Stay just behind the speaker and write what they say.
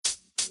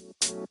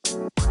What's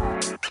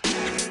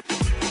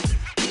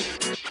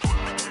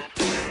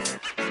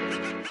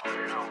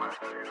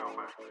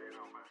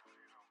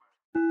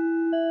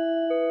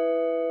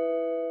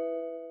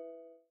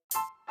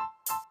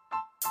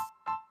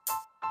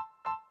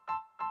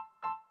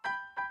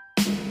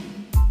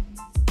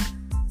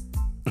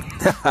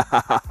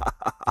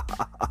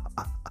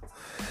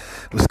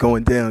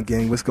going down,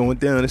 gang? What's going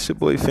down? It's your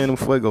boy Phantom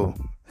Fuego.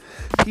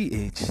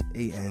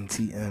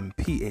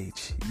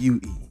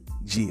 PHANTMPHUEGO.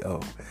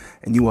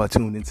 And you are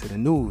tuned into the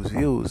news,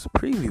 views,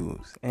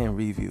 previews, and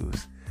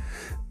reviews.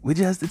 With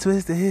just the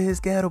twist of his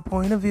ghetto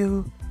point of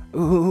view.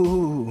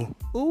 Ooh.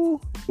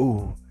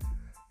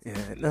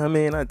 Yeah,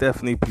 I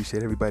definitely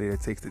appreciate everybody that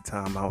takes the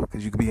time out,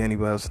 because you could be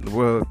anywhere else in the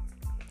world,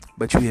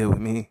 but you're here with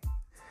me,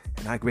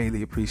 and I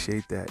greatly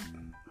appreciate that.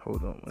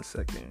 Hold on 1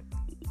 second.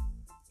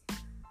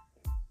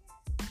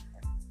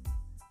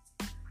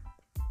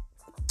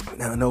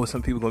 Now I know what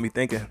some people gonna be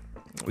thinking.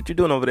 What you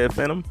doing over there,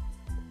 Phantom?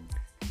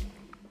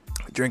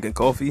 Drinking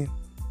coffee?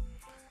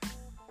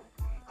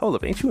 Hold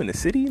up, ain't you in the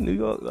city, New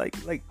York,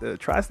 like the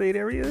tri-state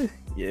area?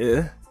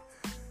 Yeah.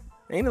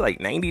 Ain't it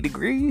like 90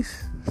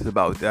 degrees? It's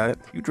about that.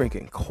 You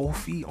drinking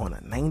coffee on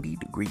a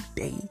 90-degree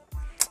day?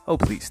 Oh,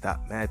 please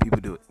stop. Mad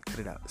people do it. Cut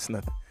it out. It's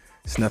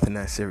nothing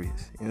that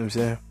serious. You know what I'm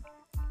saying?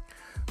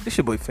 It's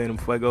your boy Phantom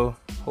Fuego.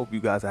 Hope you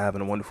guys are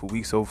having a wonderful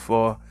week so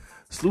far.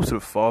 Salute to the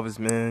fathers,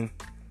 man.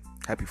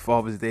 Happy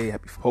Father's Day.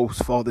 Happy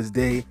post-Father's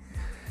Day.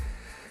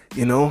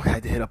 You know,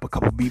 had to hit up a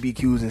couple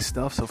BBQs and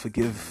stuff, so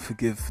forgive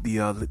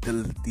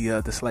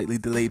the slightly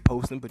delayed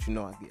posting, but you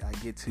know I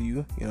get to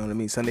you. You know what I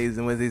mean? Sundays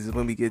and Wednesdays is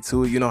when we get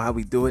to it. You know how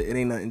we do it. It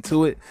ain't nothing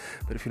to it.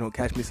 But if you don't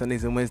catch me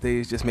Sundays and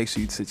Wednesdays, just make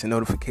sure you set your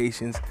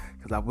notifications,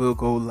 because I will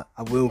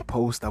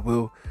post, I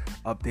will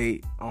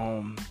update.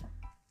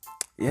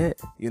 Yeah,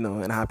 you know,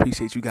 and I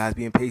appreciate you guys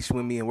being patient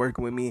with me and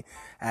working with me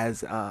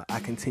as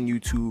I continue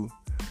to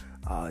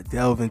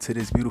delve into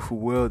this beautiful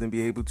world and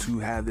be able to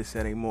have this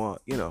at a more,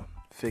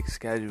 fixed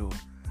schedule.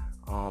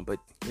 But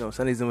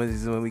Sundays and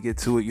Wednesdays is when we get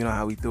to it. You know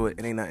how we do it.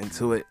 It ain't nothing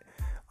to it.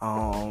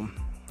 But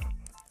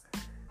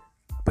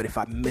if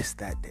I miss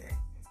that day,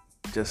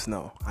 just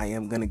know I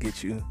am gonna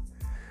get you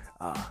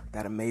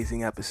that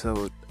amazing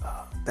episode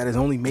that is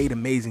only made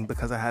amazing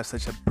because I have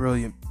such a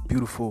brilliant,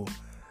 beautiful,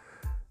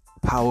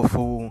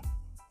 powerful,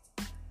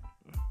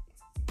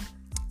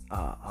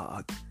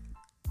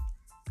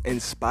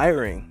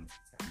 inspiring,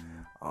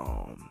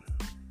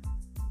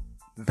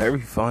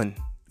 very fun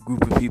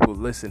group of people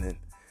listening.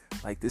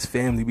 Like, this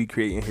family we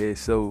creating here is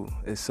so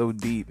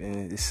deep,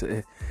 and it's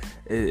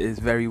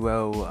very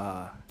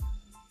well,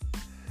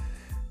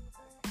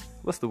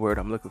 what's the word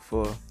I'm looking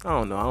for? I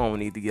don't know. I don't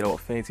need to get all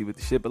fancy with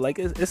the shit, but like,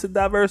 it's a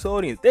diverse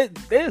audience.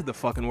 There's the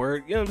fucking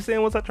word. You know what I'm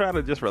saying? Once I try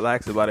to just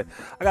relax about it,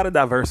 I got a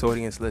diverse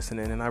audience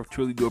listening, and I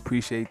truly do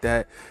appreciate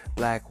that.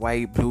 Black,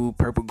 white, blue,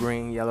 purple,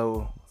 green,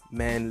 yellow,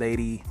 man,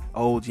 lady,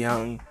 old,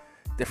 young,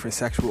 different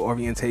sexual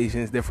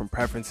orientations, different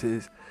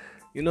preferences.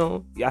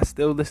 Y'all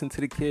still listen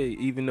to the kid,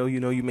 even though,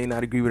 you may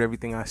not agree with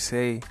everything I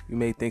say. You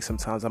may think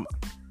sometimes I'm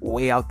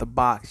way out the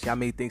box. Y'all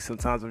may think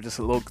sometimes I'm just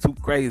a little too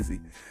crazy.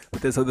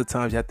 But there's other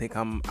times y'all think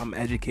I'm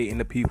educating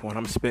the people, and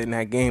I'm spitting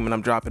that game, and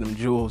I'm dropping them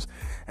jewels.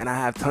 And I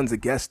have tons of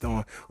guests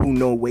on who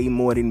know way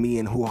more than me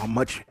and who are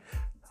much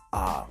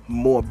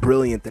more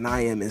brilliant than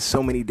I am in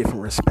so many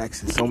different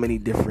respects, in so many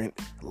different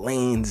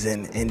lanes,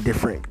 and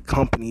different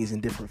companies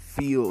and different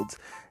fields.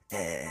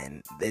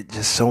 And they're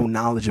just so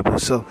knowledgeable.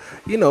 So,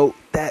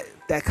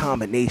 that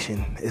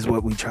combination is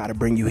what we try to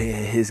bring you here,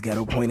 his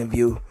ghetto point of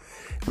view.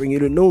 Bring you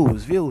the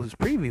news, views,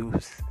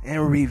 previews,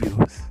 and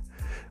reviews.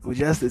 With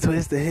just a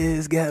twist of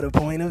his ghetto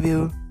point of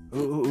view.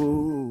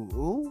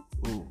 Ooh.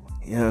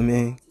 You know what I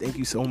mean? Thank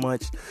you so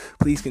much.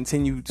 Please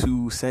continue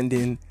to send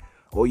in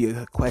all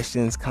your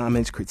questions,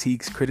 comments,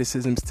 critiques,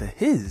 criticisms to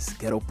his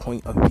ghetto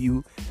point of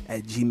view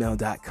at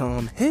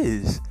gmail.com.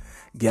 His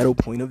ghetto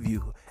point of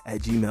view at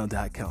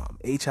gmail.com.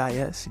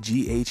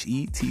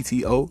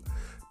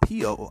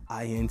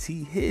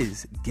 HISGHETTOPOINT,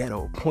 his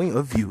ghetto point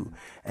of view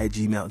at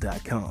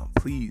gmail.com.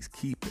 Please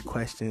keep the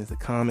questions, the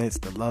comments,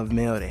 the love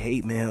mail, the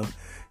hate mail.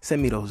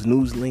 Send me those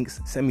news links.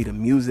 Send me the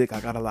music.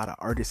 I got a lot of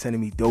artists sending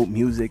me dope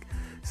music.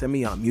 Send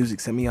me y'all music.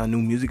 Send me y'all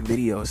new music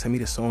videos. Send me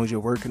the songs you're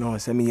working on.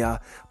 Send me y'all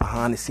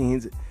behind the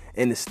scenes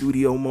in the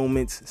studio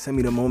moments. Send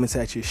me the moments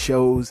at your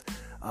shows.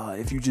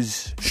 If you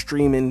just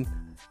streaming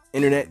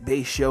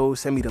internet-based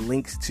shows, send me the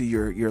links to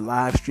your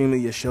live stream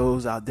of your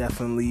shows. I'll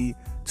definitely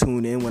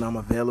tune in when I'm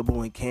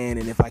available and can.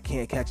 And if I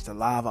can't catch the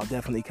live, I'll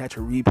definitely catch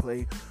a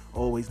replay.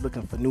 Always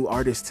looking for new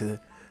artists to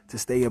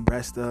stay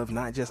abreast of,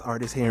 not just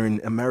artists here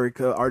in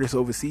America, artists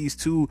overseas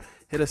too.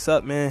 Hit us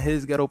up, man.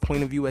 His ghetto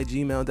point of view at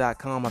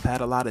gmail.com. I've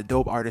had a lot of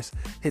dope artists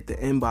hit the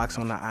inbox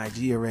on the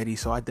IG already,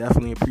 so I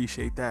definitely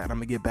appreciate that. And I'm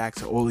gonna get back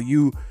to all of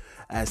you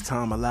as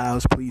time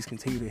allows. Please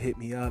continue to hit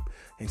me up.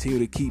 Continue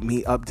to keep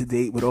me up to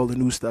date with all the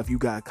new stuff you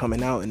got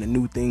coming out and the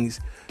new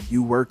things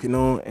you working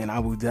on. And I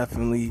will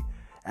definitely,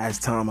 as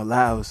time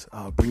allows,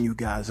 bring you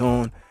guys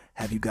on,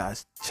 have you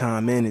guys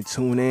chime in and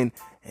tune in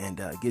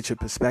and get your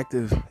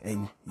perspective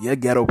and your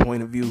ghetto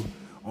point of view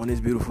on this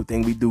beautiful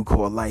thing we do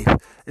call life.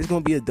 It's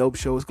going to be a dope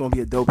show. It's going to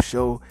be a dope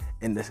show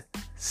in the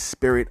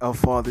spirit of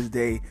Father's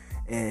Day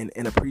and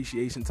in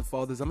appreciation to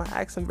fathers. I'm going to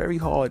ask some very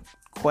hard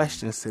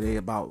questions today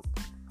about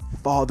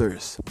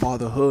fathers,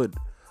 fatherhood,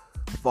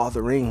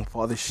 fathering,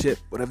 fathership,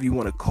 whatever you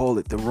want to call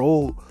it. The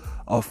role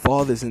of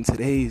fathers in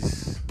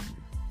today's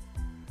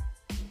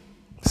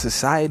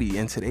society,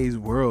 in today's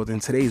world, in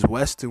today's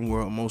Western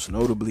world, most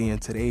notably in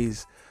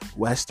today's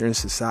Western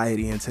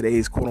society, in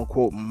today's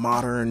quote-unquote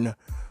modern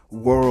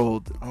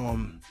world.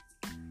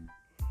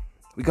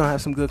 We're gonna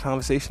have some good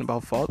conversation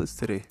about fathers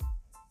today.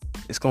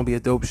 It's gonna be a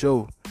dope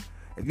show.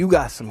 If you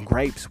got some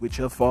gripes with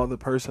your father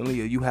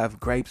personally, or you have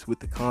gripes with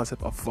the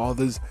concept of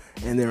fathers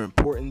and their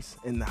importance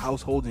in the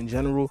household in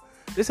general,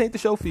 this ain't the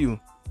show for you.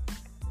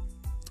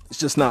 It's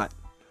just not.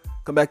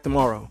 Come back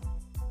tomorrow.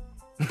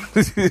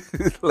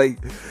 like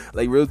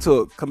real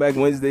talk. Come back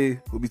Wednesday.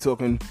 We'll be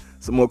talking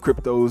some more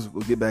cryptos.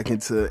 We'll get back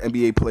into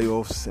NBA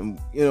playoffs, and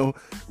we're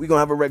gonna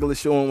have a regular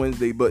show on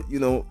Wednesday. But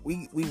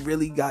we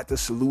really got to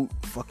salute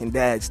fucking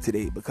dads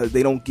today, because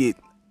they don't get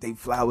they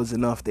flowers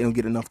enough. They don't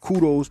get enough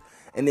kudos.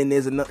 And then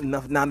there's not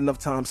enough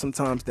time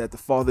sometimes that the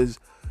fathers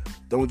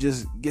don't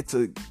just get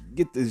to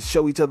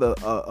show each other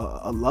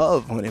a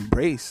love or an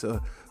embrace.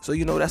 So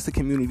that's the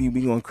community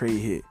we gonna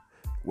create here,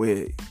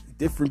 where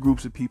different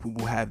groups of people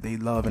will have their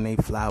love and their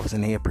flowers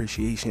and their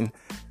appreciation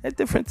at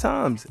different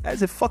times,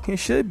 as it fucking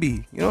should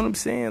be. You know what I'm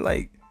saying?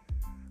 Like,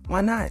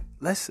 why not?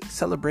 Let's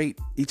celebrate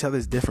each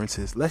other's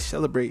differences. Let's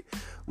celebrate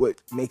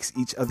what makes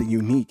each other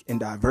unique and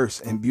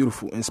diverse and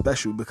beautiful and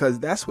special, because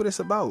that's what it's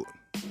about.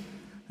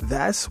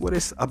 That's what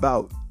it's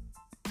about.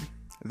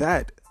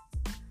 That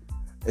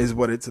is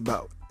what it's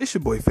about. It's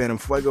your boy Phantom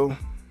Fuego,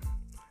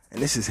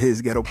 and this is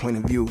his ghetto point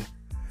of view.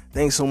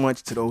 Thanks so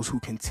much to those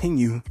who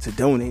continue to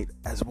donate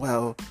as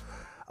well.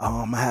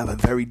 I have a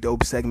very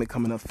dope segment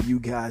coming up for you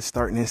guys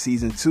starting in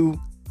season 2.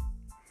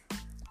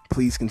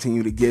 Please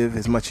continue to give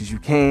as much as you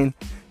can.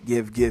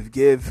 Give. The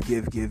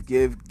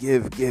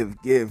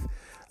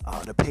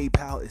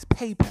PayPal is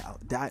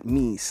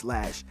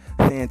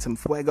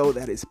paypal.me/PhantomFuego.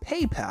 That is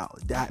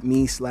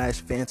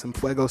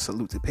paypal.me/PhantomFuego.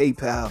 Salute to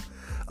PayPal.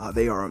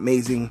 They are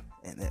amazing,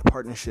 and their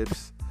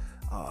partnerships,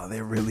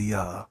 they're really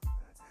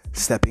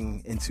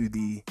stepping into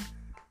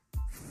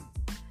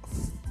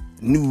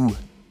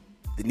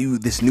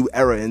this new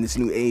era and this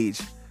new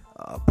age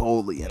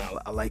boldly, and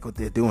I like what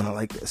they're doing. I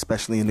like,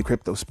 especially in the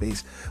crypto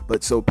space.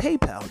 But so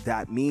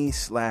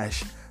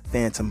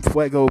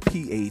paypal.me/PhantomFuego,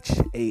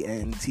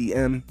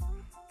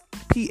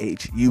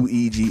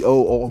 PHANTMPHUEGO,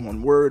 all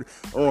one word,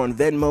 or on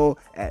Venmo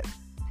at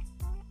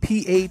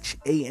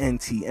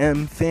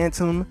PHANTM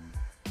Phantom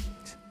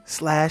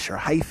 / or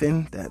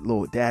hyphen, that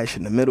little dash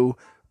in the middle,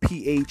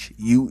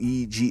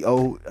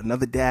 PHUEGO,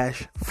 another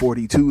dash,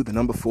 42, the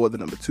number 4, the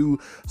number 2.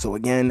 So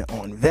again,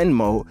 on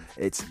Venmo,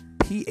 it's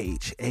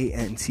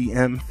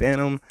PHANTM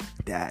Phantom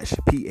 -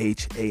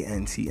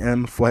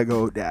 PHANTM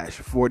Fuego -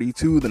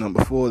 42, the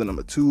number 4, the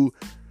number 2,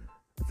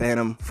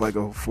 Phantom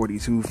Fuego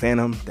 42,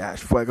 Phantom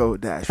Fuego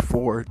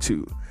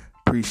 42.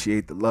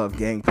 Appreciate the love,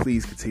 gang.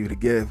 Please continue to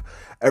give.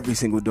 Every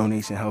single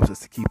donation helps us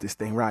to keep this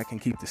thing rocking,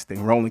 keep this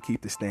thing rolling,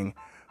 keep this thing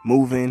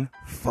moving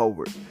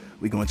forward.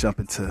 We're going to jump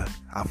into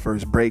our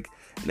first break,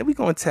 and then we're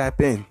going to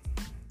tap in.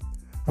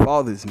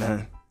 Fathers,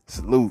 man,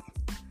 salute.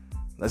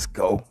 Let's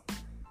go.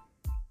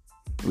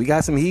 We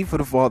got some heat for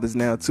the fathers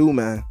now, too,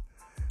 man.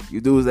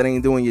 You dudes that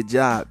ain't doing your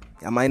job,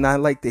 I might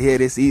not like to hear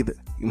this either.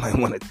 You might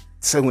want to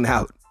tune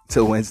out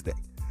till Wednesday.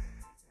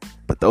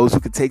 But those who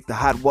could take the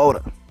hot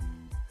water,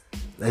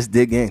 let's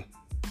dig in.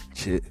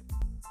 Shit.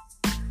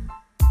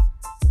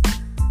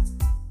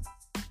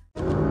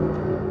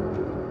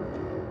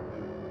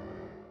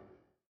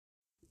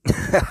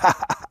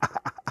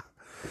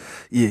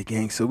 Yeah,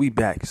 gang. So we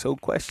back. So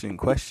question.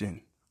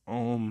 Question.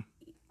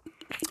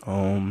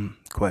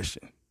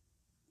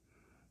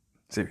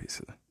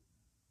 Seriously,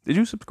 did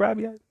you subscribe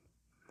yet?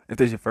 If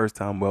this is your first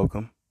time,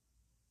 welcome.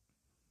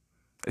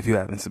 If you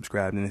haven't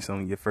subscribed and it's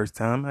only your first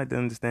time, I do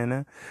understand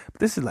that. But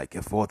this is like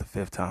your 4th or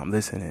 5th time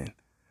listening.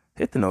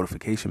 Hit the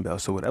notification bell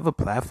so whatever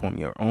platform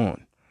you're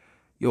on,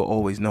 you'll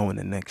always know when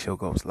the next show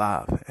goes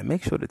live. And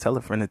make sure to tell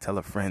a friend to tell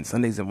a friend.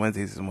 Sundays and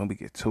Wednesdays is when we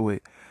get to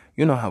it.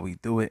 You know how we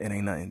do it. It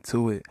ain't nothing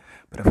to it.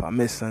 But if I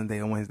miss Sunday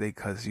or Wednesday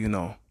because,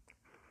 the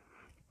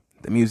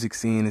music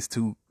scene is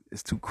too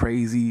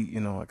crazy,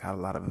 I got a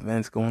lot of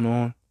events going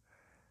on,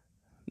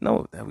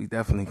 know that we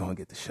definitely going to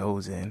get the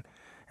shows in.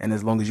 And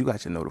as long as you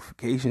got your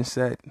notifications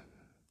set,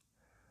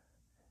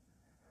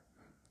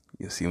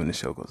 you'll see when the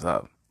show goes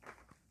up.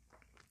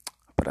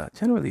 But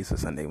generally, it's a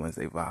Sunday,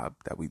 Wednesday vibe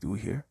that we do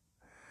here.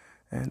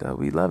 And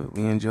we love it.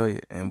 We enjoy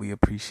it. And we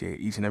appreciate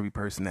each and every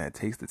person that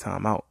takes the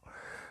time out.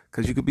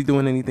 Because you could be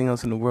doing anything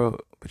else in the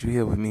world, but you're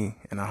here with me.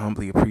 And I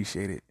humbly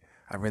appreciate it.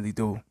 I really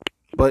do.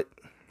 But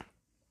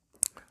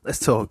let's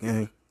talk,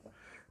 gang.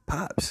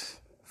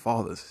 Pops,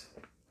 fathers.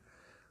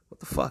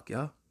 What the fuck,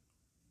 y'all?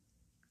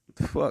 What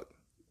the fuck?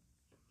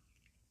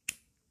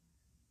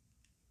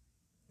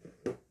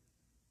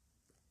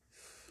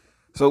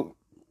 So,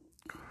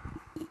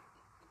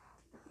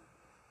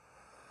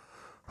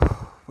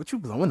 What you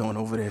blowing on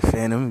over there,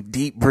 Phantom?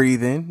 Deep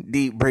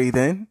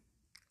breathing.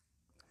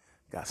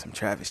 Got some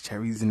Travis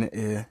cherries in the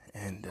air,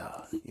 and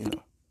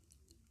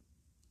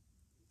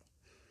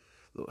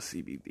little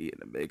CBD in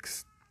the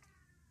mix.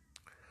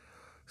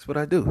 That's what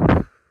I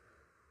do.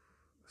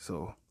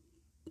 So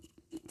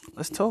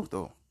let's talk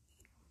though.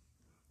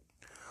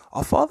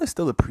 Are fathers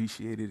still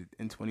appreciated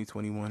in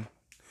 2021?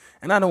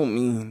 And I don't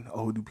mean,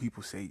 do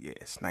people say, yeah,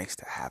 it's nice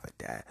to have a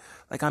dad.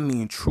 Like, I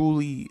mean,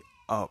 truly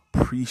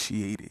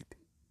appreciated.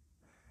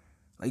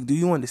 Like, do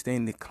you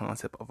understand the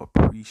concept of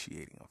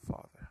appreciating a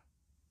father?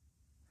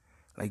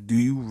 Like, do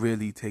you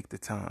really take the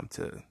time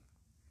to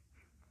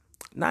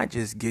not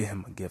just get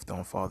him a gift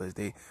on Father's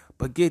Day,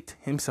 but get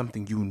him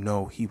something you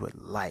know he would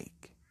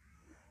like?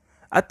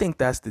 I think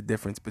that's the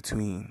difference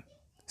between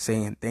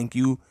saying thank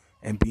you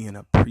and being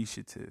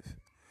appreciative.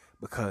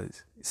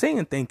 Because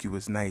saying thank you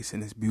is nice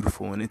and it's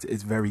beautiful and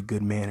it's very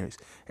good manners.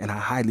 And I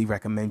highly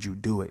recommend you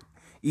do it.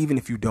 Even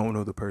if you don't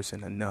know the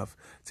person enough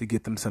to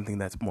get them something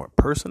that's more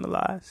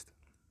personalized.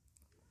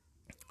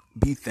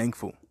 Be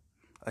thankful.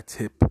 A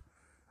tip.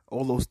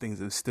 All those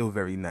things are still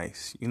very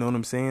nice. You know what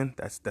I'm saying?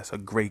 That's a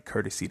great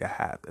courtesy to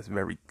have. That's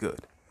very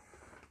good.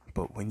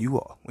 But when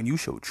you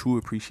show true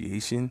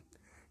appreciation,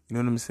 you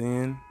know what I'm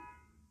saying?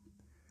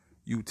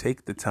 You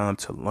take the time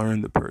to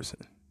learn the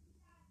person.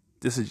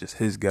 This is just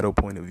his ghetto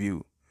point of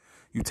view.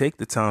 You take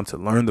the time to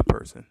learn the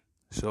person.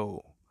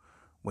 So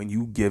when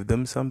you give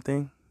them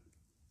something,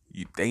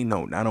 they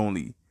know not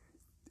only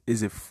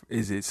is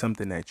it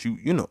something that you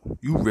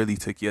really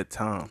took your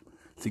time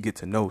to get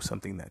to know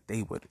something that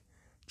they would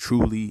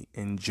truly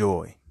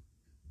enjoy.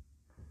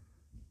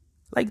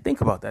 Like,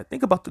 think about that.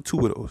 Think about the two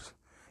of those.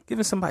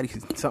 Giving somebody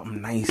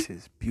something nice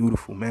is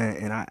beautiful, man.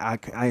 And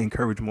I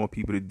encourage more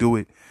people to do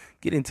it.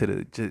 Get into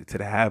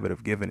the habit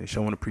of giving and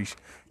showing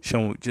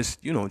appreciation,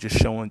 just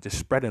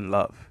spreading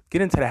love.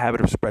 Get into the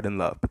habit of spreading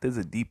love. But there's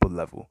a deeper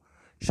level.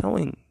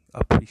 Showing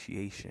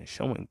appreciation,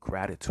 showing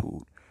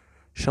gratitude,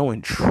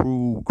 showing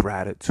true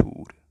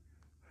gratitude.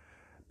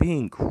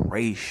 Being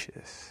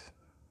gracious.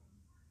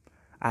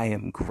 I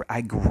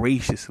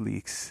graciously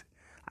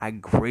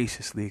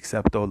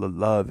accept all the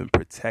love and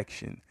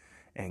protection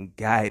and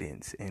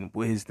guidance and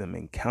wisdom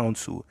and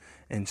counsel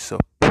and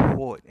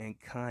support and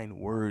kind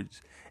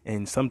words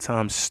and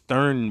sometimes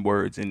stern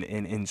words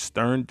and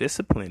stern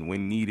discipline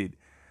when needed.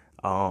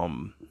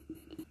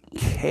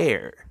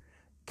 Care,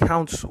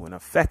 counsel, and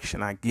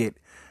affection I get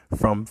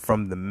from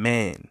the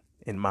men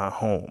in my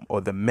home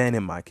or the men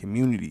in my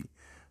community.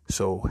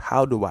 So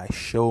how do I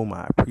show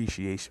my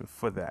appreciation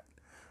for that?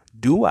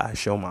 Do I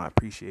show my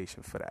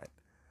appreciation for that?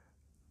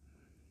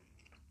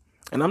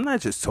 And I'm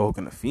not just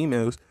talking to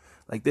females.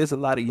 Like, there's a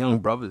lot of young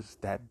brothers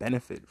that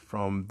benefit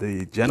from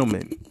the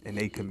gentlemen in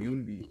a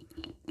community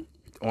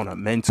on a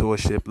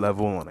mentorship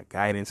level, on a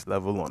guidance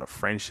level, on a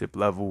friendship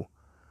level.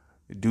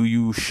 Do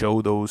you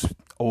show those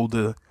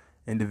older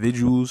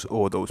individuals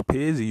or those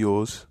peers of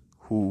yours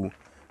who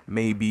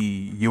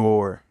maybe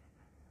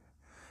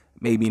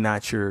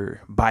not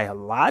your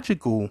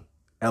biological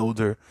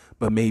elder,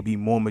 but maybe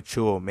more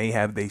mature, may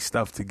have their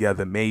stuff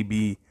together,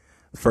 maybe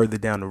further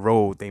down the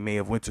road, they may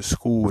have went to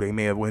school, they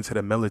may have went to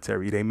the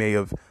military, they may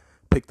have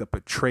picked up a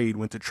trade,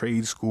 went to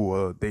trade school,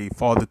 or their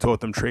father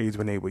taught them trades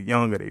when they were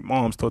young, or their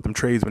moms taught them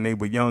trades when they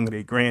were young, or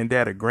their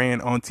granddad or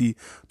grand auntie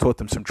taught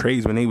them some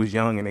trades when they was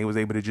young, and they was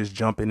able to just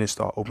jump in and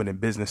start opening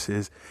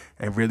businesses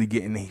and really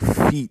getting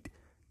their feet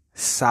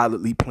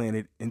solidly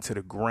planted into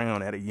the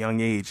ground at a young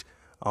age.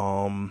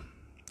 Or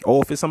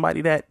if it's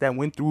somebody that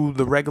went through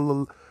the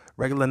regular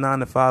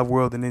 9-to-5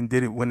 world and then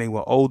did it when they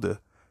were older.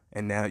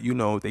 And now,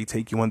 they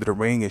take you under the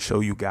ring and show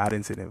you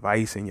guidance and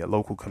advice in your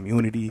local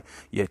community,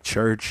 your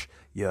church,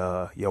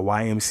 your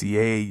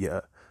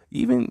YMCA,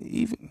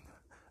 even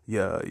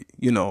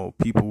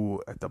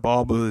people at the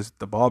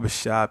barber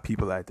shop,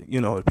 people at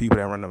the people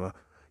that run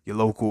your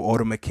local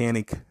auto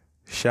mechanic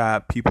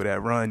shop, people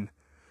that run,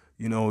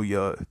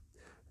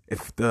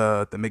 if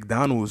the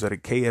McDonald's or the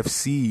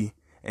KFC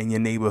in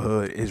your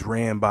neighborhood is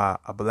ran by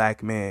a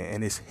black man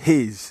and it's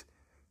his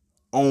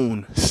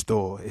own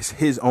store, it's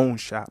his own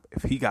shop.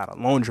 If he got a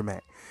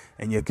laundromat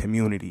in your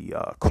community,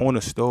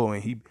 corner store,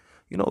 and he,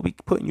 be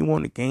putting you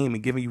on the game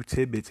and giving you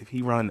tidbits. If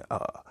he run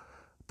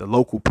the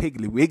local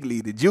Piggly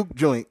Wiggly, the juke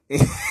joint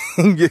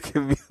in your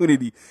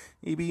community,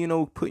 maybe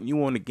putting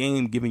you on the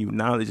game, giving you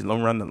knowledge.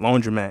 Run the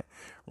laundromat,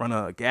 run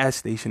a gas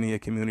station in your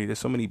community. There's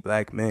so many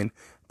black men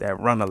that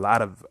run a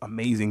lot of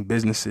amazing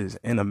businesses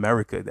in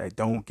America that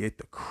don't get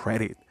the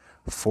credit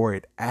for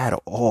it at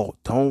all.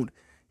 Don't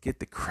get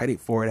the credit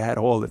for it at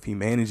all. If he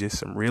manages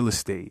some real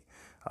estate,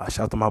 shout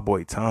out to my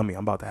boy Tommy.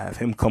 I'm about to have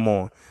him come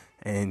on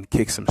and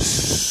kick some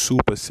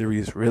super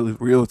serious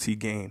realty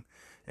game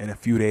in a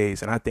few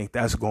days. And I think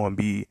that's going to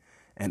be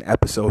an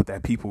episode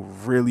that people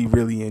really,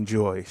 really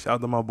enjoy. Shout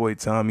out to my boy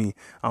Tommy.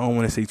 I don't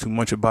want to say too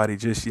much about it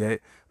just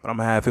yet, but I'm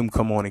going to have him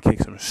come on and kick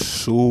some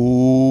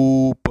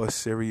super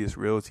serious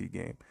realty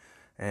game.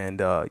 And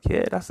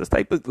that's the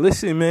type of,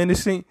 listen, man,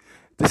 this ain't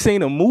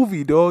a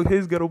movie, dog.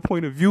 His ghetto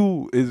point of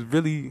view is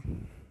really,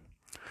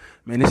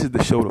 Man, this is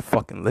the show to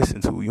fucking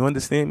listen to. You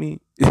understand me?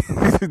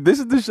 This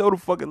is the show to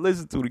fucking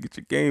listen to get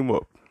your game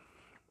up.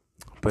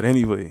 But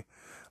anyway,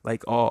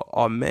 like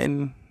are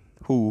men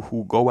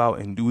who go out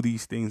and do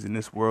these things in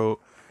this world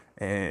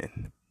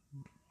and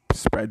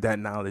spread that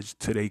knowledge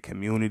to their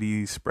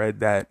communities, spread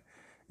that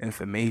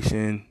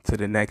information to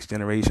the next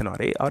generation, are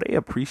they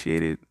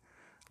appreciated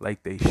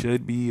like they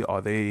should be? Are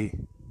they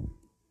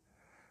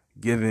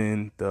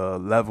given the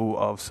level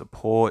of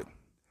support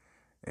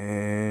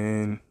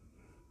and,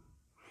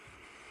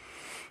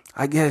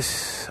 I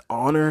guess,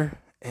 honor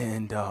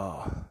and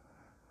I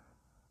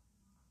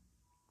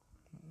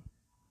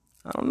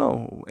don't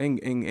know,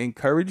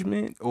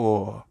 encouragement?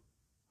 Or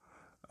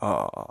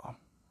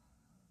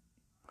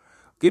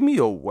give me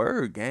a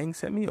word, gang.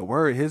 Send me a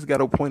word. His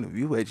ghetto point of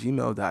view at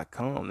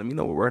gmail.com. Let me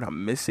know what word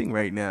I'm missing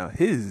right now.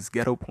 His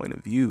ghetto point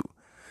of view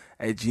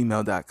at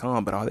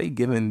gmail.com. But are they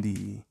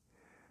given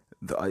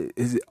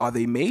are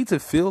they made to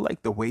feel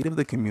like the weight of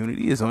the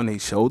community is on their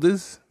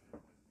shoulders?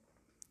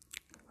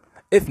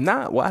 If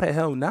not, why the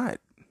hell not?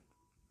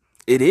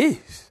 It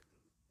is.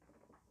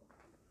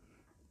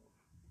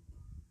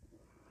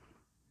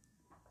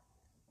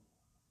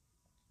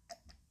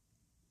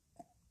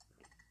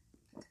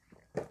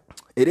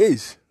 It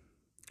is.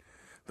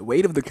 The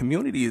weight of the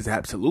community is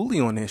absolutely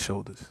on their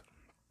shoulders.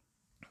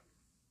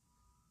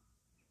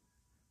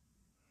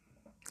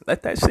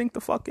 Let that sink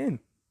the fuck in.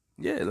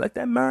 Yeah, let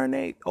that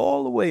marinate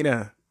all the way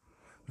down.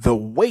 The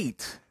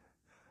weight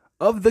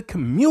of the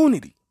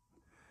community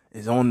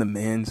is on the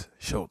man's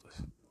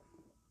shoulders.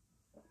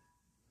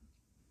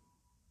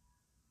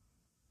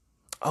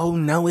 Oh,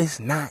 no, it's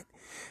not.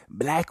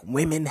 Black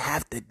women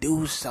have to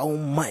do so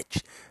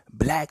much.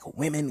 Black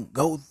women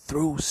go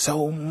through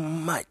so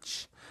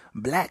much.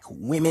 Black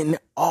women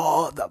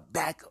are the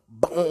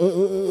backbone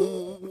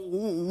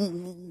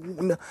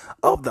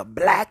of the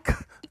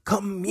black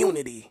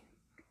community.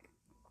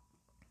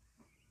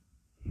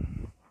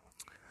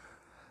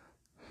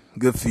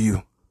 Good for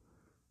you.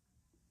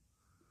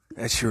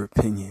 That's your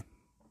opinion.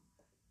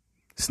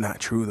 It's not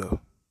true, though.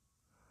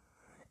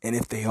 And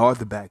if they are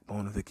the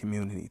backbone of the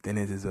community, then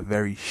it is a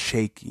very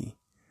shaky,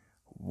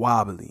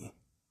 wobbly,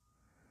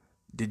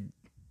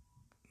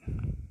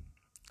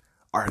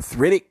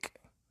 arthritic,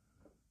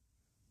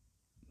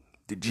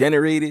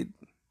 degenerated,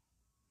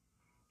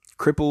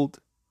 crippled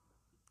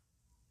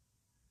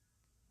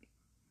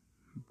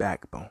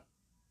backbone.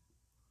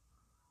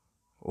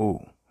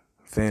 Oh,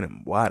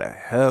 Phantom, why the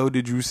hell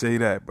did you say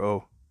that,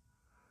 bro?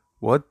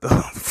 What the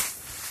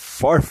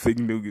farfig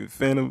nougat,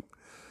 Phantom?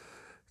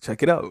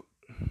 Check it out.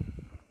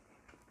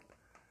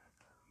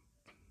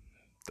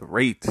 The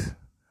rate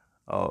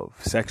of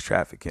sex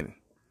trafficking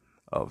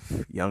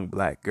of young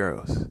black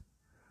girls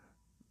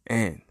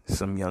and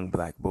some young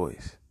black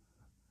boys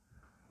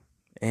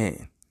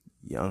and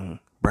young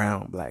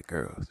brown black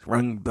girls,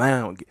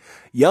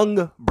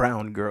 young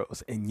brown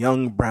girls and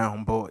young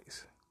brown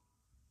boys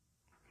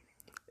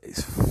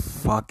is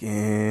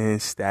fucking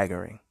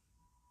staggering.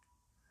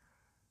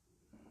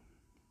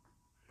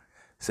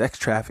 Sex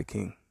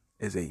trafficking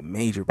is a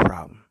major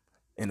problem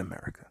in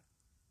America.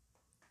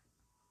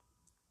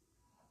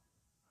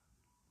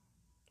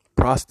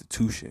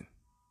 Prostitution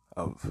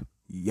of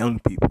young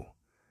people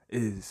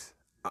is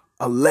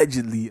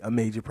allegedly a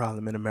major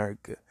problem in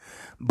America.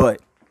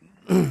 But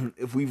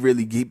if we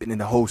really keep it in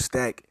the whole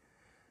stack,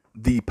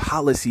 the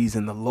policies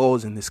and the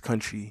laws in this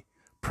country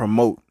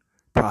promote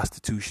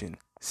prostitution,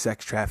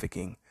 sex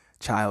trafficking,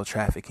 child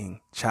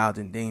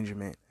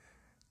endangerment,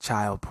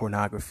 child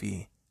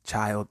pornography,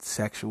 child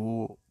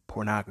sexual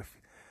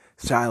pornography,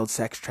 child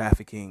sex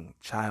trafficking,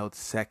 child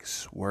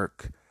sex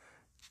work,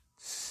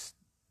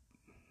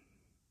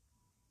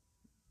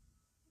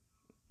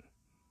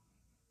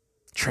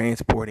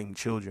 transporting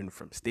children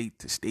from state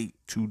to state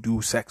to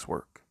do sex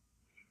work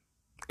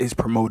is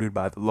promoted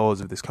by the laws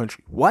of this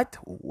country. What?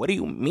 What do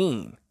you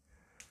mean?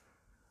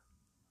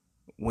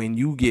 When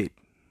you get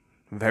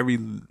very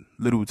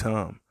little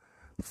time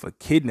for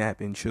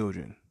kidnapping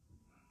children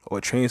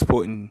or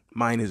transporting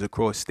minors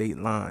across state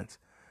lines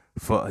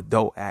for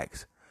adult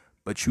acts,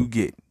 but you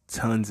get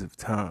tons of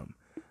time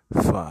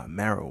for a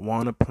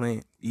marijuana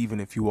plant, even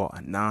if you are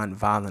a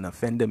non-violent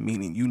offender,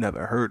 meaning you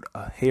never hurt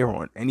a hair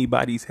on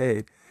anybody's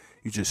head,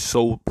 you just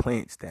sold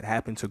plants that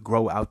happen to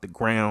grow out the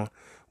ground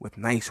with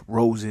nice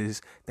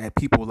roses that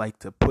people like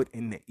to put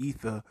in the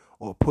ether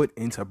or put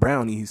into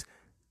brownies,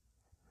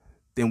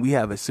 then we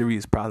have a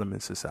serious problem in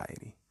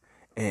society.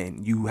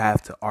 And you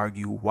have to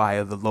argue why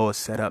are the laws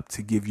set up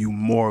to give you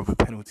more of a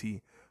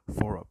penalty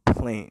for a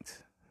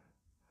plant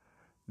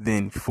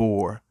than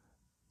for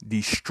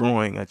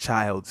destroying a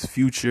child's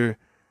future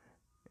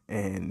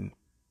and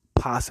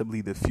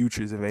possibly the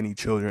futures of any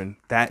children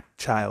that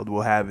child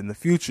will have in the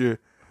future,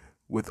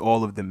 with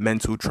all of the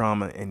mental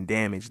trauma and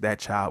damage that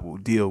child will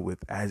deal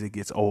with as it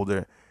gets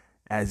older,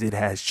 as it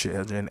has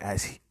children,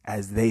 as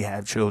they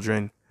have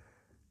children.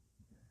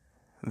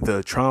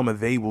 The trauma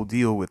they will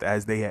deal with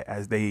as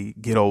they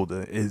get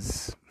older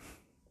is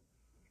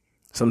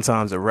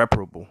sometimes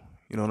irreparable.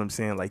 You know what I'm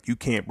saying? Like, you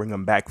can't bring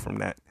them back from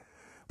that.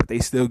 But they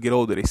still get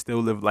older. They still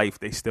live life.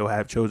 They still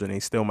have children.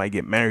 They still might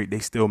get married. They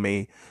still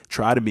may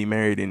try to be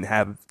married and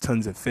have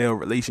tons of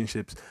failed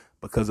relationships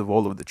because of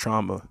all of the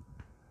trauma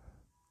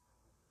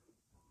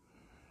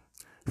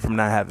from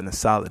not having a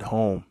solid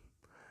home,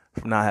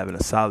 from not having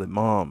a solid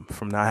mom,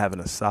 from not having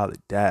a solid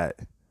dad,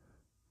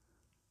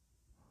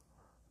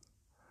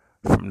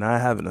 from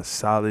not having a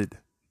solid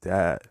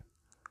dad,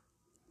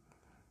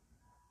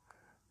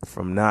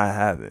 from not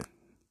having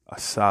a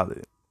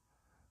solid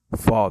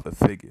father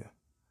figure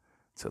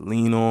to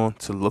lean on,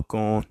 to look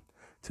on,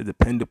 to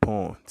depend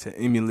upon, to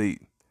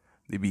emulate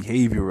the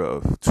behavior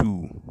of,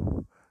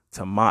 to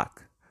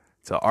mock,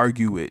 to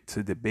argue it,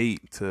 to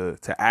debate,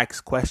 to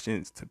ask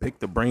questions, to pick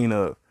the brain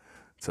of,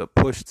 to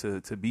push, to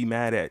be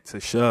mad at,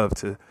 to shove,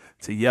 to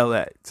yell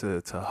at,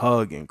 to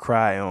hug and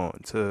cry on,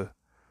 to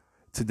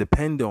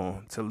depend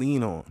on, to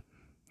lean on.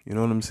 You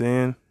know what I'm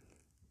saying?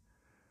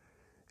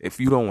 If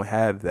you don't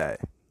have that,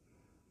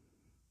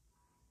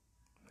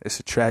 it's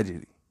a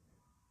tragedy.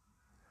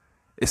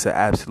 It's an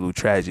absolute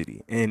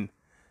tragedy. And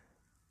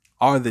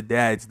are the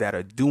dads that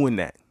are doing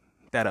that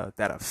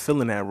are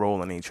filling that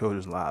role in their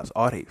children's lives,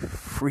 are they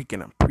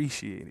freaking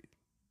appreciated?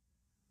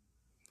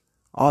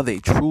 Are they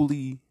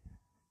truly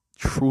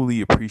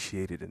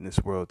appreciated in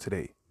this world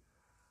today?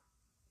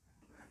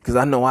 Because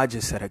I know I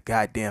just said a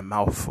goddamn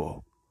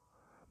mouthful.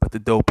 But the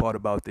dope part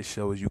about this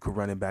show is you could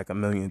run it back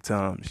 1,000,000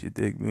 times. You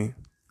dig me?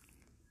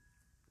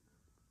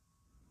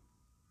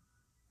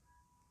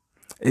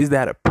 Is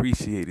that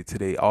appreciated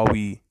today?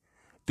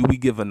 Do we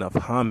give enough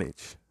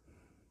homage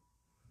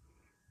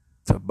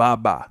to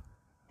Baba,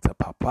 to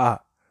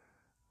Papa,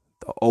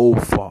 the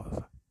old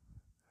father,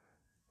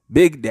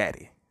 Big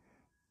Daddy,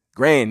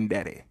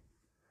 Granddaddy,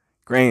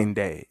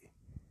 Granddad,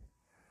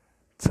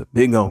 to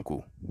Big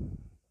Uncle,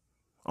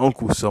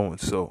 Uncle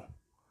so-and-so,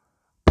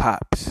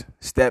 Pops,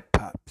 Step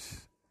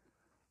Pops,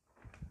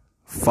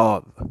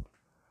 Father,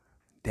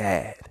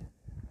 Dad,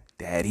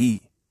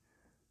 Daddy,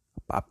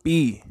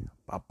 Papi,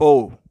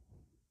 Papo?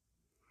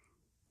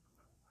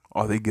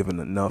 Are they giving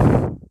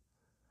enough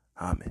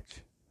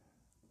homage?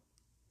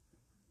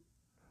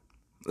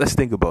 Let's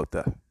think about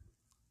that.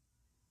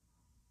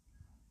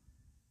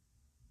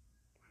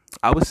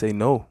 I would say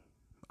no.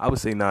 I would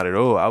say not at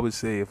all. I would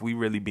say if we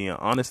really being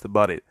honest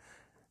about it,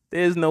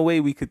 there's no way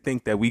we could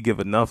think that we give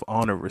enough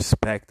honor,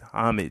 respect,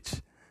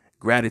 homage,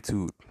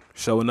 gratitude,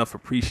 show enough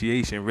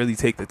appreciation, really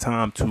take the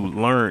time to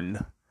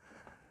learn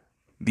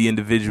the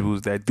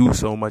individuals that do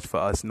so much for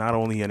us, not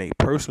only on a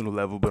personal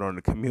level, but on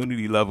a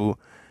community level,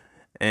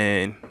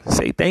 and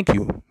say thank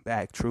you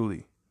back,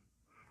 truly.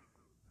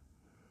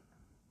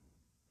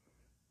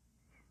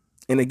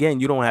 And again,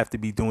 you don't have to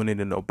be doing it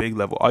in no big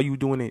level. Are you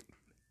doing it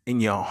in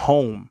your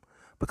home?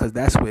 Because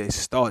that's where it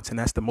starts, and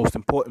that's the most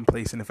important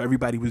place. And if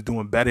everybody was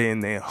doing better in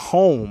their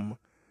home,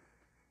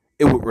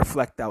 it would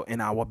reflect out in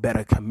our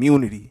better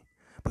community,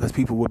 because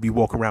people would be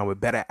walking around with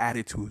better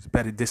attitudes,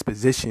 better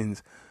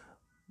dispositions,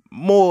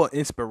 more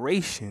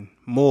inspiration,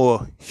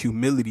 more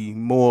humility,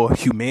 more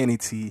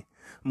humanity,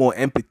 more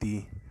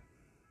empathy,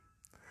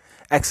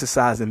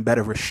 exercising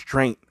better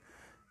restraint,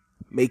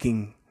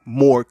 making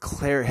more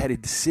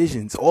clear-headed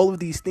decisions. All of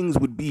these things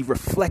would be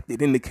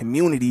reflected in the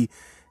community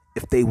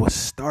if they were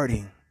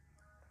starting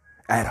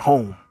at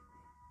home.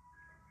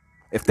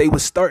 If they were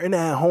starting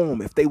at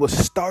home, if they were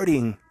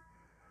starting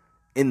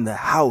in the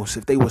house,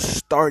 if they were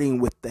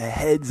starting with the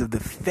heads of the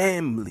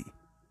family,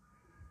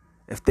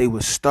 if they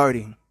were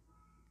starting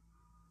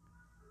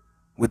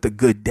with a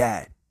good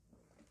dad.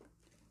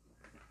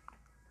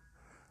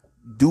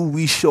 Do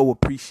we show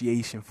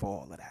appreciation for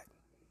all of that?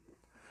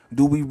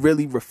 Do we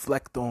really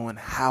reflect on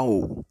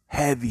how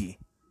heavy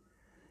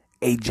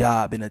a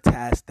job and a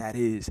task that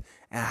is,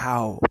 and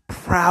how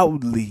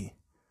proudly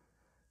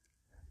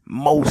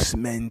most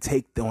men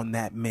take on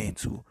that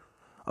mantle?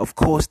 Of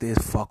course there's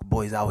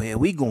fuckboys out here.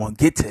 We gonna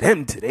get to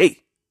them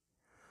today.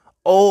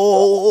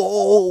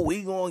 Oh,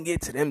 we gonna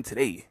get to them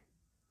today.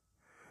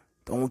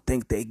 Don't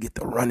think they get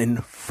to running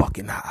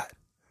fucking hot.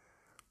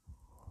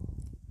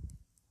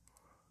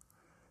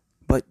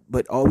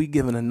 But are we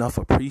giving enough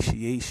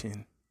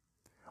appreciation?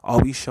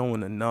 Are we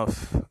showing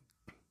enough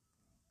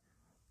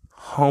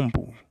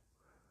humble,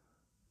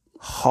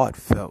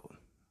 heartfelt,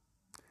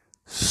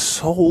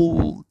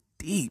 soul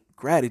deep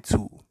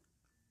gratitude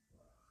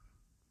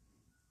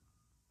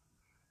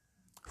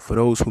for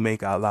those who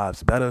make our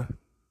lives better,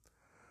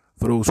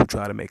 for those who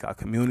try to make our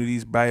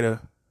communities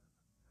brighter,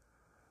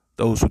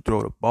 those who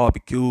throw the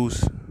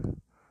barbecues,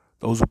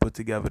 those who put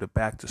together the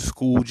back to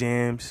school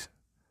jams,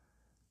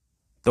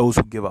 those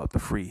who give out the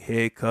free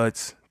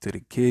haircuts to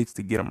the kids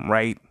to get them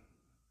right,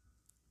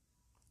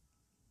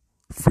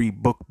 free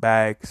book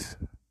bags,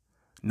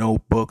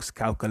 notebooks,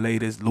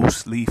 calculators,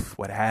 loose leaf,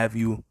 what have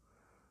you,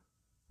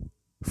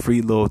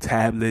 free little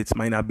tablets.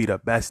 Might not be the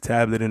best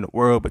tablet in the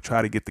world, but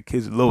try to get the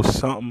kids a little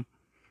something.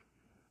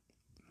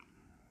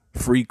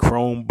 Free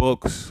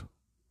Chromebooks,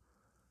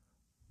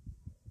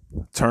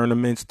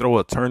 Tournaments, throw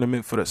a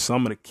tournament for the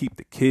summer to keep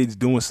the kids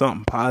doing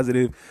something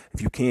positive.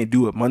 If you can't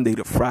do it Monday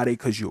to Friday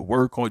because you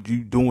work, or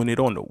you doing it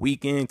on the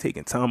weekend,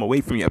 taking time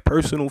away from your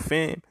personal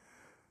fam.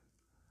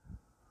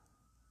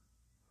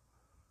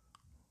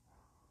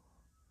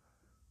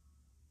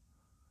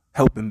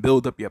 Helping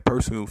build up your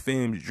personal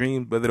fam's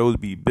dreams, whether those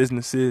be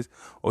businesses,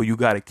 or you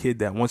got a kid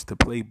that wants to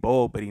play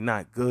ball but he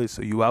not good,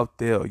 so you out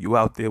there, or you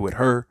out there with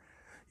her,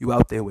 you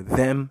out there with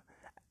them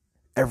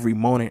every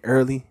morning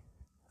early.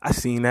 I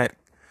seen that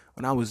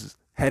when I was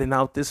heading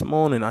out this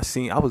morning. I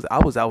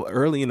was out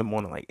early in the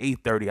morning, like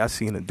 8:30. I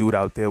seen a dude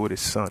out there with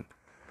his son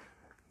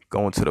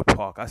going to the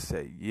park. I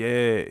said,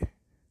 yeah,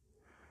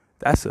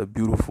 that's a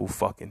beautiful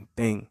fucking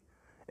thing.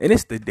 And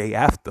it's the day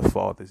after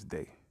Father's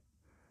Day.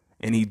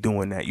 And he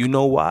doing that. You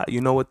know why?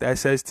 You know what that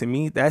says to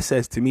me? That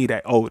says to me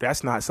that, oh,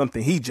 that's not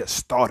something he just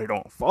started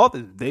on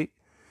Father's Day.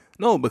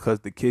 No,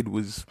 because the kid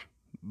was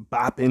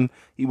bopping.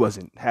 He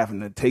wasn't having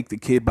to take the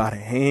kid by the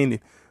hand.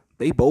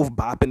 They both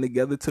bopping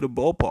together to the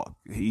ballpark.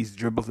 He's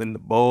dribbling the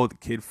ball, the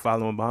kid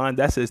following behind.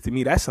 That says to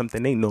me that's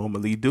something they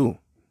normally do.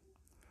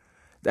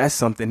 That's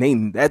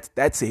something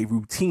that's a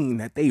routine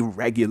that they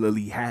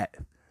regularly have.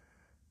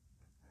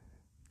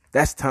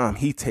 That's time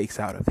he takes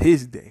out of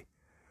his day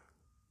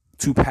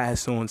to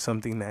pass on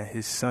something that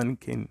his son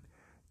can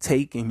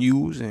take and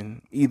use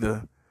and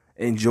either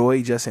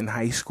enjoy just in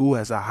high school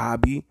as a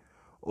hobby,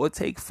 or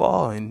take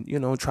far and,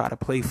 try to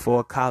play for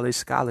a college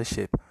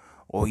scholarship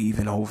or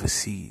even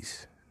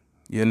overseas.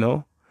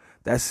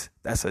 That's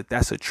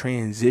a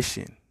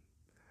transition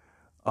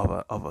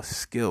of a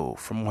skill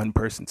from one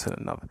person to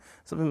another.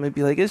 Something may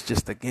be like, it's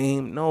just a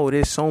game. No,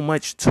 there's so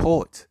much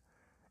taught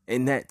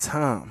in that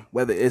time,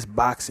 whether it's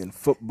boxing,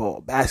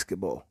 football,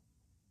 basketball,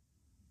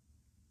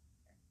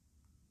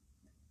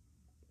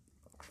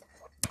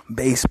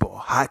 baseball,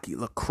 hockey,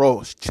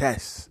 lacrosse,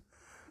 chess.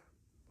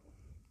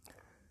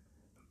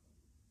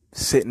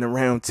 Sitting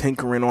around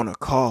tinkering on a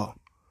car,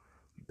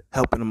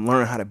 helping them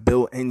learn how to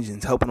build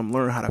engines, helping them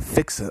learn how to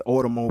fix an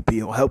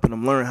automobile, helping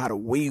them learn how to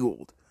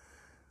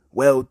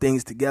weld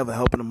things together,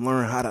 helping them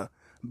learn how to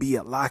be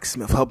a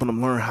locksmith, helping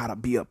them learn how to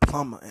be a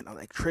plumber, an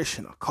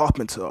electrician, a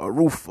carpenter, a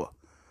roofer,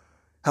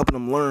 helping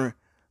them learn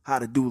how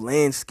to do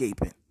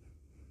landscaping.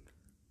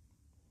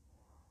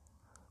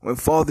 When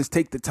fathers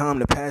take the time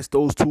to pass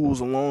those tools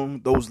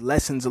along, those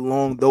lessons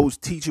along, those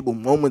teachable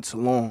moments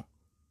along,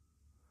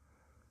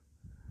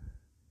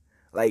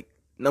 like,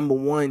 number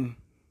one,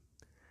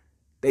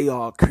 they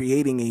are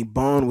creating a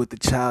bond with the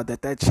child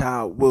that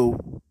child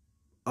will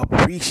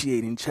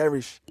appreciate and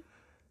cherish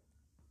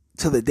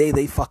till the day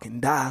they fucking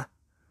die.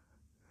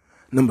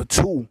 Number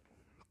two,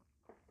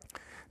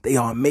 they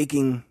are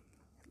making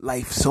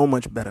life so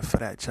much better for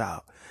that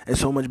child and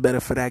so much better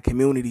for that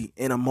community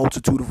in a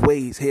multitude of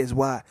ways. Here's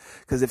why.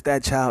 Because if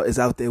that child is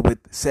out there with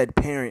said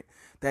parent,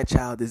 that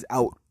child is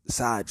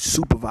outside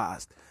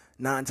supervised.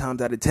 9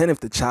 times out of 10, if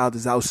the child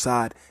is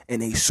outside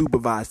in a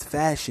supervised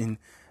fashion,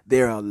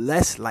 they are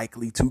less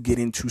likely to get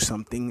into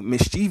something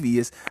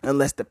mischievous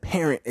unless the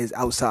parent is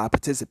outside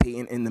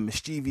participating in the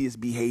mischievous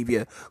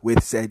behavior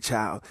with said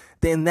child.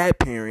 Then that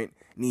parent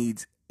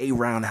needs a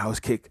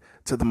roundhouse kick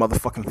to the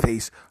motherfucking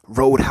face,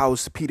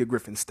 Roadhouse Peter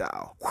Griffin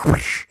style.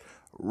 Whoosh,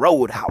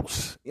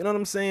 Roadhouse. You know what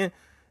I'm saying?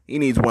 He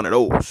needs one of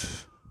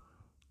those.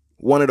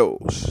 One of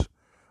those.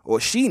 Or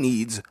she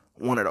needs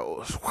one of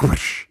those.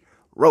 Whoosh,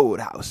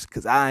 Roadhouse.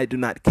 Because I do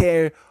not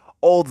care.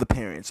 All the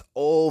parents,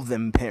 all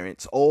them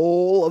parents,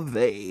 all of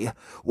they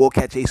will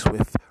catch a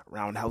swift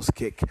roundhouse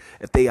kick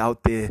if they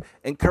out there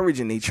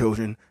encouraging their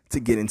children to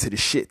get into the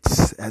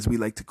shits, as we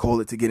like to call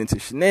it, to get into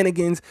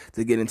shenanigans,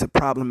 to get into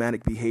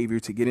problematic behavior,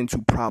 to get into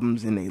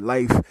problems in their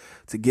life,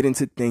 to get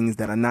into things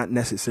that are not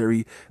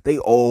necessary. They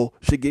all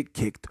should get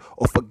kicked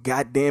off a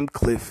goddamn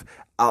cliff,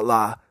 a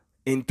la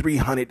in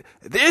 300.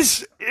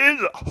 This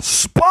is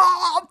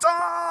Sparta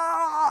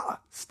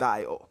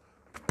style.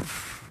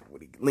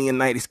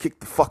 Leonidas kicked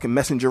the fucking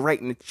messenger right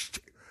in the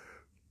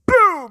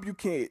boom. You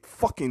can't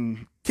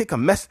fucking kick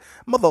a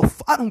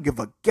I don't give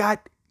a god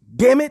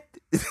damn it.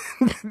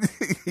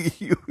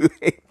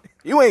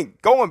 you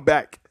ain't going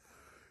back.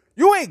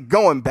 You ain't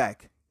going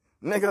back,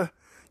 nigga.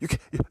 You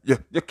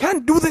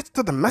can't do this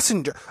to the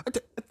messenger.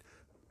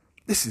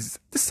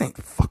 This ain't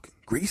fucking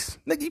Greece,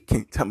 nigga. You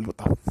can't tell me what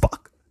the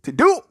fuck to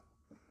do.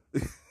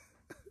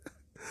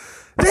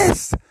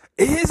 This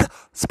is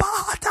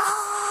Sparta.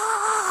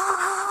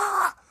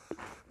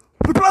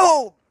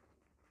 Blow.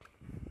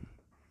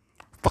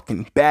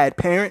 Fucking bad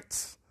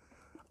parents.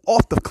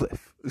 Off the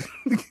cliff.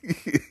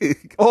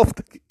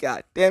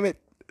 God damn it.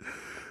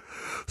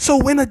 So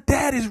when a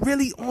dad is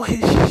really on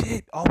his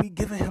shit, are we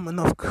giving him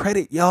enough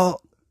credit,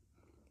 y'all?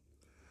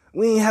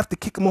 We ain't have to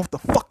kick him off the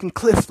fucking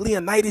cliff,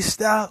 Leonidas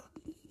style.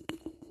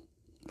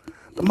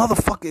 The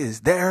motherfucker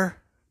is there.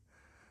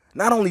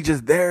 Not only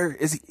just there,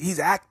 he's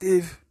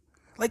active.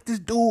 Like this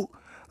dude,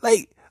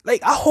 like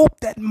I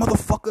hope that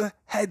motherfucker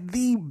had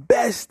the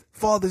best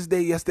Father's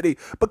Day yesterday.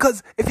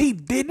 Because if he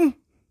didn't,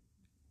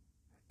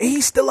 and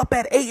he's still up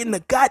at 8 in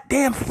the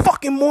goddamn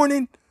fucking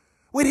morning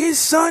with his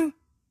son,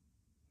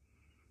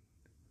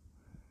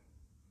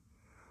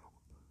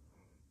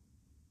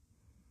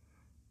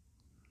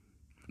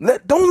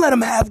 Don't let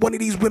him have one of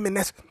these women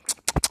that's...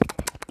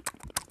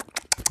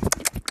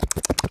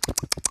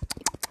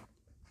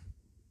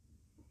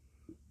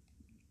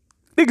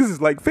 Niggas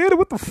is like, Fanta,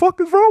 what the fuck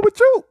is wrong with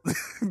you?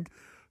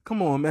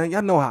 Come on, man.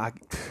 Y'all know how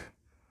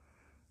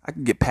I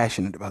can get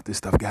passionate about this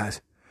stuff, guys.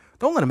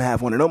 Don't let him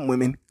have one of them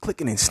women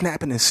clicking and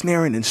snapping and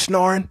snaring and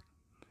snoring.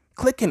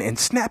 Clicking and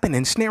snapping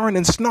and snaring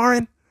and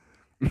snoring.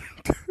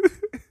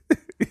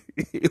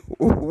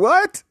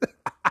 What?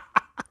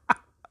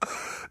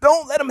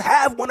 Don't let him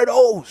have one of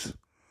those.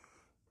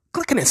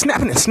 Clicking and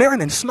snapping and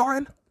snaring and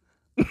snoring.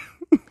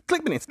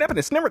 Clicking and snapping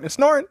and snaring and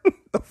snoring.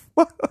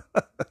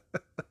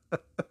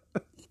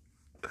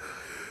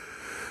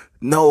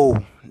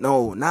 No,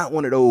 not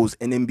one of those.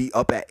 And then be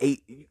up at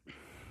 8.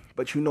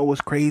 But you know what's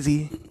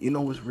crazy? You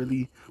know what's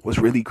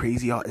really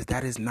crazy, y'all, is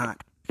that is not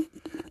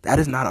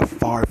a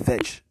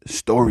far-fetched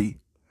story.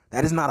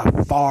 That is not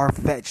a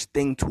far-fetched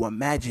thing to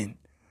imagine.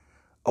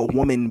 A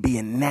woman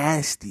being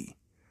nasty,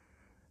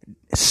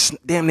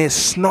 damn near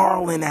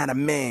snarling at a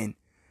man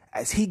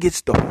as he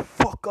gets the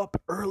fuck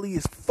up early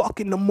as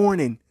fuck in the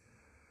morning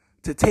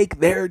to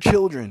take their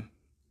children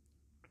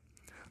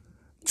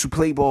to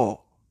play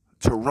ball,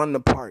 to run the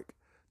park,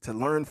 to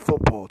learn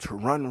football, to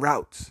run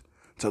routes,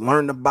 to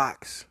learn the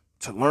box,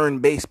 to learn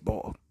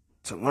baseball,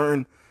 to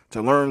learn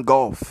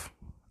golf,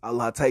 a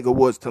la Tiger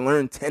Woods, to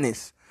learn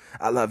tennis,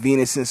 a la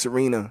Venus and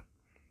Serena,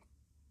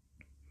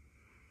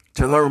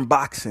 to learn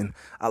boxing,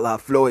 a la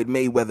Floyd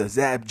Mayweather,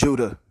 Zab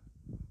Judah.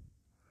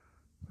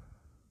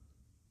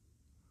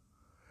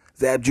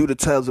 Zab Judah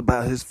tells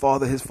about his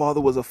father. His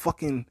father was a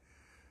fucking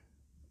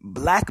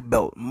black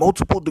belt,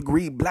 multiple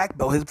degree black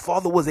belt. His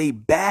father was a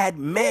bad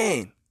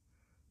man.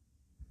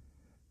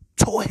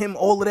 Taught him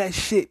all of that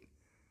shit.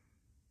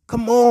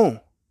 Come on.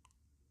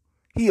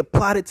 He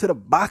applied it to the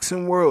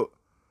boxing world.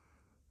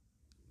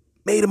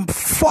 Made him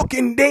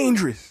fucking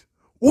dangerous.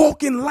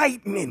 Walking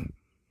lightning.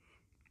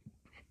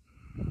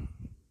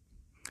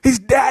 His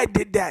dad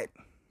did that.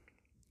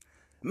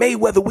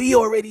 Mayweather, we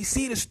already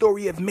see the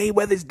story of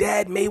Mayweather's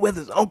dad,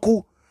 Mayweather's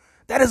uncle.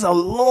 That is a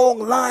long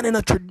line and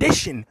a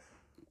tradition.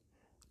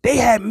 They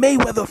had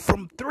Mayweather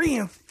from 3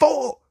 and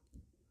 4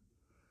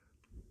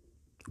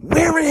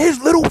 wearing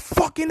his little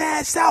fucking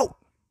ass out,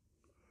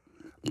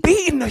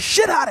 beating the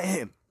shit out of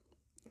him.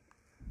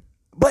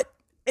 But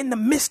in the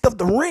midst of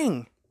the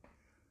ring,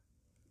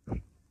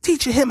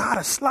 teaching him how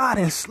to slide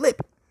and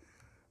slip,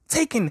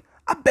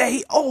 I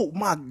bet oh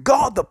my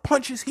God, the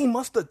punches he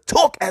must have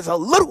took as a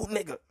little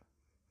nigga.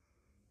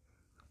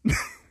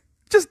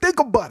 Just think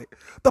about it.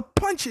 The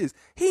punches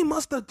he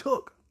must have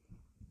took.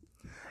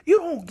 You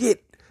don't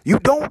get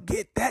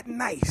that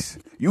nice.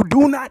 You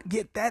do not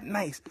get that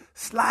nice.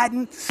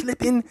 Sliding,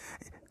 slipping,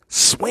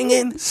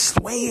 swinging,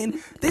 swaying.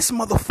 This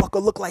motherfucker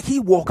look like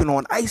he walking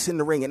on ice in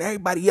the ring and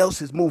everybody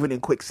else is moving in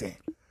quicksand.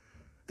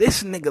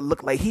 This nigga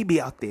look like he be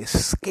out there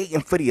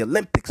skating for the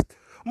Olympics.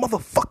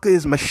 Motherfucker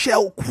is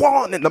Michelle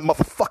Kwan in the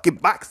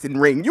motherfucking boxing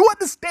ring. You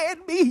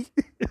understand me?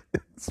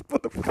 This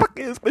motherfucker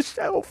is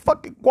Michelle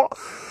fucking Kwan.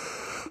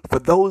 For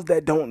those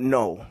that don't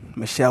know,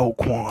 Michelle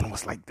Kwan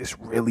was like this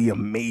really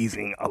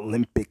amazing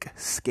Olympic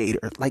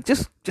skater. Like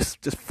just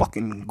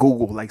fucking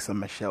Google like some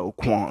Michelle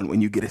Kwan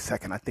when you get a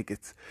second. I think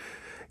it's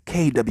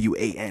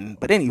Kwan.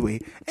 But anyway,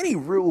 any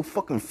real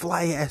fucking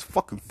fly ass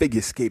fucking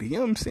figure skater, you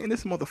know what I'm saying?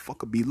 This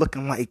motherfucker be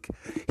looking like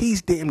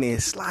he's damn near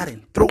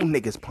sliding, throw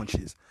niggas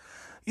punches.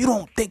 You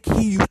don't think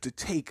he used to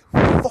take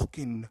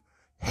fucking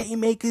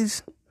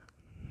haymakers?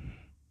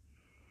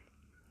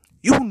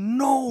 You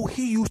know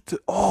he used to,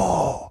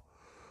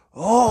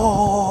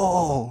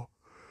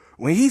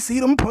 when he see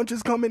them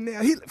punches coming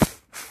now, he,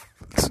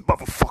 this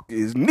motherfucker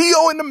is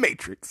Neo in the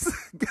Matrix.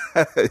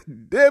 God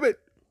damn it.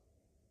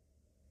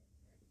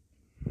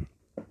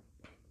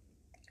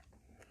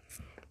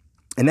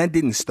 And that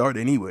didn't start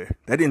anywhere.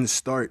 That didn't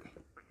start.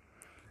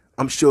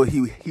 I'm sure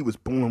he was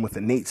born with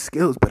innate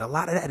skills, but a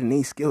lot of that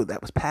innate skill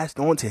that was passed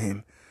on to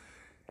him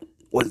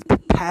was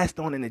passed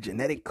on in the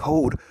genetic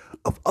code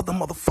of other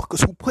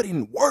motherfuckers who put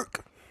in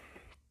work.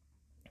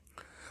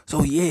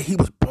 So yeah, he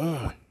was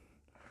born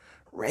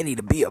ready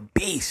to be a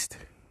beast.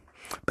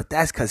 But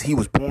that's because he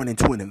was born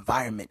into an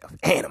environment of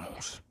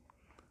animals.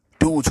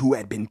 Dudes who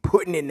had been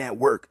putting in that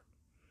work.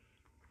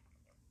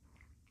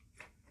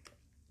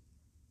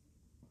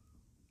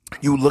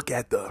 You look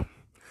at the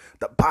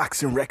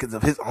boxing records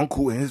of his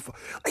uncle and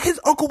his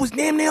uncle was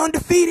damn near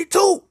undefeated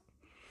too.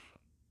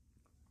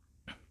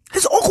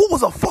 His uncle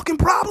was a fucking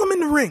problem in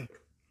the ring.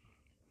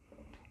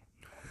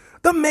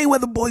 The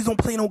Mayweather boys don't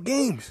play no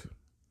games.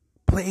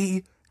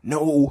 Play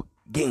no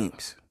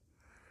games.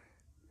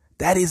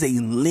 That is a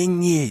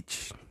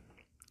lineage.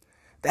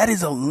 That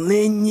is a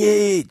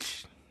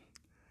lineage.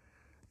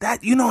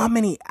 That, you know how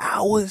many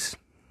hours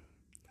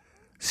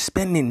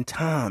spending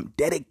time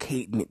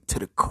dedicating it to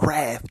the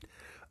craft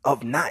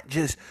of not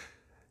just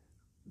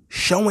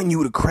showing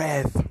you the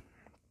craft,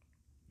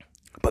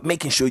 but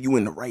making sure you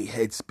in the right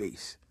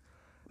headspace.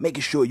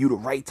 Making sure you the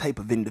right type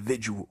of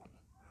individual.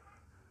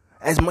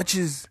 As much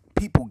as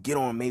people get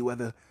on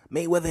Mayweather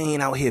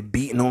ain't out here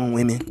beating on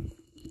women.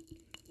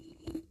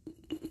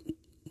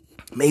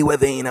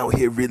 Mayweather ain't out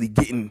here really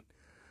getting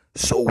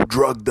so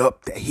drugged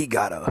up that he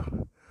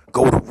gotta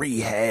go to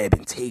rehab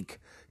and take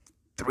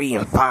 3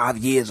 and 5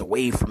 years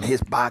away from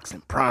his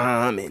boxing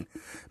prime. And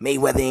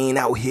Mayweather ain't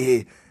out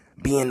here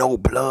being no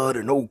blood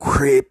or no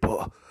crip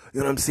or, you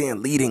know what I'm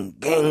saying, leading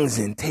gangs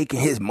and taking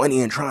his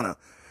money and trying to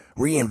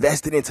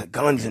reinvest it into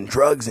guns and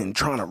drugs and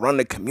trying to run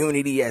the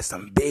community as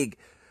some big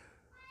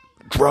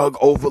drug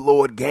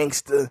overlord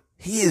gangster.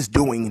 He is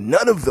doing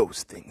none of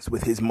those things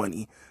with his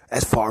money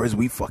as far as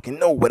we fucking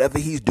know. Whatever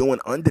he's doing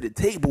under the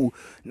table,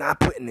 not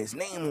putting his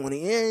name on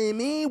it, I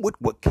mean,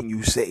 what can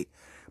you say?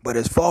 But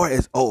as far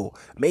as,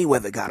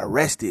 Mayweather got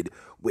arrested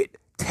with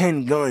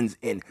 10 guns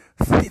and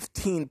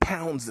 15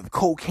 pounds of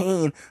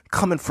cocaine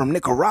coming from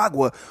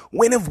Nicaragua,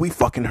 when have we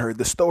fucking heard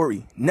the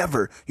story?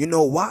 Never. You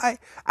know why?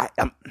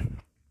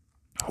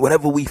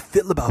 Whatever we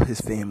feel about his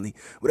family,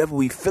 whatever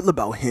we feel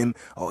about him,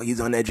 he's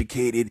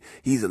uneducated,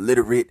 he's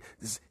illiterate,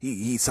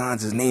 he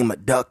signs his name a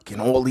duck, and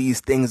all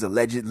these things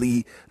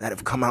allegedly that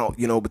have come out,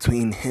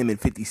 between him and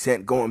 50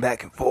 Cent going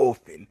back and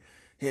forth, and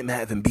him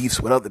having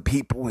beefs with other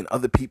people, and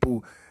other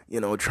people,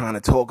 trying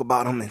to talk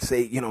about him and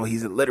say,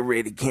 he's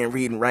illiterate, he can't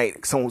read and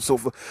write, so on and so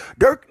forth.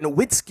 Dirk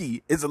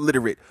Nowitzki is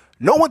illiterate.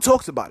 No one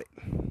talks about it.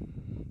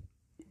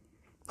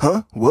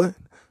 Huh? What?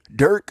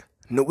 Dirk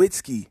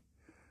Nowitzki.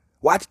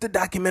 Watch the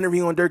documentary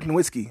on Dirk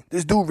Nowitzki.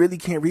 This dude really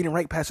can't read and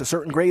write past a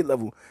certain grade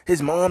level.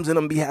 His moms and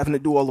them be having to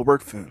do all the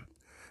work for him.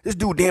 This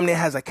dude damn near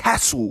has a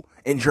castle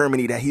in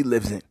Germany that he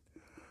lives in.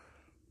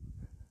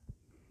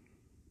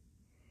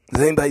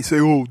 Does anybody say,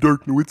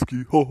 Dirk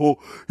Nowitzki,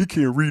 he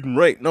can't read and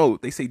write? No,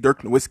 they say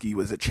Dirk Nowitzki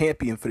was a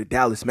champion for the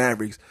Dallas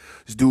Mavericks.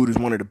 This dude is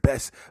one of the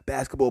best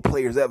basketball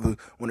players ever,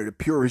 one of the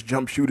purest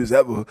jump shooters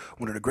ever,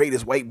 one of the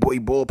greatest white boy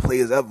ball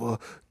players ever.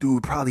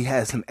 Dude probably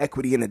has some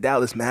equity in the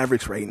Dallas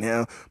Mavericks right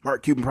now.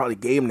 Mark Cuban probably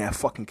gave him that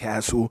fucking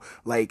castle.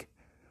 Like,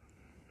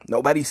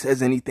 nobody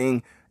says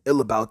anything ill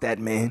about that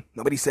man.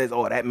 Nobody says,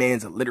 that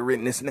man's illiterate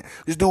and this and that.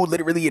 This dude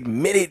literally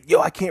admitted,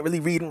 I can't really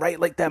read and write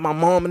like that. My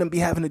mom and them be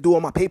having to do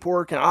all my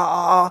paperwork and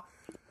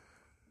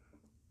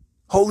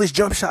Hold his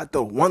jump shot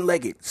though,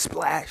 one-legged,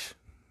 splash.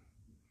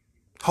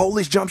 Hold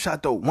his jump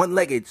shot though,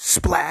 one-legged,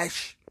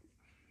 splash.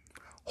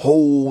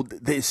 Hold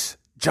this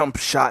jump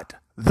shot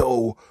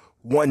though,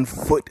 1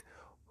 foot,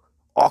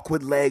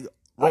 awkward leg,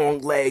 wrong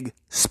leg,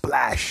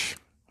 splash.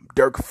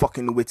 Dirk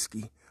fucking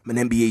Nowitzki. I'm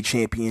an NBA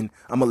champion.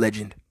 I'm a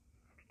legend.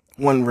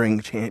 1 ring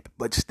champ,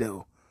 but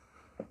still.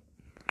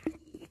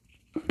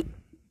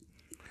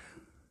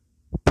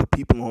 Put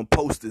people on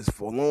posters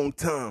for a long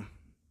time.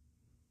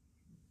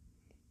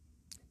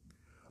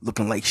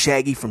 Looking like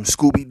Shaggy from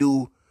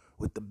Scooby-Doo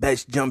with the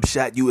best jump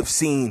shot you have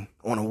seen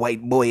on a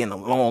white boy in a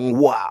long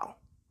while.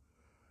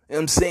 You know what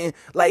I'm saying?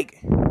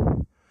 Like,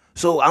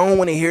 so I don't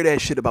want to hear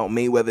that shit about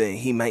Mayweather and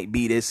he might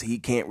be this, he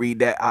can't read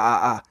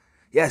that,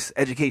 Yes,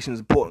 education is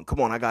important.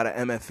 Come on, I got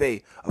an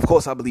MFA. Of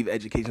course I believe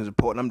education is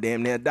important. I'm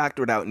damn near a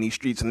doctorate out in these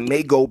streets and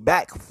may go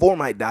back for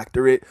my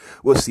doctorate.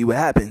 We'll see what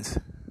happens.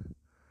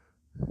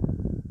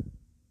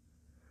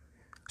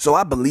 So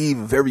I believe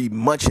very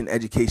much in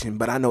education,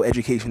 but I know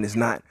education is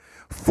not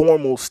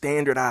formal,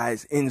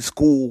 standardized in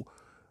school.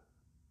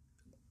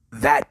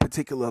 That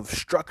particular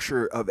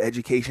structure of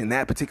education,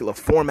 that particular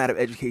format of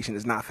education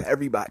is not for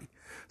everybody.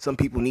 Some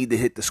people need to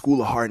hit the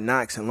school of hard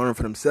knocks and learn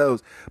for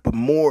themselves. But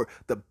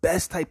the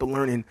best type of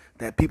learning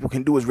that people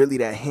can do is really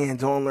that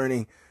hands-on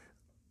learning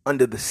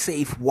under the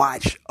safe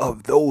watch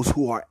of those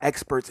who are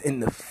experts in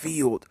the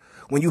field.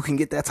 When you can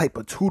get that type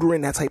of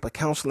tutoring, that type of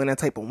counseling, that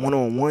type of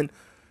one-on-one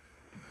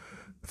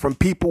from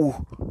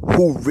people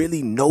who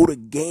really know the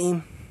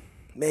game,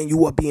 man,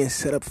 you are being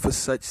set up for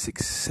such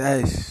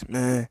success,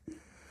 man.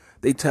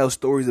 They tell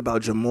stories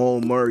about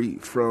Jamal Murray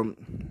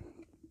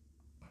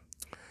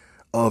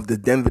of the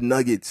Denver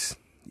Nuggets,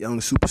 young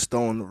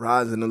superstar on the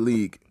rise in the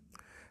league.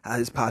 How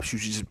his pops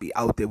used to just be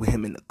out there with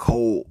him in the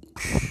cold,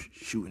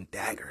 shooting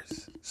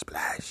daggers,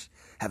 splash,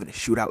 having a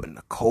shootout in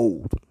the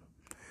cold.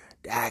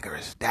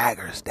 Daggers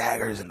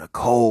in the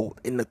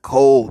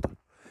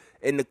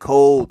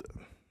cold.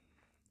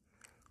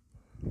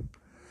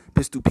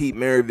 Pistol Pete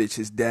Maravich,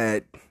 his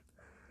dad,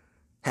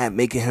 had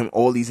making him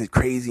all these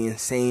crazy,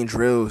 insane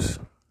drills.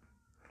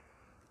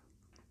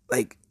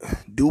 Like,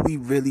 do we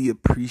really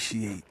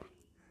appreciate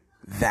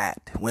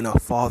that when a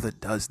father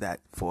does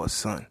that for a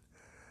son?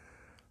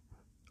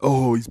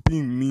 He's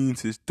being mean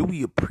to us. Do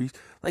we appreciate?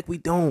 Like, we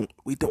don't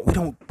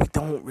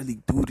really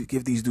do to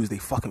give these dudes they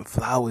fucking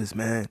flowers,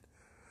 man.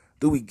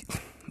 Do we?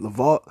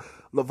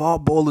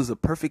 LeVar Ball is a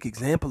perfect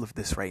example of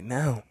this right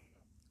now.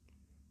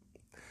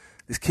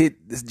 This kid,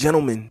 this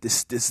gentleman,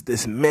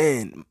 this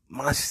man,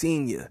 my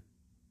senior.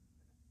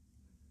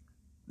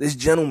 This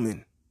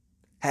gentleman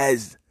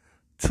has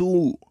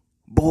 2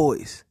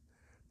 boys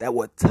that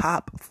were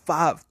top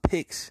 5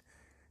 picks,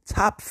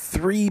 top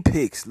 3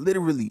 picks,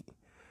 literally.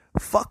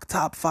 Fuck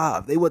top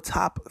 5. They were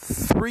top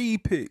 3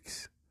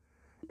 picks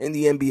in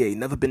the NBA.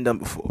 Never been done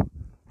before.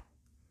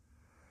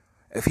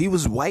 If he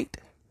was white,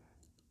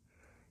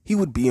 he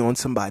would be on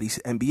somebody's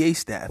NBA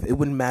staff. It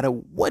wouldn't matter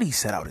what he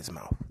said out his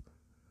mouth.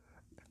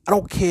 I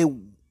don't care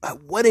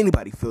what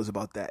anybody feels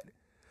about that.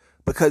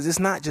 Because it's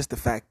not just the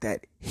fact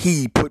that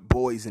he put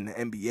boys in the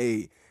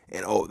NBA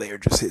and, oh, they're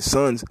just his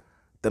sons.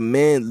 The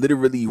man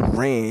literally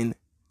ran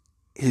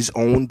his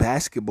own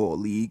basketball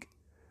league.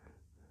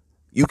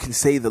 You can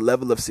say the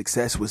level of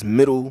success was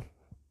middle,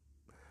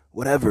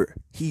 whatever.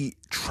 He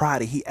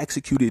tried it. He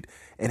executed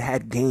and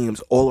had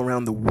games all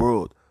around the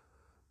world.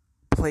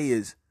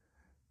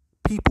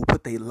 People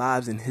put their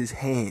lives in his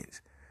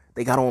hands.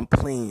 They got on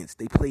planes.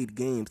 They played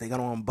games. They got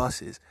on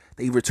buses.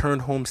 They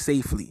returned home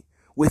safely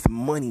with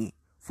money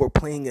for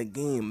playing a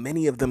game.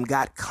 Many of them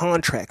got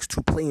contracts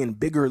to play in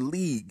bigger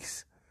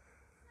leagues.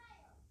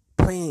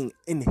 Playing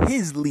in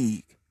his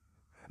league.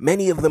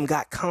 Many of them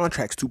got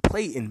contracts to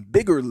play in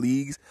bigger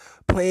leagues,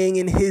 playing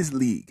in his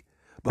league.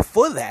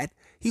 Before that,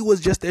 he was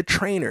just a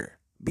trainer,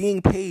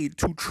 being paid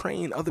to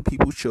train other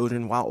people's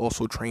children while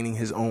also training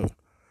his own.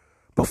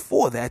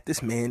 Before that,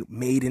 this man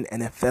made an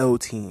NFL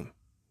team.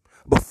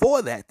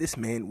 Before that, this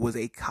man was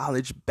a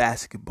college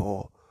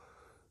basketball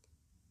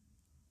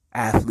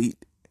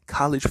athlete,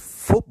 college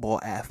football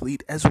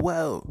athlete as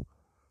well.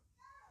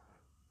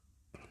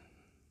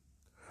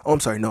 Oh, I'm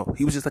sorry, no.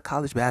 He was just a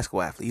college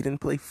basketball athlete. He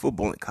didn't play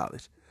football in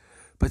college,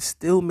 but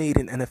still made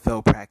an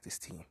NFL practice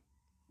team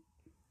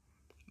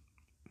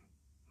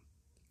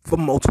for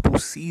multiple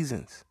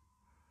seasons.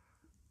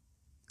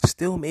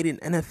 Still made an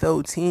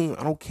NFL team.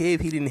 I don't care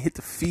if he didn't hit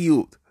the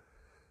field.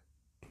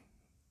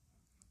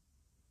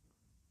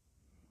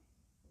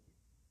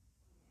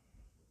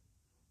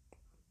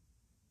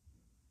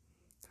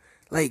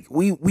 Like,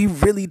 we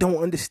really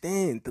don't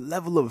understand the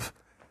level of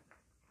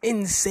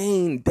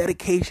insane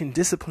dedication,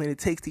 discipline it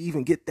takes to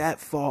even get that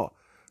far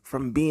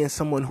from being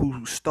someone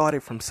who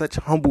started from such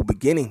humble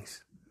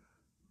beginnings.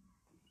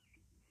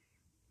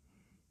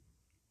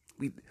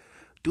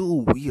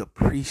 Do we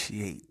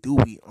appreciate? Do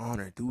we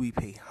honor? Do we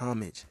pay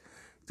homage?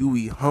 Do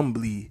we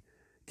humbly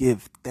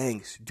give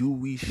thanks? Do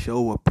we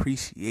show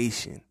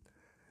appreciation?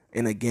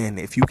 And again,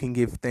 if you can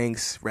give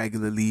thanks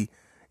regularly,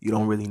 you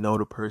don't really know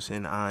the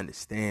person, I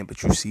understand,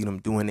 but you see them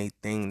doing their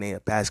thing. They a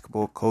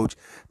basketball coach,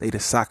 they the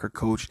soccer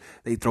coach,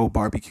 they throw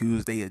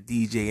barbecues, they a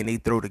DJ, and they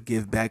throw the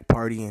give back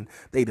party, and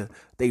they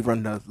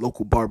run the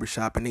local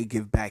barbershop, and they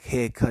give back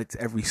haircuts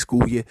every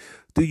school year.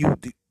 Give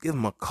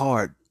them a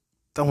card,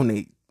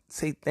 donate,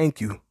 say thank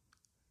you.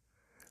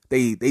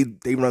 They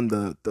run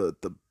the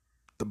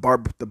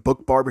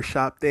book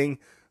barbershop thing.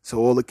 So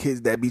all the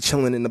kids that be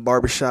chilling in the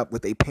barbershop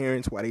with their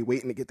parents while they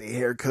waiting to get their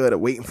hair cut or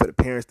waiting for the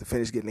parents to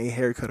finish getting their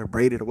hair cut or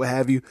braided or what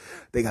have you,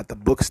 they got the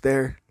books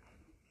there.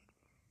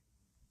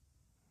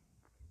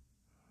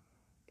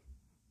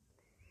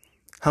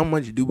 How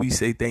much do we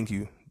say thank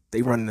you?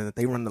 They run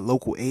the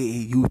local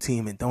AAU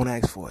team and don't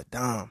ask for a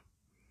dime.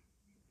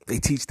 They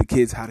teach the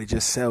kids how to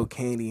just sell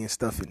candy and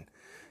stuff and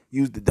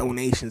use the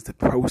donations, the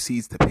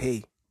proceeds to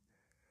pay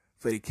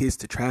for the kids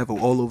to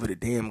travel all over the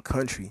damn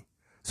country.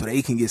 So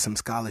they can get some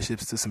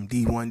scholarships to some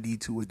D1,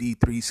 D2, or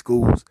D3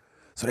 schools.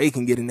 So they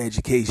can get an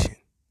education.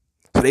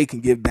 So they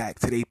can give back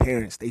to their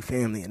parents, their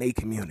family, and their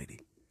community.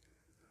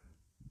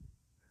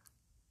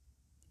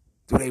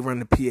 Do they run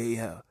the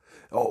PAL?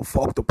 Oh,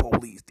 fuck the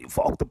police.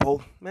 Fuck the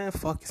police. Man,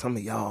 fuck some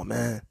of y'all,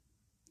 man.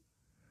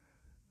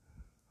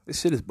 This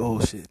shit is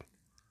bullshit.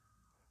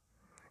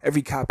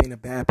 Every cop ain't a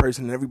bad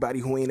person, and everybody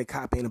who ain't a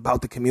cop ain't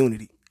about the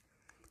community.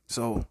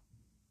 So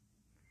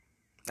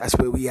that's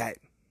where we at.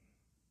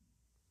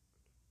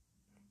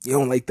 You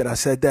don't like that I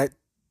said that?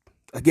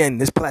 Again,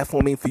 this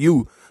platform ain't for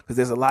you because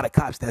there's a lot of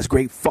cops that's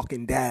great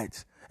fucking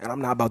dads. And I'm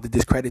not about to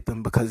discredit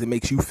them because it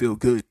makes you feel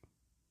good.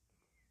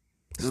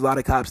 There's a lot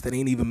of cops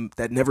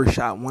that never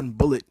shot one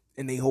bullet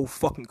in their whole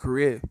fucking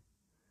career.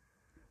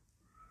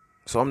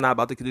 So I'm not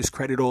about to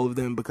discredit all of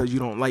them because you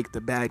don't like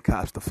the bad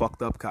cops, the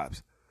fucked up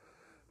cops.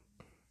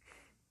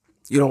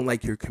 You don't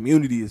like your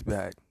community is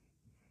bad.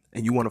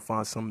 And you want to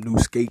find some new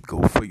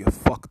scapegoat for your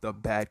fucked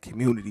up bad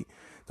community.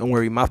 Don't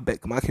worry, my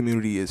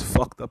community is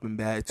fucked up and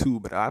bad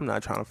too, but I'm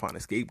not trying to find a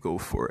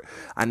scapegoat for it.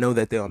 I know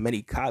that there are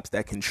many cops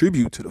that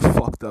contribute to the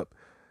fucked up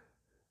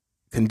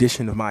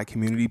condition of my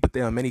community, but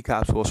there are many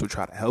cops who also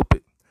try to help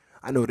it.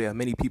 I know there are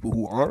many people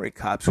who aren't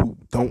cops who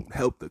don't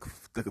help the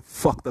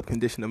fucked up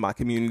condition of my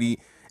community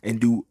and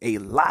do a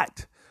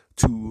lot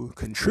to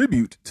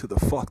contribute to the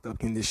fucked up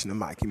condition of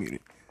my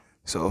community.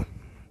 So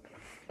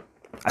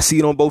I see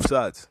it on both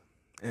sides,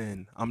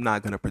 and I'm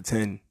not going to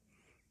pretend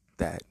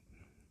to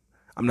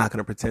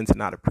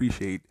not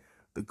appreciate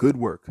the good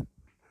work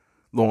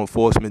law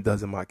enforcement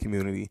does in my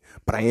community,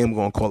 but I am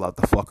going to call out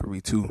the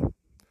fuckery too.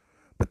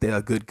 But there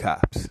are good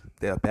cops.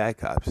 There are bad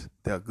cops.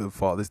 There are good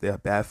fathers. There are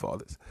bad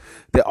fathers.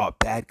 There are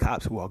bad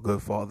cops who are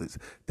good fathers.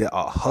 There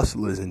are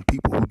hustlers and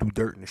people who do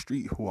dirt in the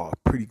street who are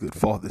pretty good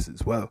fathers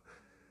as well,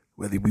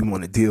 whether we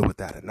want to deal with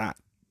that or not.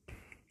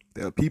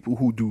 There are people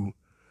who do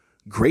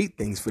great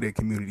things for their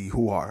community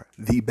who are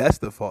the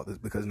best of fathers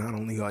because not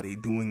only are they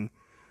doing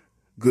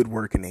good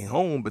work in their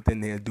home, but then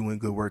they're doing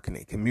good work in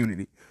their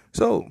community.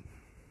 So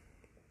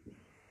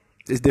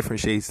there's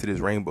different shades to this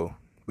rainbow.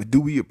 But do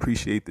we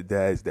appreciate the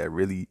dads that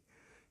really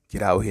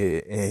get out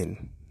here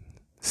and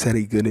set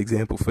a good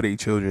example for their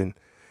children,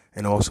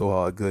 and also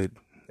are a good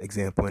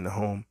example in the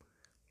home.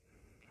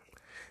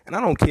 And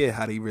I don't care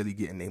how they really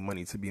getting their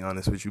money, to be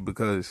honest with you,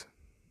 because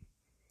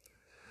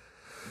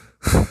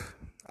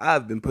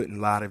I've been put in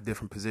a lot of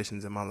different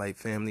positions in my life,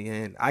 family,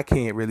 and I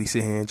can't really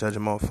sit here and judge a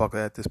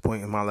motherfucker at this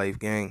point in my life,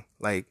 gang.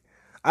 Like,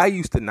 I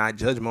used to not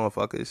judge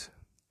motherfuckers.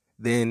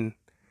 Then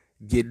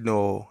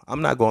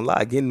I'm not gonna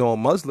lie, getting all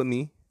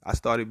Muslim-y, I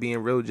started being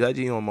real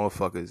judgy on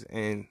motherfuckers,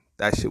 and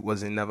that shit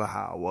wasn't never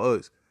how I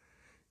was.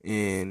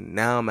 And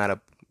now I'm at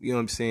a, you know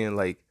what I'm saying,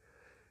 like,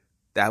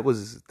 that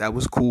was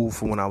cool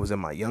for when I was in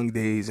my young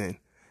days, and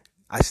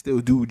I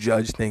still do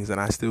judge things, and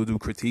I still do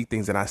critique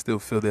things, and I still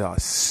feel there are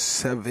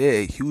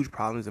severe, huge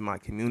problems in my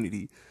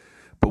community.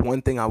 But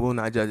one thing I will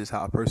not judge is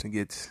how a person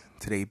gets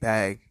to their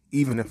bag,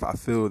 even if I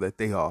feel that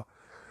they are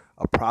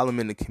a problem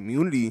in the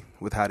community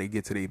with how they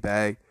get to their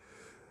bag.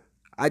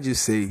 I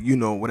just say,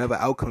 whatever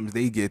outcomes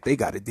they get, they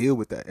got to deal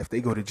with that. If they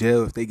go to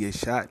jail, if they get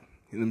shot,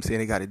 you know what I'm saying,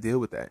 they got to deal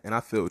with that. And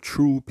I feel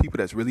true people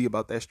that's really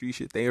about that street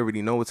shit, they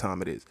already know what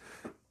time it is.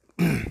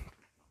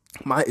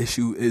 My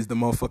issue is the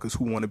motherfuckers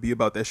who want to be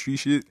about that street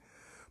shit,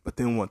 but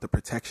then want the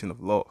protection of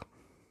law.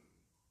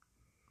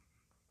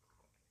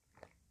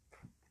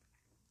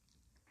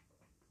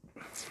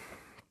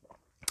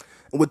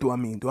 And what do I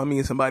mean? Do I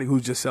mean somebody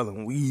who's just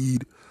selling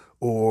weed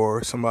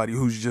or somebody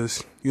who's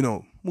just,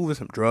 moving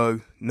some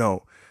drugs?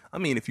 No. I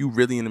mean, if you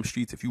really in them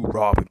streets, if you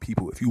robbing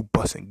people, if you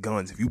busting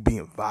guns, if you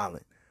being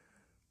violent,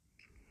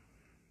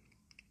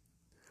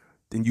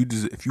 then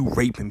if you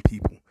raping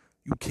people,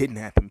 you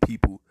kidnapping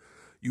people,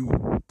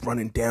 you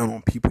running down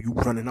on people, you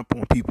running up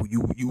on people,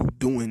 you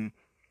doing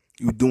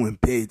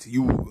bids,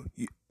 you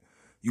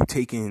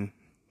taking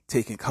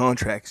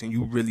contracts, and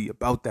you really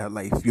about that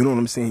life. You know what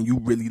I'm saying? You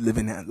really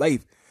living that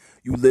life.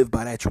 You live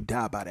by that, you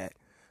die by that.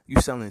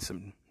 You selling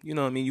some,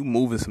 you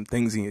moving some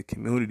things in your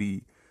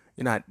community.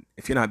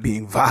 If you're not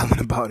being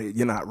violent about it,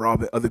 you're not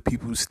robbing other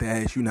people's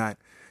stash, you're not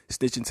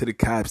snitching to the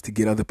cops to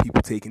get other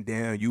people taken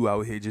down. You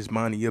out here just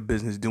minding your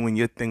business, doing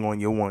your thing on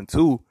your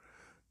 1-2.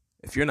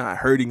 If you're not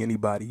hurting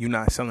anybody, you're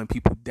not selling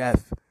people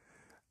death.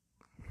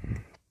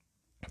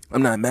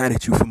 I'm not mad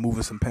at you for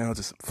moving some pounds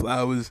of some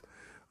flowers.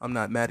 I'm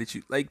not mad at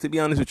you. Like, to be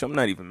honest with you, I'm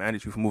not even mad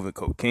at you for moving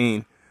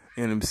cocaine.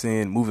 You know what I'm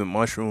saying? Moving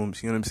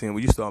mushrooms. You know what I'm saying?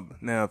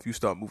 If you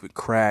start moving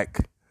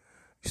crack,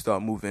 you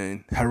start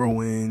moving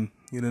heroin.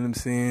 You know what I'm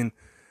saying?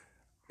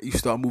 You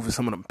start moving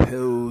some of them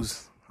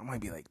pills. I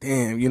might be like,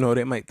 damn,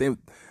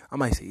 I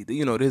might say,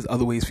 there's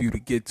other ways for you to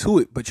get to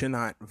it, but you're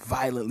not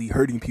violently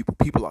hurting people.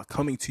 People are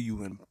coming to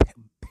you and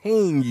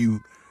paying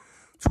you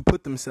to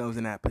put themselves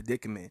in that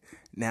predicament.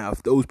 Now,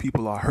 if those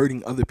people are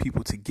hurting other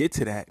people to get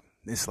to that,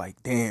 it's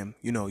like, damn,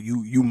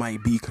 you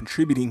might be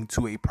contributing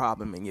to a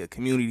problem in your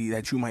community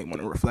that you might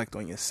want to reflect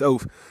on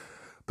yourself.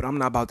 But I'm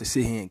not about to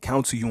sit here and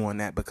counsel you on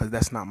that, because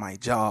that's not my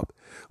job.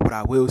 What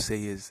I will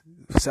say is,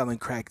 selling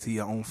crack to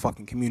your own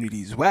fucking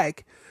community is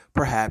whack.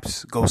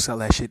 Perhaps go sell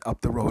that shit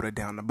up the road or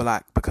down the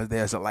block, because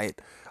there's a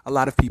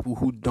lot of people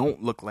who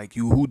don't look like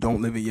you, who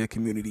don't live in your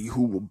community,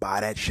 who will buy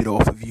that shit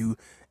off of you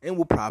and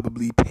will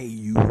probably pay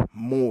you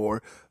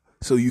more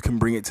so you can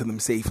bring it to them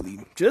safely.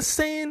 Just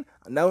saying.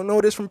 I don't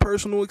know this from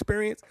personal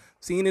experience.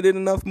 Seen it in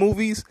enough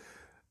movies.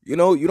 You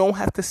don't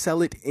have to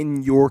sell it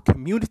in your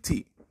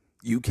community.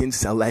 You can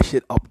sell that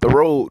shit up the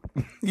road.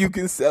 You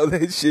can sell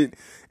that shit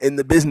in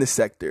the business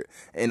sector.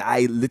 And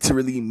I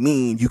literally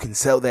mean you can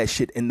sell that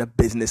shit in the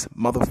business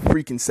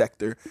motherfreaking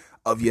sector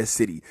of your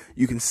city.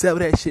 You can sell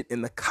that shit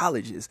in the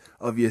colleges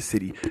of your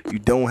city. You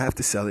don't have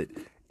to sell it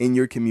in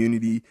your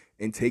community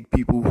and take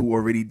people who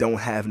already don't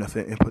have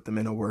nothing and put them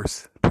in a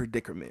worse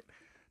predicament.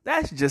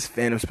 That's just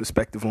Phantom's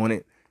perspective on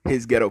it.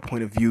 His ghetto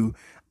point of view.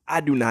 I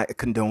do not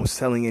condone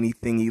selling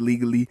anything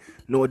illegally,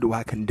 nor do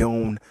I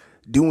condone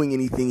doing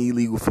anything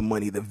illegal for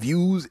money. The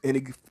views and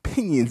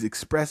opinions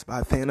expressed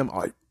by Phantom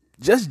are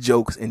just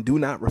jokes and do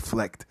not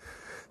reflect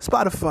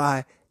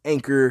Spotify,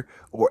 Anchor,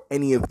 or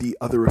any of the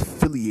other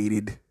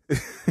affiliated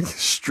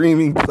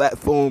streaming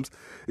platforms.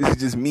 This is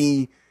just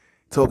me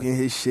talking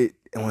his shit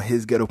on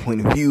his ghetto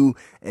point of view,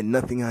 and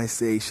nothing I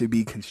say should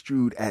be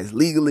construed as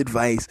legal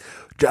advice,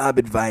 job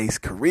advice,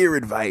 career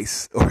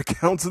advice, or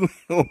counseling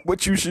on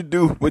what you should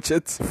do with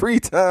your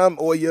free time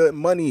or your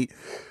money.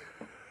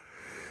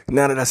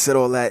 Now that I said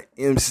all that,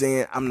 you know what I'm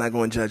saying, I'm not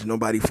going to judge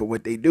nobody for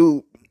what they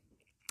do,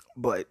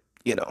 but,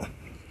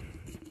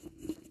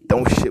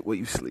 don't shit where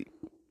you sleep.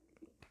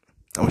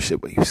 Don't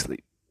shit where you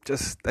sleep.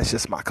 That's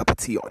just my cup of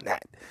tea on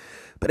that.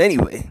 But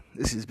anyway,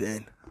 this has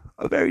been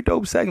a very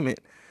dope segment.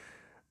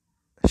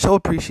 Show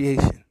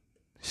appreciation.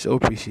 Show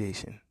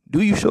appreciation.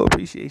 Do you show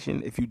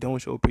appreciation? If you don't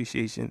show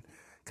appreciation,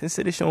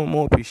 consider showing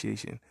more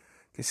appreciation.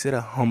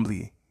 Consider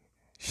humbly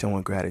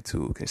showing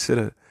gratitude.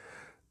 Consider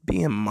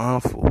being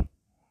mindful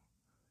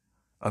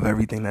of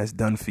everything that's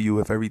done for you,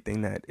 of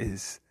everything that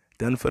is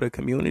done for the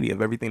community,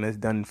 of everything that's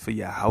done for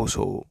your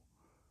household.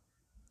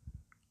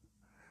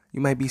 You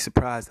might be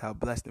surprised how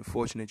blessed and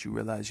fortunate you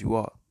realize you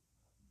are.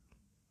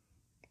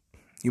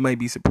 You might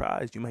be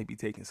surprised. You might be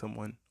taking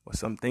someone or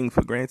something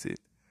for granted.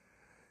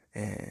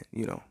 And,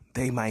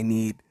 they might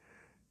need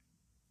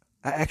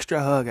An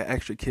extra hug, an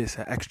extra kiss,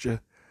 an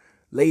extra...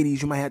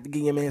 Ladies, you might have to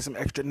give your man some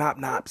extra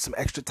nop, some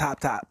extra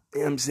top. You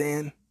know what I'm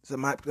saying? You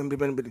know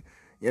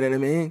what I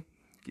mean?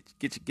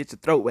 Get your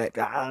throat wet.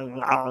 You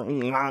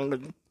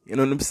know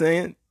what I'm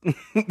saying? Give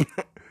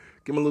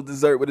him a little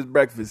dessert with his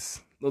breakfast.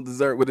 A little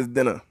dessert with his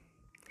dinner.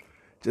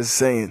 Just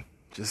saying.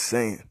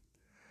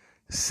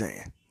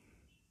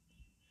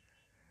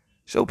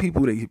 Show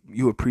people that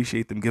you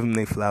appreciate them. Give them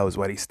their flowers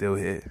while they still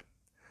here.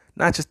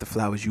 Not just the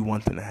flowers you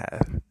want them to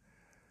have.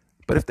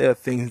 But if there are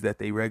things that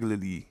they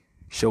regularly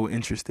show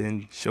interest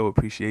in, show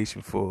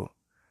appreciation for,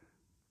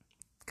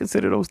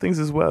 consider those things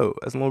as well.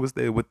 As long as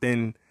they're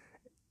within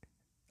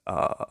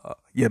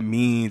your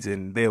means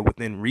and they're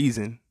within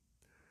reason.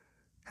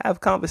 Have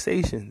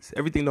conversations.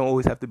 Everything don't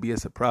always have to be a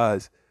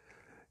surprise.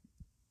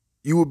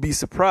 You would be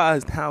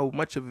surprised how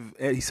much of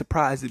a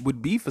surprise it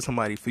would be for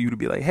somebody for you to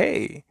be like,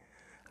 hey,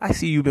 I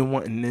see you've been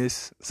wanting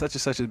this, such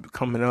and such is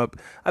coming up.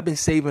 I've been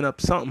saving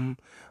up something.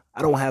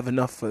 I don't have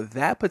enough for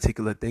that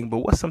particular thing, but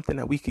what's something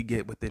that we could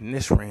get within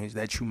this range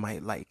that you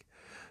might like?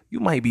 You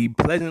might be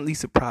pleasantly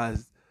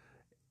surprised,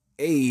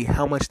 A,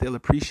 how much they'll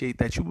appreciate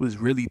that you was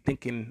really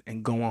thinking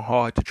and going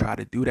hard to try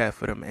to do that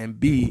for them, and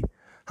B,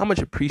 how much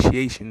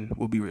appreciation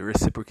will be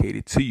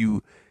reciprocated to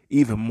you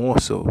even more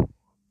so.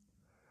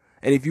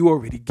 And if you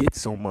already get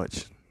so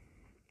much,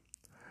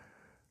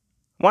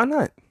 why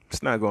not?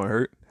 It's not going to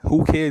hurt.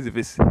 Who cares if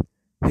it's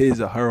his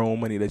or her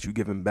own money that you're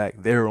giving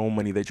back, their own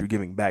money that you're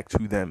giving back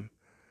to them?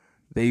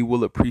 They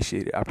will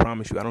appreciate it. I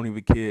promise you. I don't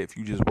even care if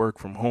you just work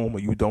from home or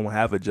you don't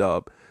have a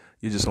job.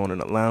 You're just on an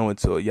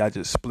allowance or y'all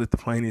just split the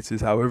finances,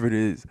 however it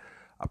is.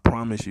 I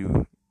promise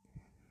you,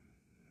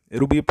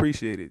 it'll be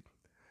appreciated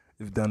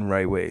if done the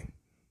right way.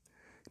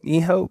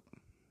 Need help?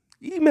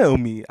 Email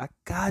me. I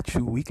got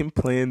you. We can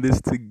plan this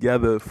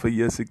together for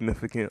your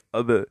significant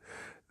other.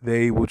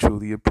 They will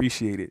truly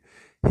appreciate it.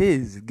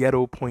 His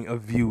ghetto point of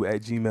view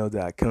at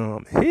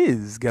gmail.com.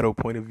 His ghetto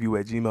point of view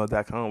at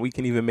gmail.com. We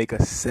can even make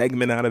a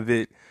segment out of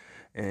it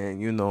and,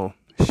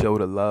 show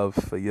the love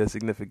for your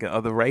significant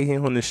other right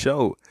here on the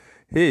show.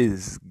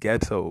 His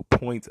ghetto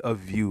point of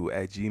view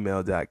at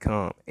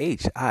gmail.com.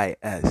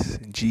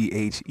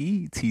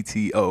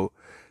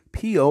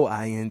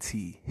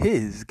 HISGHETTOPOINT.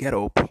 His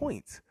ghetto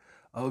point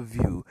of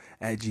view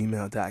at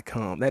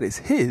gmail.com. That is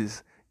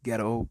his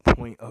ghetto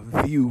point of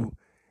view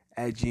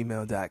at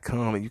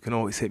gmail.com. And you can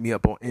always hit me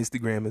up on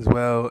Instagram as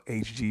well.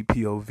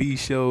 HGPOV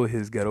show,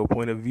 his ghetto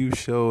point of view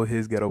show,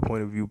 his ghetto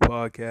point of view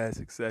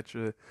podcast,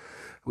 etc.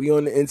 We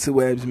on the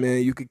interwebs,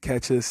 man. You could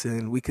catch us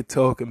and we could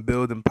talk and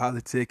build and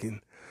politic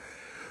and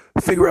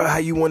figure out how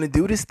you want to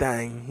do this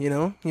thing,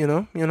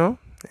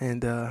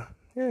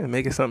 and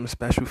make it something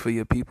special for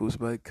your peoples.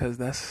 But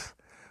because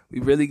we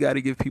really got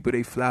to give people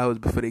their flowers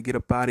before they get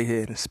up out of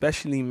here, and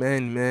especially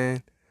men,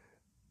 man.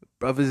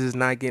 Brothers is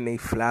not getting their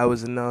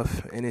flowers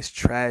enough, and it's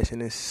trash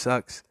and it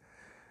sucks.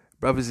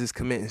 Brothers is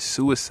committing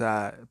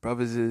suicide.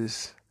 Brothers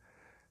is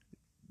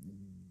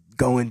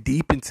going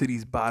deep into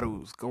these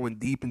bottles, going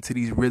deep into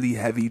these really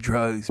heavy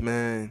drugs,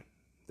 man.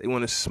 They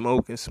want to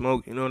smoke and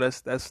smoke.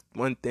 That's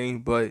one thing,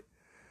 but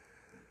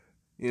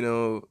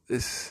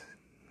it's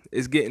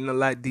getting a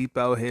lot deep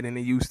out here than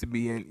it used to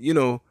be, and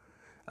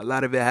a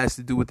lot of it has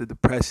to do with the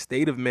depressed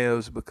state of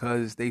males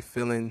because they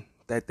feeling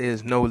that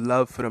there's no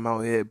love for them out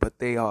here, but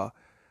they are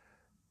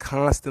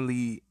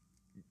constantly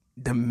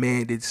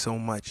demanded so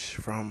much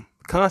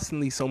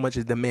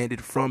is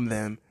demanded from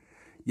them,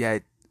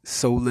 yet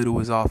so little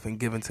is often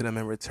given to them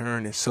in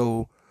return, and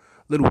so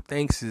little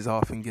thanks is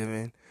often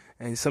given.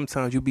 And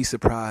sometimes you'll be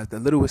surprised, the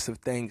littlest of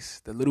thanks,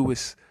 the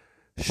littlest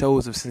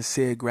shows of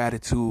sincere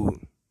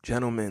gratitude,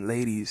 gentlemen,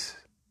 ladies,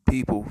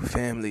 people,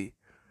 family,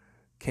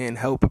 can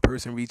help a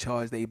person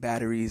recharge their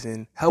batteries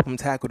and help them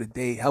tackle the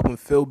day, help them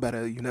feel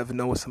better. You never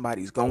know what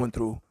somebody's going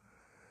through.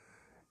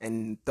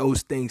 And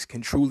those things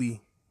can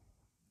truly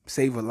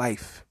save a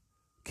life,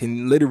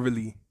 can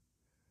literally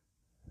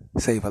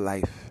save a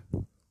life.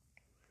 We'll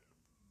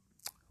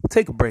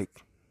take a break.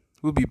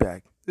 We'll be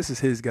back. This is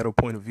his ghetto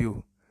point of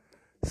view.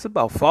 It's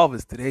about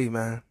fathers today,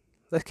 man.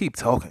 Let's keep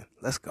talking.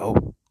 Let's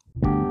go.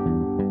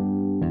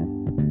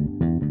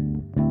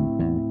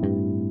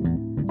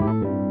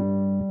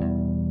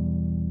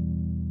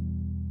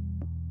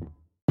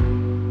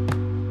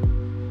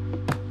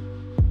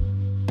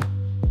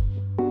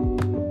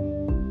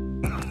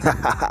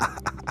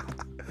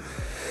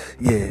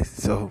 Yeah,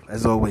 so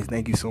as always,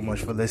 thank you so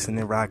much for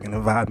listening, rocking,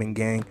 and vibing,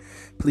 gang.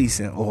 Please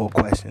send all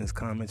questions,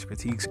 comments,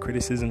 critiques,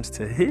 criticisms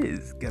to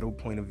his ghetto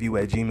point of view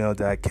at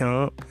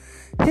gmail.com.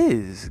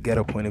 His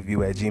ghetto point of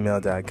view at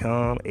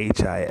gmail.com.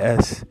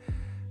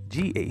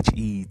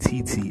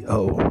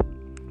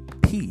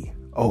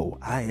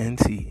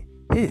 HISGHETTOPOINT.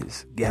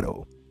 His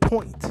ghetto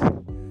point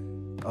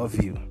of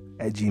view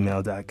at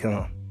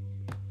gmail.com.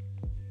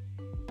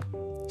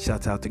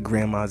 Shouts out to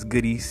Grandma's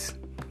Goodies.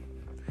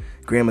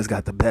 Grandma's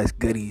got the best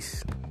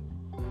goodies.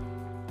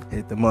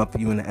 Hit them up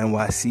if you in the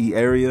NYC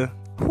area.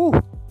 Whew.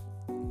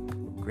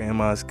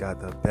 Grandma's got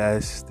the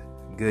best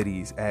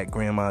goodies at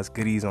Grandma's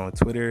Goodies on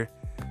Twitter,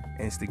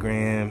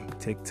 Instagram,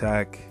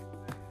 TikTok.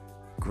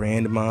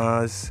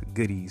 Grandma's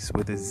Goodies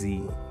with a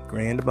Z.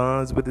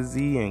 Grandma's with a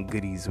Z and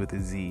Goodies with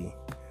a Z.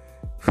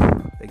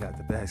 They got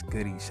the best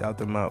goodies. Shout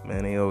them out,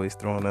 man. They always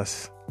throwing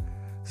us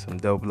some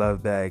dope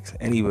love bags.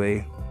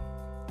 Anyway,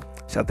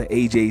 shout to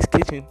AJ's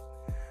Kitchen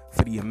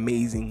for the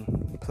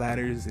amazing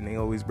platters, and they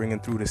always bringing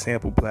through the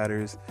sample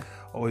platters,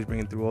 always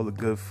bringing through all the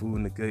good food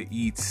and the good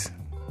eats.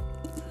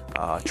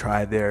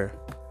 Try their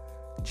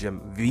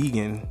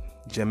vegan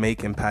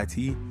Jamaican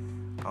patty.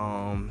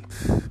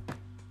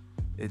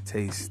 It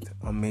tastes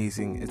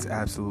amazing. It's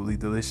absolutely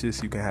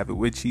delicious. You can have it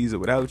with cheese or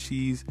without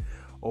cheese,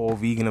 all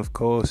vegan, of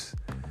course.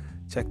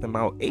 Check them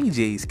out,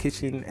 AJ's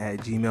Kitchen at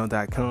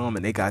gmail.com,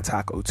 and they got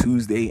Taco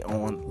Tuesday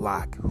on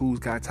lock. Who's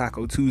got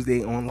Taco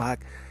Tuesday on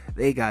lock?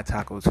 They got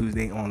Taco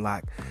Tuesday on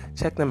lock.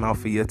 Check them out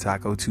for your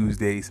Taco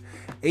Tuesdays.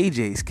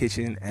 AJ's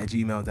Kitchen at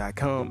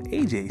gmail.com.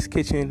 AJ's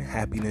Kitchen,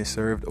 happiness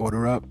served,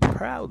 order up,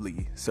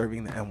 proudly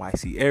serving the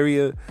NYC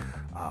area.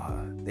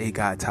 They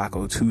got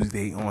Taco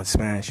Tuesday on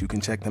Smash. You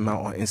can check them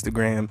out on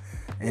Instagram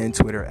and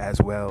Twitter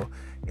as well.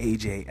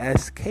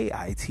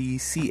 AJSKITCHINN.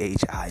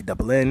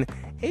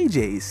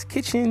 AJ's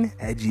Kitchen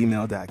at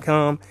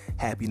gmail.com.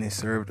 Happiness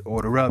served,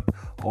 order up.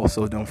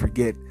 Also, don't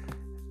forget,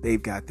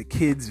 they've got the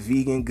kids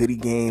vegan goodie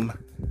game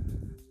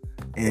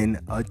in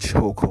a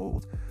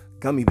chokehold.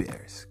 Gummy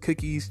bears,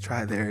 cookies.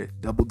 Try their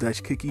double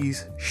Dutch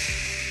cookies.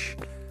 Shh,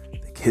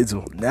 the kids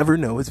will never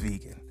know it's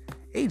vegan.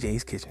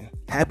 AJ's Kitchen,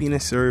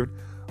 happiness served,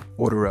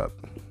 order up.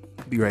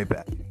 Be right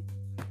back.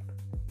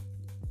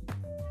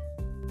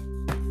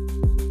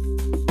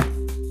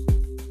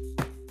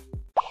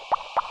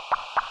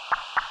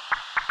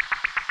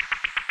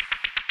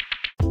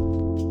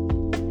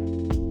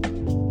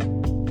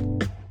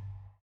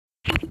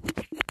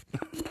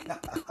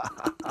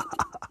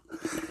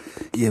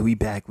 Yeah, we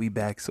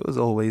back. So as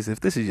always, if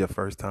this is your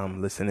first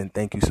time listening,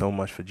 thank you so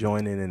much for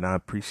joining, and I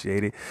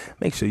appreciate it.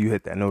 Make sure you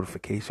hit that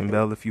notification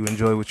bell if you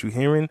enjoy what you're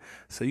hearing,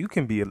 so you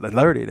can be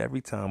alerted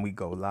every time we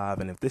go live.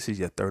 And if this is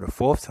your third or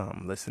fourth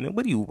time listening,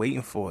 what are you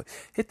waiting for?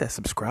 Hit that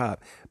subscribe,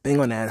 bang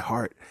on that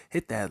heart,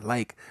 hit that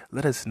like.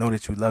 Let us know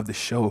that you love the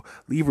show.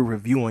 Leave a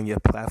review on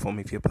your platform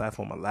if your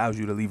platform allows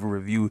you to leave a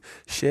review.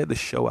 Share the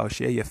show out.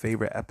 Share your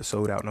favorite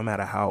episode out, no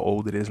matter how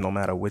old it is, no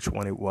matter which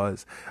one it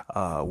was,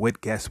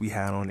 what guests we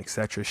had on,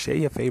 etc. Share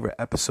your favorite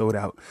episode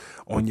out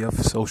on your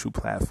social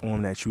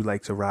platform that you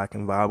like to rock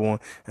and vibe on,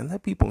 and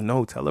let people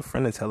know. Tell a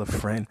friend to tell a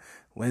friend.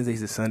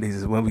 Wednesdays and Sundays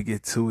is when we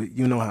get to it.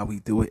 You know how we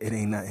do it. It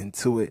ain't nothing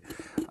to it.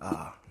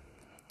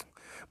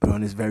 But on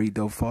this very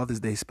dope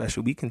Father's Day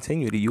special, we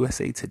continue to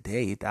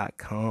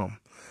usatoday.com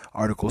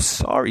article.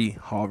 Sorry,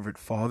 Harvard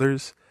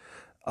fathers.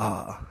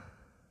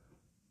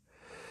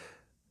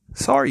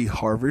 Sorry,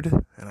 Harvard.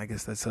 And I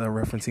guess that's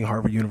referencing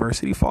Harvard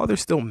University.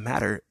 Fathers still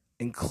matter,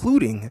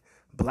 including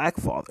Black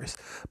fathers.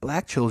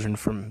 Black children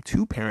from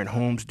two-parent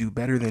homes do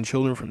better than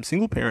children from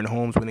single-parent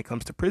homes when it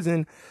comes to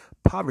prison,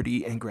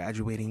 poverty, and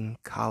graduating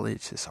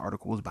college. This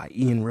article is by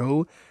Ian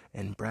Rowe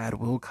and Brad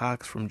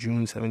Wilcox from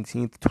June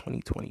 17th,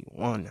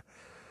 2021.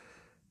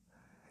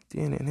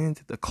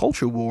 The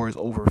culture wars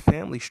over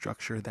family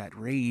structure that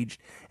raged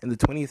in the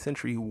 20th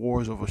century,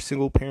 wars over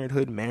single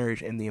parenthood,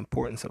 marriage, and the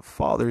importance of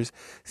fathers,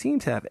 seem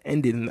to have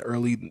ended in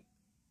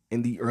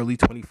the early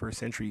 21st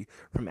century.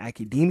 From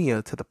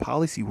academia to the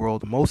policy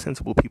world, most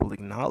sensible people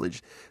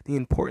acknowledge the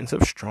importance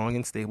of strong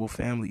and stable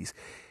families.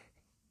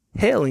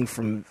 Hailing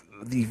from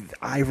the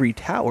ivory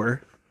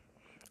tower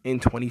in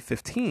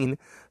 2015,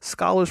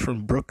 scholars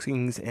from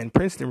Brookings and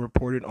Princeton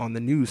reported on the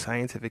new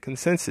scientific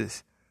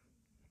consensus.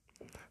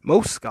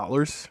 Most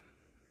scholars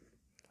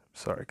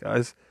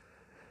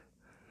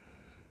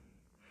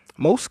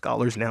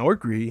now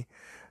agree,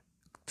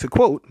 to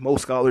quote,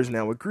 most scholars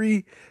now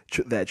agree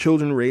that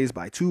children raised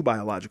by two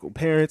biological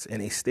parents in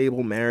a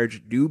stable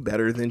marriage do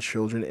better than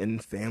children in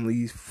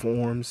family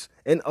forms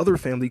and other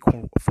family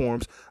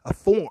forms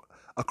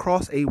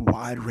across a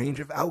wide range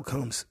of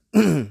outcomes.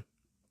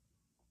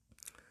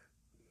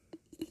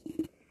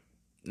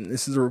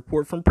 This is a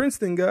report from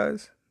Princeton,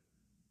 guys.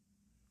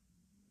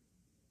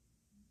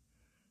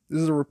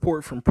 This is a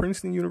report from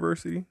Princeton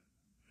University.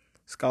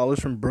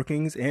 Scholars from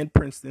Brookings and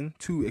Princeton,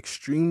 two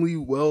extremely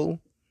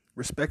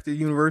well-respected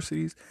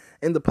universities.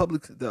 And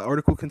the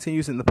article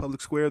continues, in the public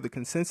square, the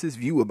consensus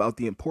view about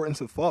the importance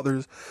of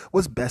fathers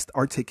was best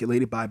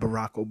articulated by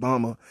Barack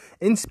Obama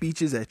in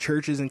speeches at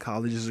churches and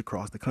colleges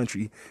across the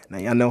country. Now,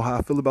 y'all know how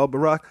I feel about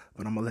Barack,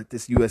 but I'm going to let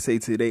this USA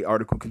Today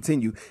article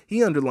continue.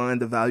 He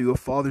underlined the value of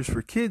fathers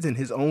for kids and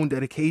his own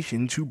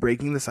dedication to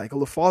breaking the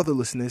cycle of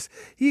fatherlessness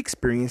he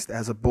experienced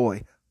as a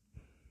boy.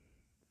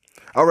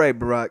 All right,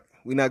 Barack,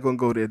 we're not going to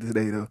go there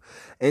today, though.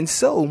 And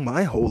so,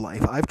 my whole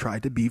life, I've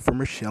tried to be for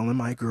Michelle and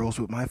my girls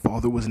what my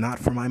father was not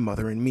for my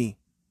mother and me.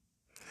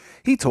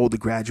 He told the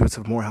graduates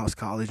of Morehouse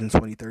College in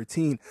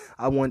 2013,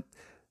 I want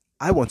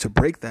to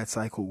break that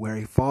cycle where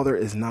a father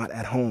is not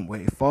at home,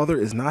 where a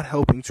father is not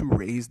helping to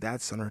raise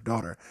that son or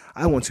daughter.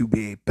 I want to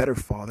be a better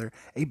father,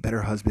 a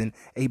better husband,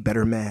 a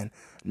better man.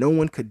 No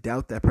one could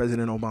doubt that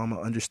President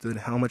Obama understood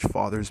how much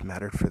fathers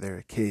mattered for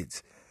their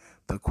kids.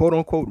 The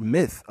quote-unquote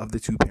myth of the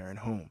two-parent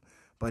home.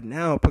 But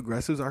now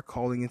progressives are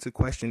calling into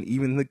question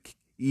even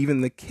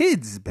the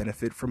kids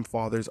benefit from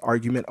father's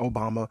argument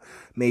Obama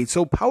made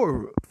so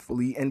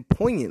powerfully and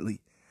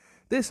poignantly.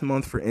 This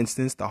month, for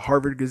instance, the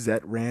Harvard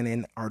Gazette ran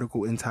an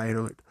article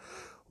entitled,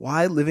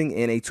 "Why Living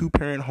in a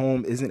Two-Parent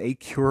Home Isn't a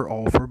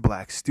Cure-All for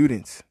Black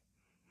Students."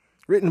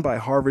 Written by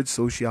Harvard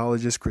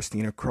sociologist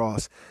Christina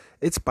Cross,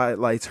 it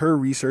spotlights her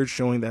research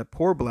showing that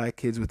poor black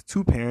kids with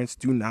two parents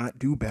do not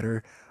do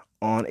better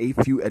on a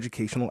few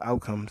educational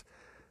outcomes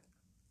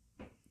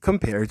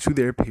compared to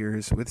their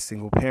peers with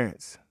single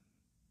parents.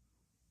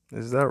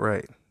 Is that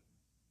right?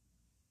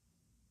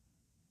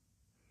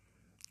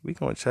 We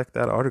gonna check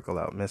that article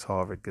out, Miss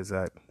Harvard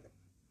Gazette.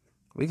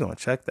 We gonna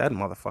check that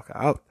motherfucker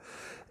out.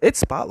 It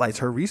spotlights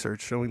her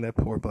research showing that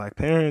poor black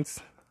parents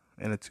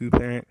and a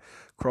two-parent.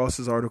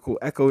 Cross's article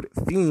echoed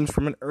themes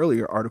from an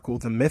earlier article,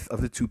 The Myth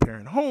of the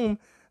Two-Parent Home,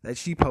 that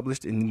she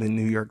published in the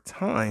New York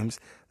Times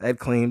that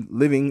claimed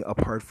living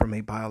apart from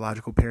a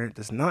biological parent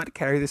does not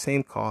carry the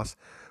same costs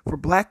for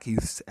black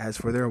youths as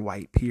for their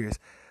white peers.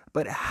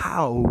 But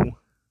how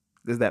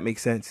does that make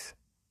sense?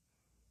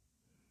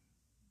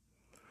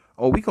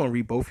 Oh, we going to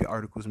read both your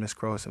articles, Miss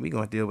Cross, and we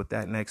going to deal with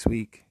that next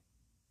week.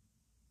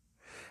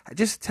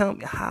 Just tell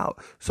me how.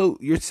 So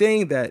you're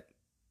saying that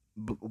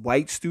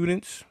white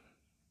students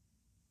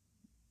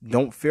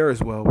don't fare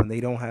as well when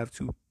they don't have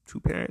two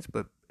parents,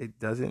 but it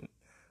doesn't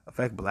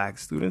affect black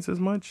students as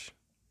much?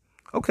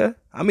 Okay.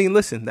 I mean,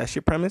 listen, that's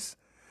your premise.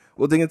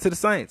 We'll dig into the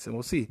science and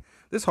we'll see.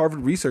 This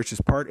Harvard research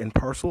is part and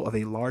parcel of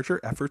a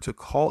larger effort to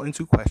call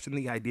into question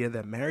the idea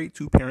that married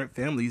two-parent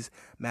families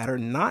matter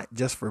not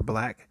just for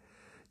black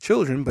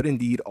children, but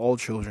indeed all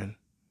children.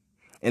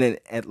 In an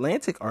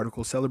Atlantic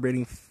article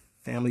celebrating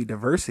family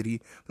diversity,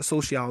 the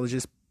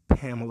sociologist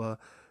Pamela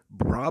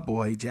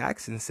Braboy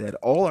Jackson said,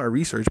 "All our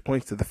research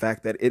points to the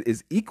fact that it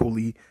is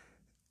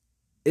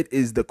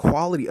the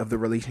quality of the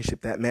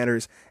relationship that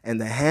matters, and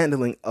the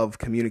handling of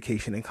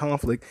communication and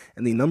conflict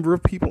and the number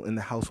of people in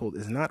the household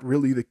is not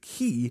really the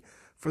key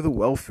for the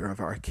welfare of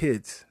our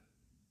kids."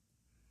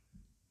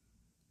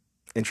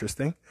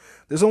 Interesting.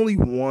 There's only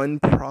one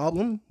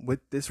problem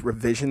with this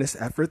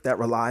revisionist effort that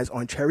relies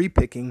on cherry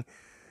picking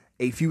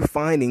a few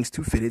findings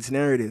to fit its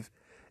narrative.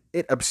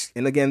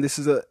 And again, this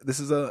is an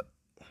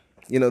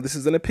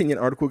opinion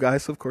article,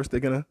 guys. So of course they're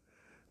gonna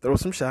throw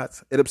some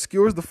shots. It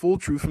obscures the full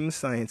truth from the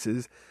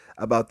sciences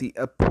about the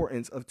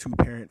importance of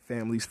two-parent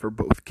families for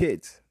both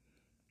kids.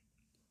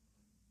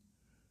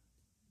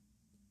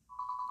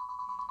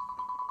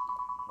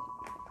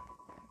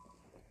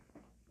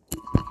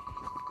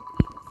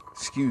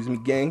 Excuse me,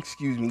 gang.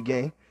 Excuse me,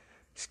 gang.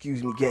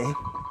 Excuse me, gang.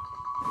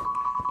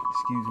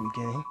 Excuse me,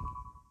 gang.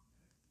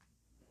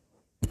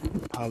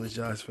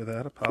 Apologize for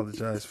that.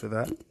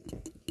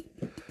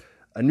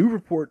 A new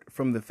report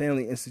from the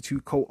Family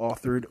Institute,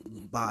 co-authored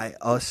by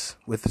us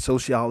with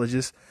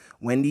sociologist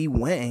Wendy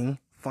Wang,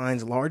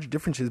 finds large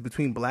differences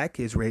between black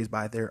kids raised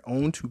by their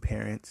own two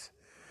parents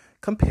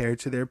compared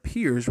to their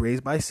peers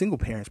raised by single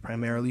parents,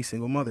 primarily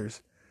single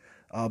mothers.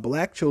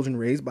 Black children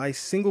raised by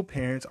single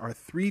parents are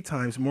 3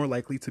 times more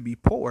likely to be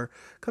poor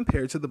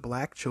compared to the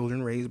black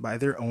children raised by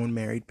their own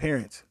married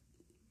parents.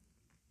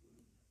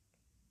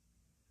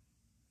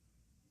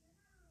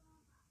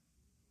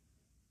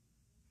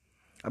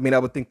 I mean, I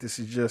would think this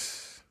is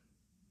just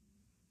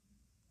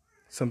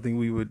something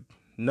we would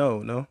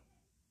know, no?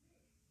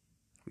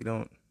 We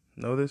don't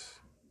know this?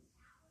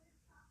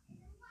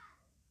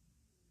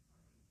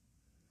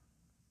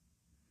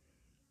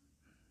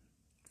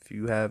 If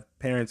you have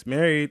parents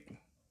married,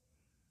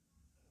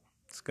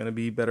 it's going to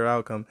be a better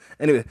outcome.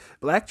 Anyway,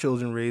 black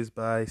children raised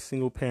by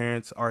single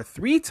parents are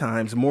 3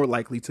 times more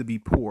likely to be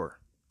poor.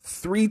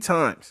 3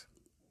 times.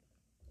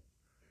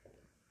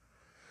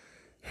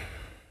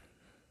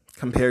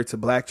 Compared to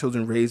black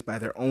children raised by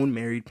their own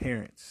married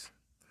parents.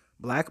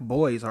 Black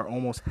boys are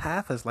almost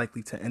half as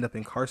likely to end up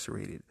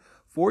incarcerated.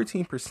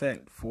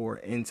 14% for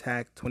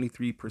intact,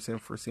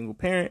 23% for single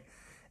parent,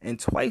 and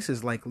twice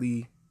as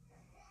likely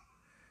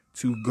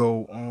to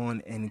go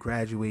on and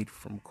graduate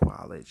from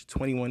college.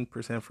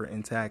 21% for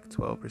intact,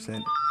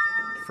 12%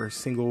 for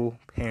single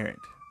parent.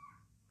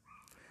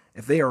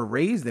 If they are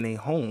raised in a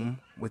home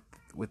with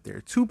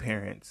their two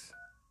parents,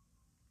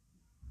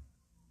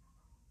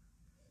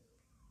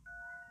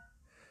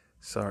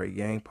 sorry,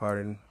 gang,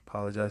 pardon,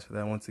 apologize for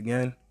that once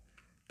again.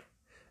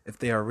 If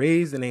they are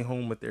raised in a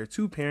home with their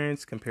two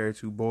parents compared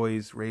to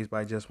boys raised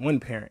by just one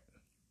parent.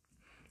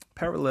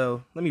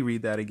 Parallel, let me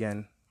read that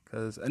again,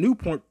 because a new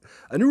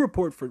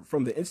report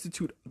from the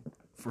Institute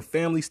for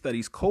Family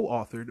Studies,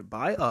 co-authored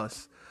by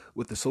us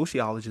with the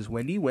sociologist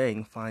Wendy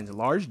Wang, finds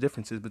large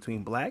differences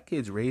between black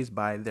kids raised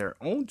by their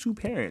own two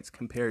parents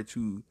compared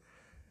to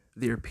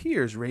their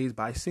peers raised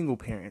by single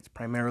parents,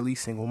 primarily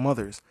single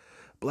mothers.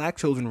 Black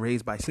children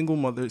raised by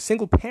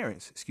single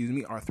parents,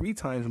 are 3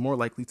 times more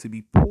likely to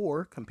be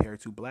poor compared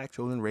to black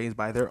children raised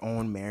by their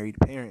own married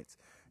parents.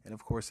 And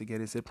of course,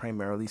 again, it's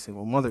primarily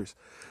single mothers.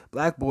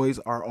 Black boys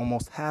are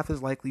almost half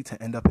as likely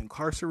to end up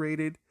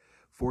incarcerated,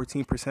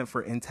 14%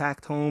 for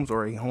intact homes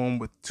or a home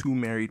with 2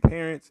 married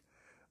parents,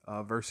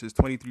 versus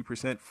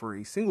 23% for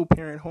a single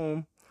parent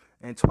home,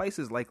 and twice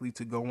as likely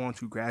to go on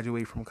to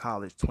graduate from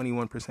college,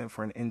 21%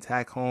 for an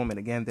intact home. And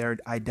again, they're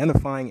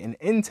identifying an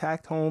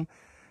intact home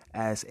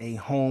as a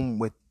home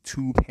with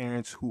two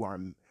parents who are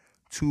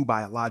two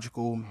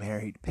biological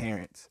married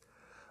parents.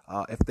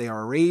 If they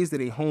are raised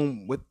at a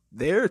home with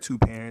their two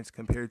parents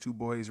compared to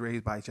boys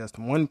raised by just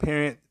one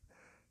parent,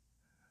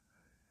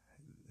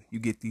 you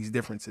get these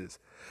differences.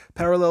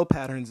 Parallel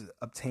patterns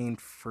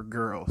obtained for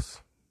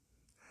girls.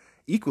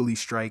 Equally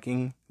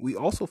striking, we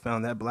also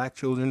found that black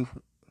children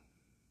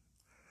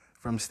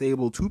from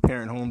stable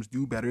two-parent homes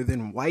do better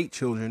than white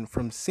children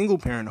from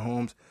single-parent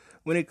homes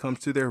when it comes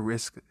to their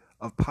risk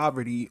of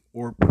poverty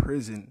or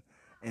prison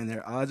and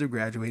their odds of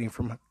graduating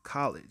from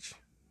college.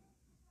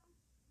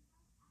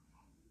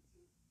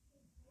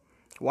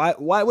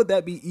 Why would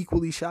that be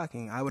equally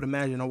shocking? I would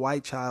imagine a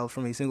white child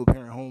from a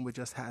single-parent home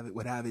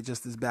would have it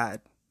just as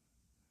bad.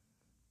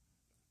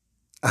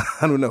 I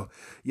don't know.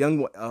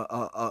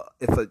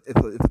 If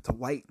it's a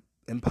white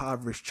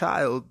impoverished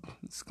child,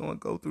 it's going to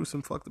go through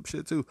some fucked up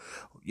shit too.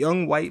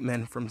 Young white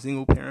men from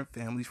single parent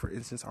families, for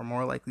instance, are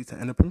more likely to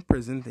end up in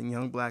prison than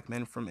young black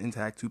men from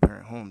intact two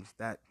parent homes.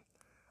 That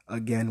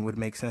again would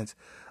make sense.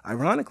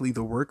 Ironically,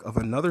 the work of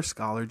another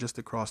scholar just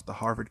across the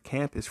Harvard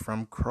campus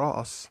from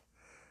Cross,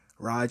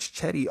 Raj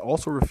Chetty,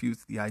 also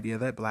refutes the idea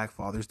that black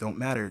fathers don't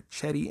matter.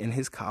 Chetty and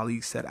his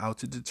colleagues set out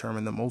to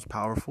determine the most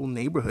powerful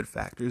neighborhood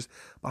factors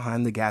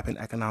behind the gap in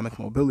economic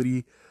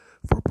mobility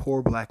for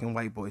poor black and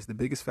white boys. The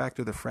biggest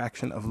factor, the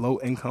fraction of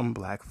low-income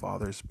black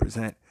fathers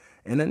present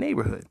in a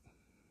neighborhood.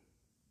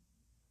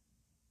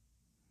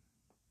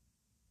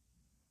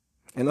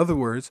 In other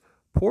words,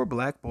 poor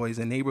black boys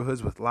in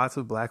neighborhoods with lots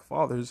of black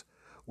fathers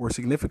were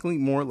significantly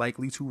more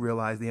likely to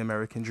realize the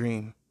American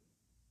dream.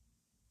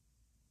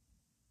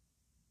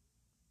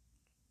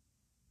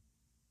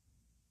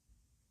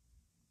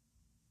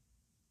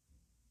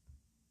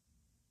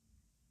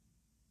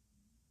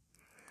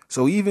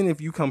 So even if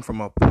you come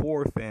from a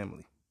poor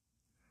family,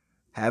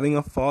 having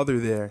a father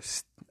there,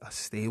 a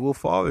stable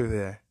father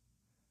there,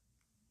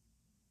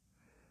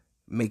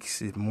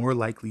 makes it more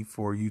likely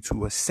for you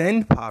to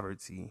ascend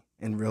poverty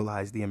and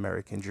realize the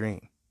American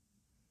dream.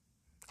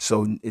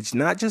 So it's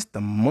not just the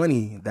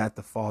money that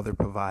the father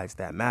provides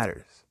that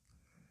matters.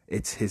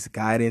 It's his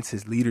guidance,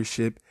 his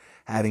leadership,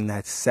 having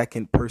that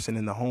second person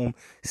in the home,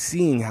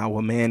 seeing how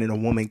a man and a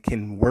woman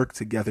can work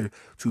together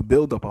to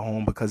build up a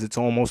home, because it's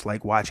almost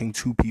like watching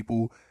two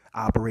people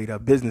operate a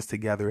business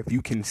together. If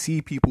you can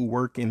see people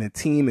work in a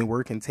team and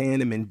work in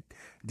tandem and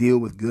deal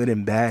with good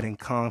and bad and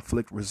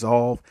conflict,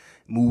 resolve,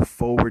 move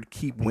forward,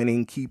 keep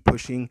winning, keep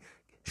pushing,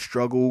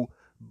 struggle,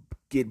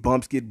 get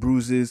bumps, get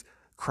bruises,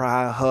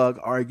 cry, hug,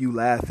 argue,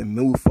 laugh, and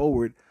move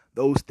forward,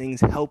 those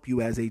things help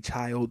you as a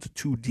child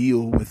to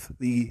deal with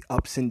the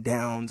ups and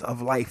downs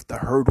of life, the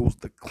hurdles,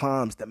 the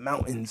climbs, the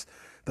mountains,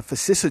 the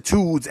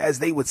vicissitudes, as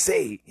they would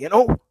say,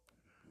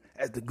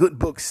 as the good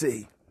books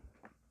say.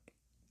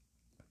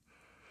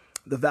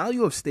 The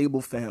value of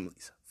stable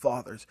families,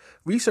 fathers.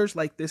 Research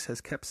like this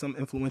has kept some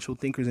influential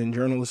thinkers and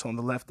journalists on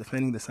the left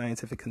defending the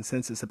scientific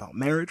consensus about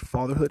marriage,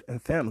 fatherhood,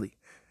 and family.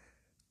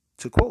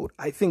 To quote,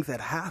 "I think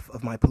that half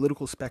of my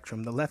political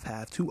spectrum, the left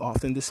half, too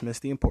often dismiss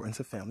the importance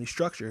of family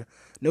structure,"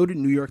 noted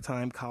New York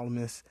Times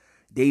columnist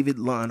David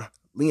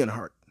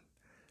Leonhardt,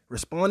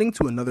 responding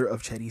to another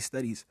of Chetty's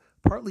studies.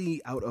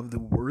 Partly out of a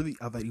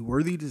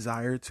worthy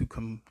desire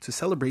to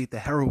celebrate the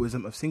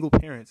heroism of single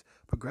parents,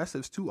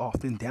 progressives too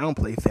often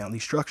downplay family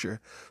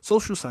structure.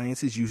 Social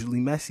science is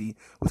usually messy,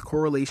 with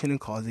correlation and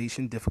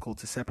causation difficult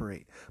to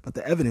separate, but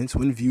the evidence,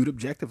 when viewed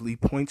objectively,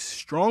 points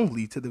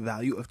strongly to the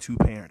value of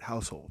two-parent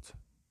households.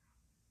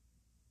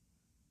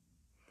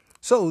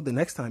 So, the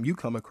next time you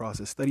come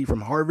across a study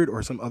from Harvard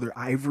or some other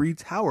ivory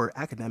tower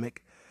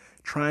academic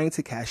trying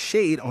to cast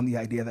shade on the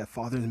idea that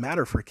fathers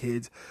matter for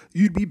kids,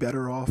 you'd be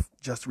better off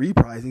just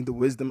reprising the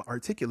wisdom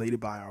articulated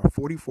by our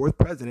 44th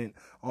president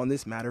on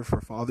this matter for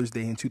Father's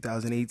Day in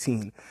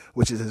 2018,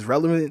 which is as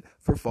relevant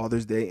for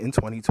Father's Day in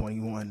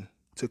 2021.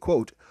 To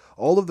quote,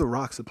 "All of the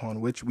rocks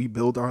upon which we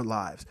build our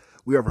lives,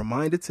 we are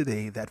reminded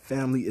today that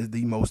family is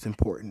the most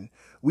important.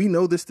 We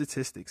know the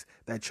statistics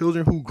that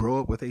children who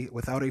grow up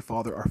without a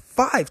father are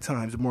 5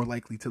 times more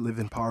likely to live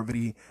in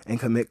poverty and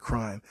commit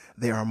crime.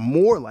 They are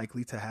more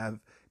likely to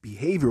have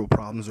behavioral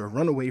problems or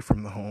run away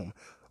from the home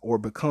or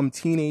become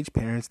teenage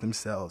parents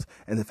themselves,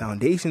 and the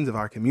foundations of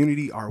our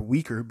community are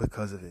weaker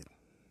because of it."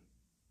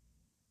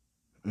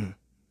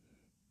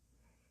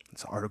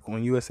 It's an article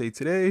in USA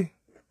Today.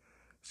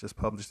 It's just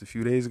published a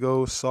few days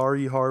ago.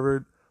 Sorry,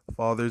 Harvard,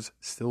 fathers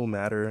still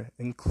matter,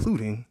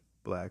 including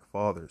black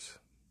fathers.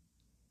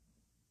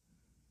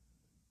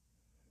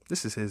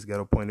 This is his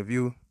ghetto point of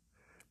view,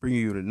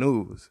 bringing you the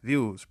news,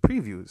 views,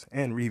 previews,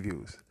 and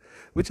reviews,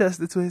 which has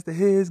the twist to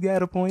his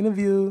ghetto point of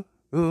view.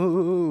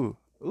 Ooh,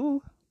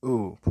 ooh,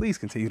 ooh. Please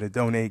continue to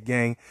donate,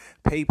 gang.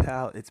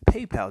 PayPal, it's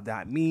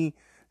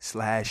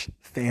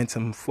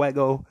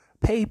paypal.me/phantomfuego.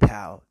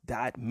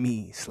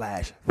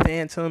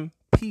 PayPal.me/phantom,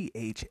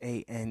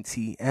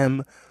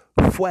 PHANTM,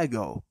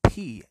 Fuego,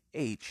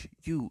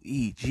 PHUEGO.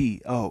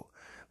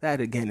 That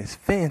again is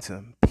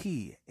Phantom,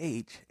 P-H-A-N-T-M,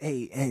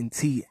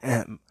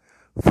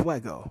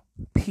 Fuego,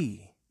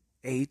 P-H-U-E-G-O.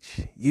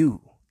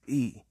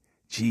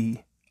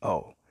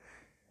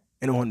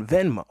 And on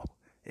Venmo,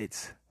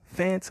 it's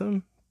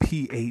Phantom,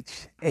 P-H-A-N-T-M,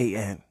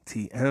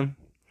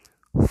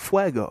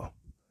 Fuego,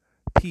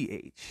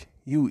 P-H-U-E-G-O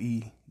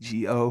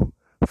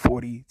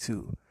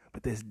 42.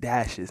 But there's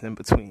dashes in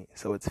between.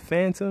 So it's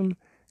Phantom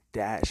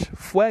dash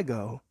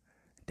Fuego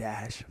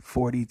dash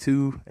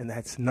 42. And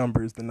that's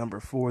numbers, the number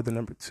 4, the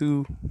number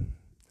 2.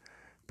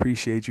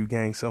 Appreciate you,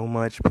 gang, so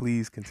much.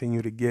 Please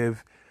continue to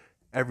give.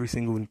 Every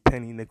single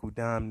penny, nickel,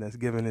 dime that's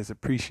given is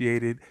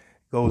appreciated.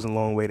 Goes a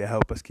long way to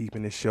help us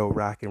keeping this show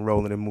rocking,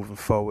 rolling, and moving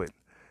forward.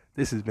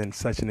 This has been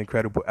such an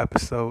incredible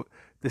episode.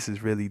 This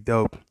is really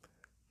dope.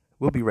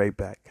 We'll be right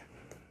back.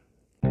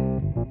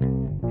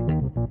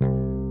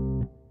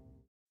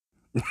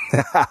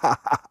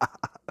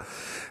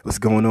 What's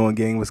going on,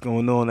 gang? What's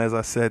going on? As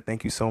I said,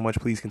 thank you so much.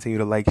 Please continue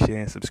to like, share,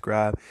 and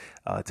subscribe.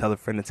 Tell a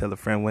friend to tell a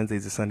friend.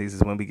 Wednesdays and Sundays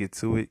is when we get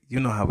to it. You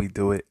know how we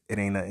do it. It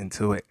ain't nothing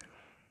to it.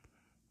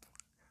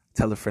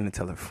 Tell a friend to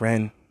tell a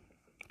friend.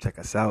 Check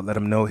us out. Let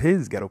them know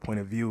his ghetto point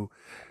of view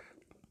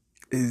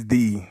is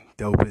the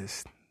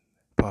dopest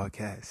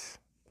podcast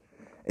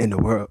in the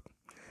world.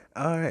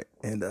 All right.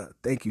 And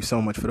thank you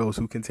so much for those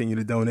who continue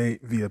to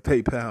donate via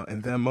PayPal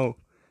and Venmo.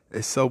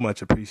 It's so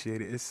much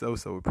appreciated. It's so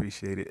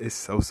appreciated. It's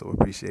so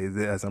appreciated.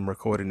 As I'm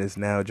recording this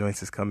now,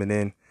 joints is coming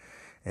in.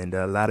 And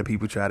a lot of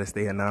people try to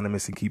stay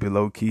anonymous and keep it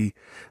low key.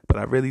 But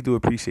I really do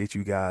appreciate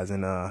you guys.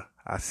 And, I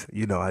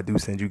do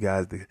send you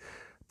guys the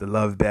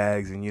love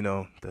bags and,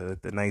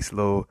 the nice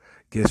little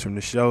gifts from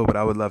the show. But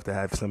I would love to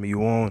have some of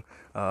you on.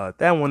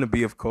 That one to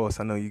be, of course,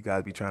 I know you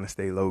guys be trying to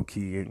stay low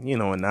key and,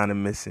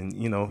 anonymous and,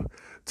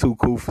 too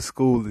cool for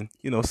school and,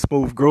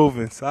 smooth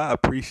grooving. So I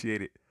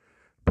appreciate it.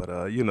 But,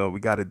 we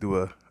got to do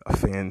a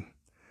fan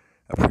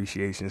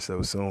appreciation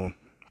so soon.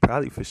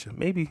 Probably for sure.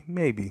 Maybe.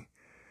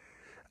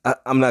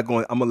 I'm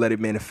going to let it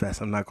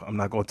manifest. I'm not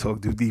going to talk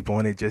too deep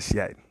on it just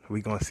yet.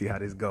 We're going to see how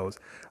this goes.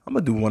 I'm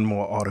going to do one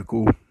more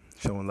article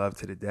showing love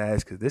to the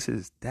dads because this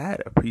is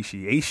Dad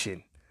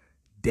Appreciation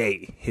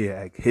Day here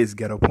at His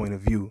Ghetto Point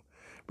of View.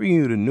 Bringing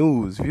you the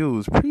news,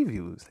 views,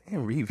 previews,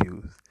 and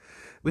reviews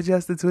with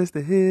just a twist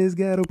of His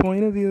Ghetto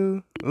Point of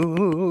View.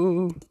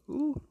 Ooh,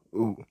 ooh,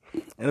 ooh.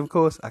 And of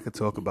course, I could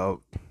talk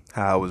about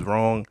how I was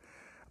wrong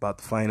about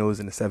the finals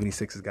and the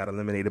 76ers got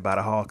eliminated by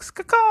the Hawks.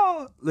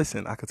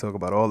 Listen, I could talk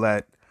about all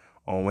that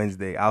on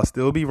Wednesday. I'll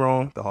still be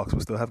wrong. The Hawks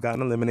will still have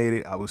gotten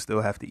eliminated. I will still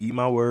have to eat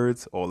my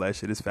words. All that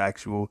shit is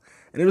factual.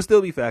 And it'll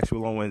still be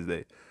factual on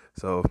Wednesday.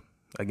 So,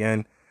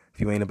 again, if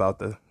you ain't about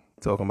the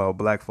talking about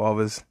black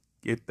fathers,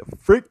 get the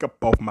freak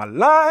up off my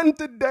line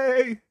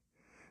today.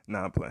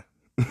 Nah, I'm playing.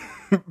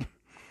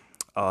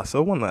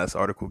 So one last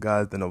article,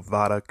 guys. The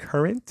Nevada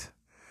Current.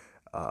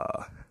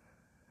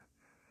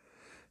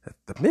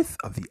 The Myth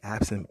of the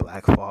Absent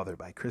Black Father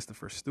by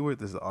Christopher Stewart.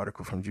 This is an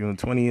article from June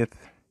 20th,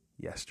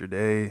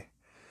 yesterday.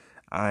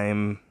 I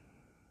am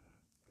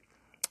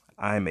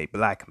a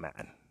black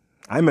man.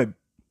 I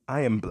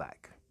am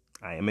black.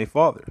 I am a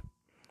father.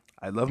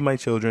 I love my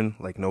children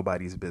like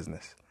nobody's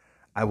business.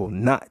 I will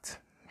not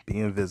be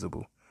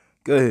invisible.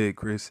 Go ahead,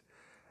 Chris.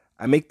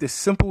 I make this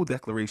simple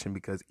declaration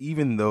because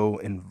even though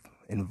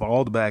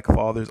involved black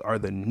fathers are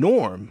the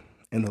norm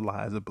in the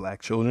lives of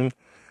black children,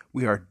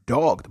 we are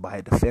dogged by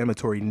a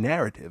defamatory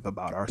narrative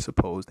about our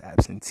supposed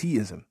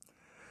absenteeism.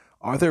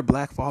 Are there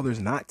black fathers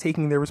not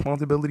taking their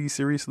responsibilities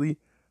seriously?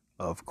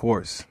 Of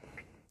course.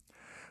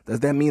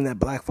 Does that mean that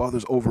black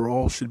fathers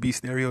overall should be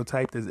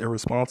stereotyped as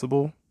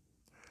irresponsible?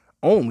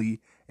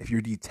 Only if you're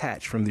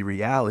detached from the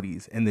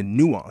realities and the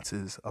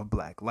nuances of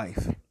black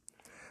life.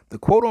 The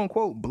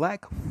quote-unquote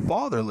black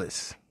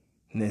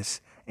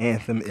fatherlessness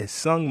anthem is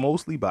sung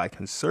mostly by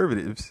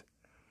conservatives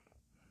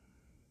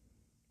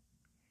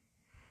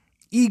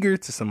eager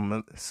to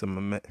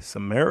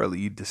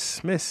summarily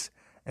dismiss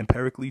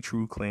empirically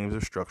true claims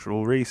of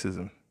structural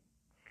racism.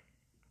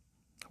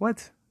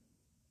 What?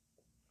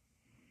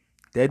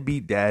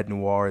 Deadbeat dad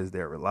noir is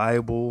their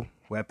reliable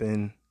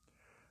weapon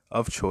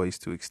of choice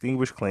to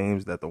extinguish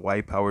claims that the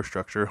white power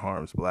structure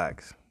harms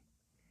blacks.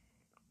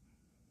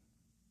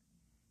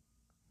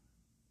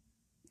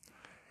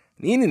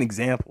 Need an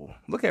example?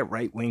 Look at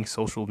right-wing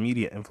social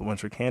media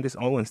influencer Candace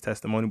Owens'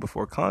 testimony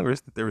before Congress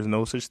that there is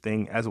no such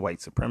thing as white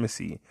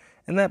supremacy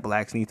and that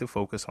blacks need to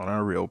focus on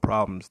our real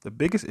problems. The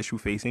biggest issue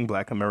facing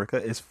black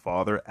America is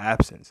father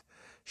absence,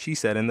 she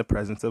said in the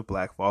presence of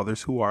black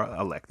fathers who are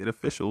elected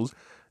officials,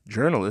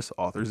 journalists,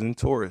 authors, and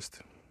tourists.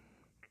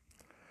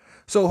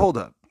 So hold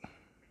up.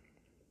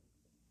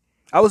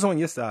 I was on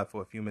your side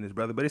for a few minutes,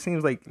 brother, but it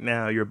seems like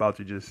now you're about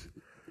to just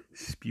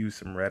spew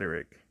some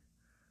rhetoric.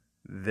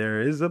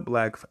 There is a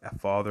black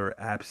father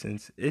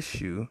absence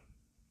issue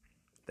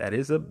that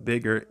is a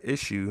bigger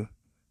issue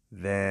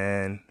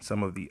than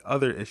some of the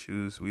other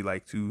issues we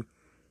like to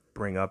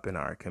bring up in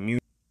our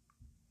community.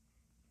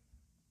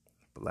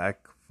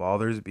 Black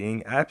fathers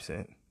being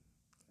absent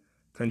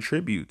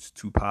contributes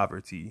to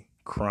poverty,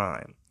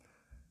 crime,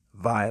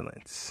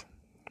 violence,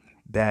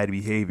 bad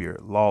behavior,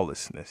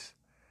 lawlessness,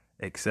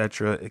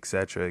 etc.,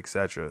 etc.,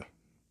 etc.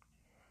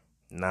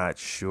 Not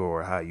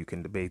sure how you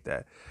can debate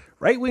that.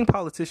 Right-wing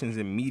politicians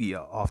and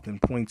media often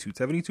point to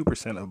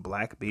 72% of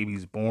black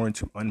babies born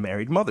to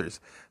unmarried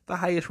mothers, the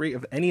highest rate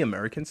of any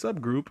American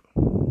subgroup,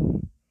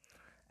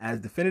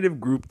 as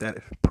definitive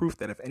proof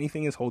that if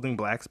anything is holding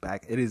blacks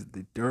back, it is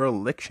the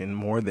dereliction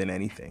more than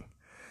anything.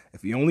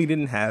 If we only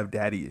didn't have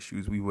daddy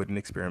issues, we wouldn't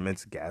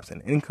experience gaps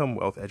in income,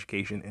 wealth,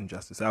 education, and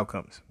justice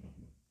outcomes.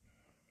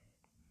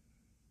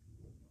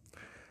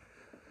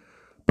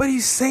 But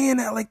he's saying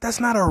that like that's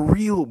not a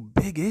real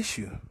big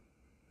issue.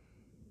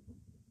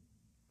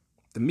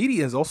 The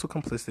media is also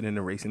complicit in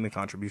erasing the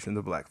contributions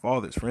of black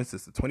fathers. For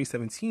instance, the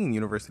 2017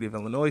 University of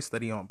Illinois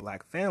study on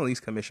black families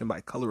commissioned by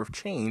Color of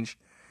Change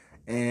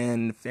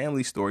and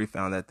Family Story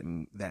found that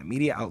that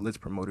media outlets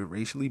promoted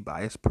racially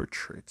biased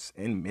portraits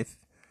and myths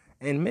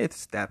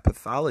that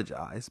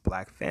pathologize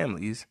black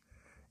families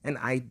and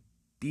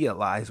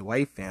idealize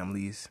white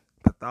families,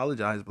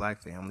 pathologize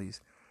black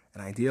families,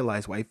 and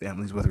idealize white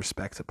families with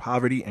respect to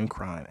poverty and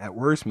crime. At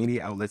worst,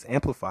 media outlets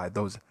amplified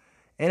those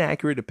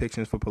inaccurate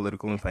depictions for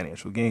political and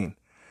financial gain.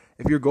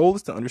 If your goal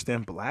is to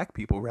understand black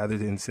people rather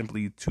than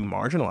simply to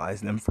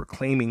marginalize them for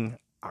claiming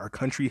our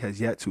country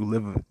has yet to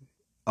live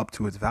up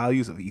to its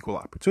values of equal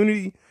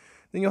opportunity,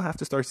 then you'll have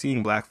to start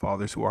seeing black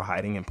fathers who are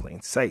hiding in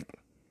plain sight.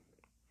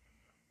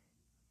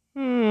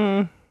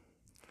 I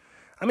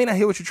mean, I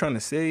hear what you're trying to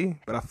say,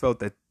 but I felt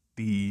that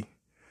the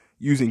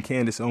using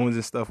Candace Owens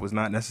and stuff was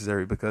not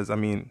necessary because, I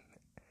mean,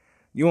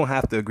 you don't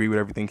have to agree with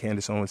everything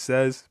Candace Owens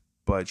says,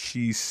 but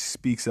she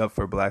speaks up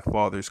for black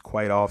fathers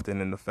quite often,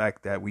 and the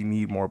fact that we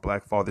need more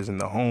black fathers in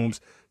the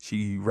homes.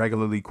 She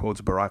regularly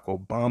quotes Barack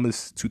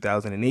Obama's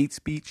 2008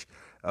 speech,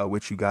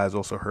 which you guys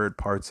also heard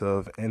parts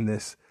of in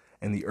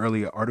the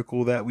earlier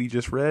article that we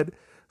just read.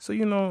 So,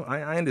 you know,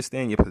 I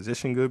understand your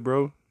position, good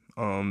bro.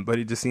 But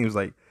it just seems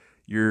like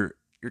you're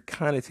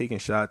kind of taking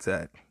shots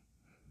at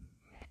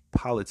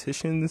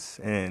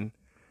politicians and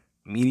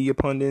media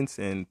pundits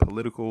and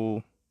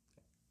political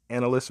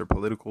analysts or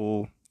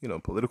political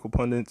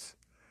pundits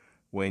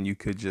when you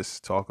could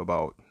just talk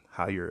about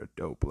how you're a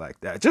dope like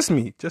that. Just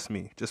my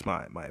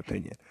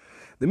opinion.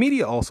 The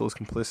media also is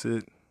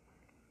complicit.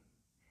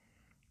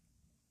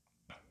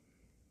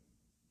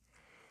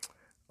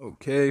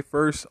 Okay,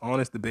 first,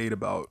 honest debate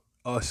about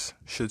us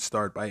should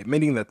start by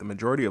admitting that the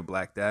majority of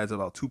black dads,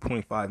 about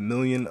 2.5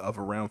 million of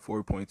around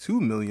 4.2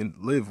 million,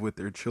 live with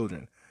their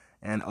children.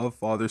 And of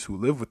fathers who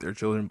live with their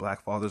children,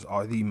 black fathers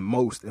are the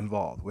most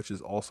involved, which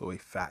is also a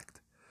fact.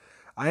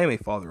 I am a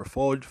father of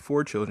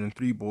four children,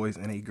 3 boys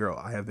and a girl.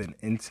 I have been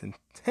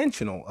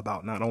intentional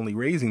about not only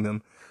raising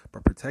them,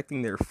 but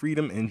protecting their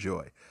freedom and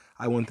joy.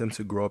 I want them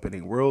to grow up in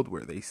a world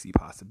where they see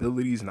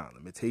possibilities, not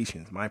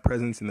limitations. My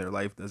presence in their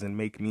life doesn't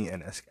make me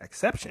an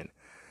exception.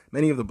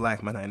 Many of the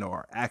black men I know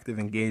are active,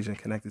 engaged, and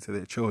connected to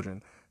their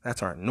children.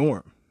 That's our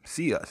norm.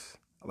 See us.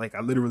 Like, I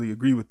literally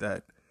agree with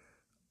that.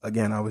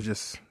 Again, I was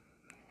just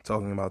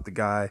talking about the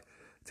guy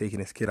taking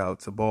his kid out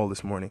to ball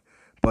this morning.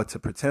 But to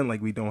pretend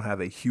like we don't have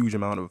a huge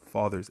amount of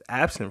fathers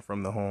absent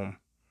from the home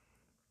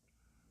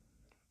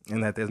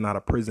and that there's not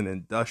a prison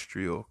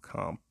industrial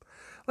comp.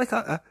 Like,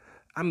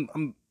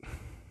 I'm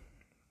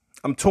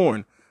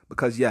torn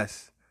because,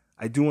 yes,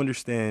 I do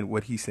understand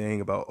what he's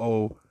saying about,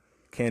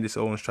 Candace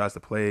Owens tries to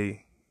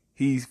play.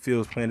 He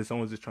feels Candace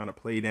Owens is trying to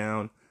play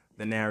down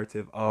the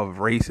narrative of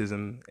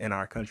racism in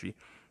our country.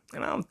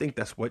 And I don't think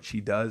that's what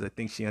she does. I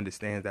think she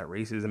understands that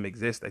racism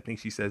exists. I think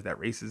she says that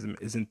racism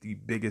isn't the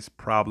biggest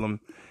problem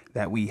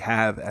that we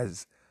have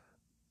as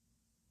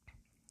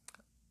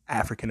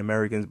African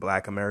Americans,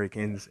 Black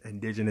Americans,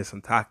 Indigenous,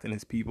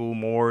 Autochthonous people,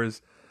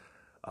 Moors,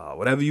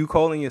 whatever you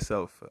calling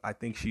yourself. I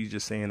think she's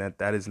just saying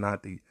that is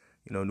not the,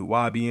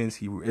 Nubians,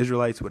 Hebrew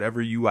Israelites,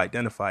 whatever you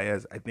identify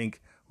as. I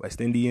think West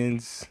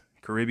Indians,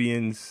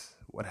 Caribbeans,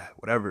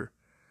 whatever.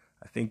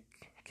 I think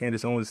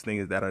Candace Owens' thing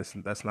is that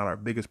that's not our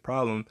biggest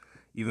problem.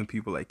 Even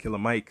people like Killer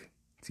Mike,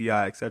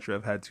 T.I., etc.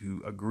 have had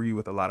to agree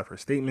with a lot of her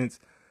statements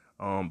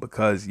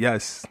because,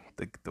 yes,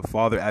 the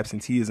father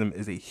absenteeism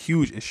is a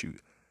huge issue.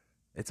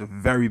 It's a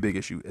very big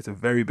issue. It's a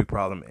very big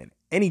problem. And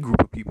any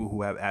group of people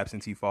who have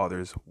absentee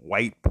fathers,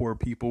 white poor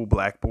people,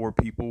 black poor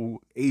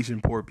people, Asian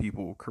poor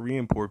people,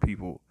 Korean poor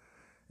people,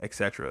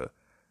 etc.,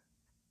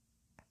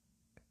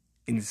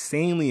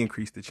 insanely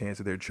increase the chance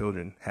of their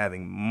children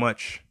having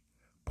much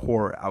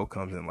poorer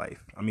outcomes in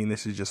life. I mean,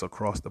 this is just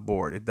across the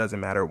board. It doesn't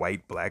matter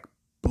white, black,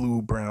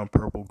 blue, brown,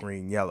 purple,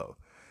 green, yellow.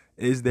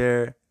 Is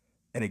there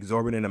an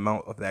exorbitant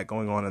amount of that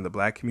going on in the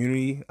black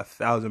community?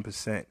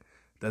 1,000%.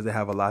 Does it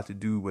have a lot to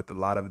do with a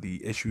lot of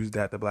the issues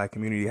that the black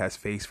community has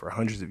faced for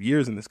hundreds of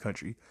years in this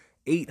country?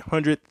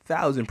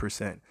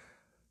 800,000%.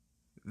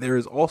 There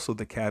is also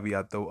the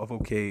caveat, though, of,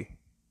 okay,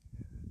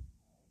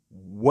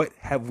 what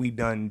have we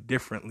done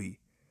differently?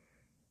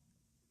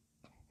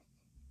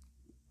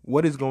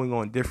 What is going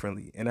on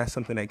differently? And that's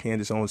something that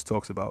Candace Owens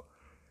talks about.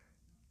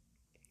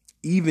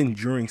 even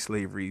during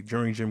slavery,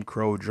 during Jim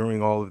Crow,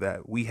 during all of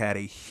that, we had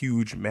a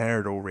huge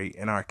marital rate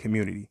in our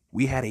community.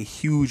 We had a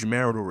huge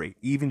marital rate.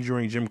 Even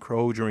during Jim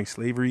Crow, during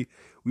slavery,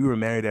 we were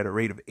married at a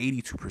rate of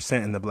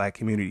 82% in the black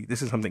community.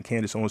 This is something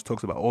Candace Owens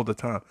talks about all the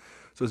time.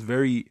 So it's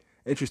very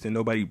interesting.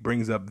 Nobody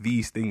brings up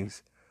these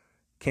things.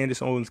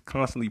 Candace Owens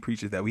constantly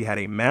preaches that we had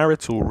a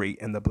marital rate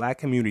in the black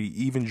community,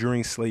 even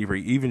during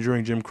slavery, even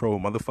during Jim Crow,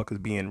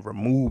 motherfuckers being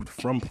removed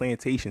from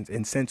plantations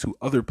and sent to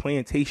other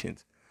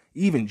plantations.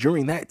 Even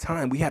during that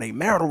time, we had a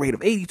marital rate of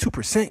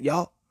 82%,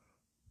 y'all.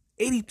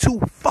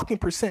 82 fucking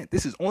percent.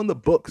 This is on the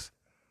books.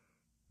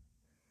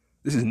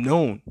 This is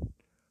known.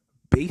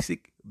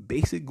 Basic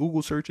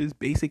Google searches,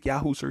 basic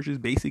Yahoo searches,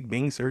 basic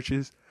Bing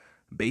searches,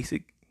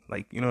 basic,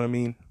 like, you know what I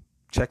mean?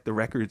 Check the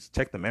records,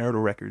 check the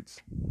marital records,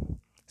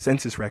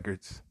 census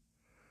records.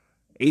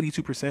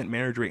 82%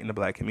 marriage rate in the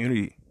black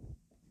community,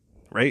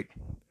 right?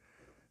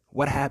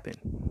 What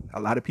happened? A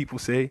lot of people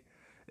say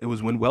it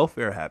was when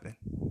welfare happened.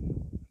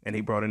 And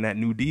they brought in that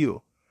New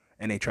Deal,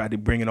 and they tried to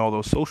bring in all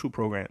those social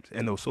programs,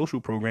 and those social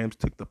programs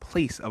took the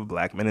place of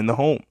black men in the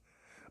home.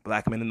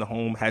 Black men in the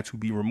home had to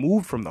be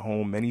removed from the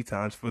home many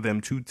times for them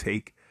to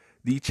take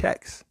the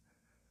checks.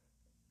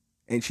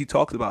 And she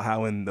talks about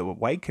how in the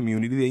white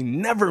community, they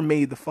never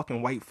made the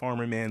fucking white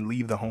farmer man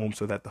leave the home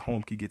so that the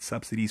home could get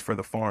subsidies for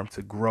the farm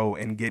to grow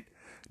and get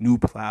new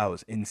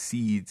plows and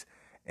seeds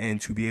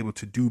and to be able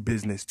to do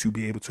business, to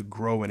be able to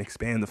grow and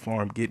expand the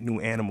farm, get new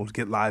animals,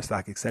 get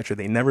livestock, etc.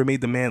 They never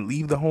made the man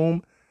leave the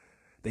home.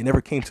 They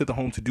never came to the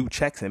home to do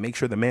checks and make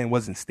sure the man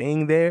wasn't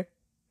staying there.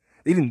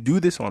 They didn't do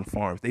this on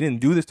farms. They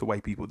didn't do this to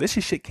white people. This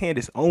is shit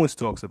Candace Owens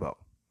talks about.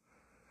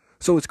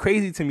 So it's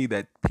crazy to me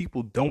that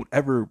people don't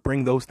ever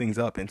bring those things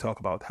up and talk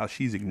about how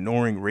she's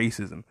ignoring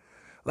racism.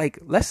 Like,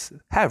 let's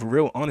have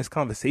real honest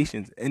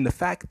conversations. And the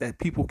fact that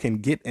people can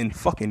get in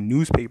fucking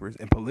newspapers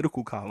and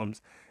political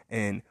columns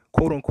and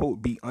quote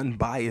unquote be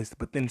unbiased,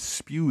 but then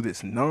spew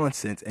this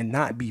nonsense and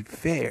not be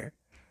fair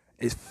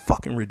is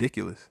fucking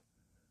ridiculous.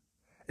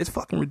 It's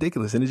fucking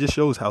ridiculous. And it just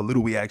shows how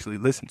little we actually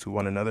listen to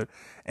one another.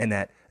 And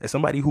that as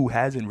somebody who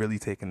hasn't really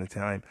taken the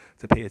time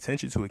to pay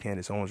attention to it,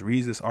 Candace Owens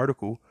reads this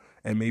article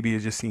and maybe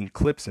has just seen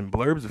clips and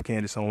blurbs of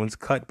Candace Owens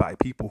cut by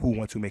people who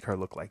want to make her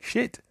look like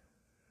shit,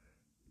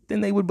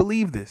 then they would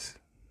believe this.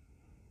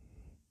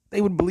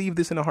 They would believe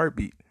this in a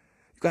heartbeat.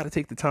 You got to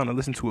take the time to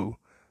listen to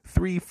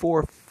 3,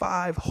 4,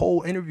 5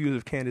 whole interviews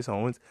of Candace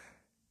Owens.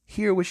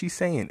 Hear what she's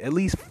saying. At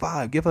least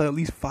 5. Give her at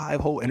least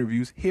 5 whole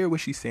interviews. Hear what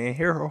she's saying.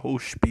 Hear her whole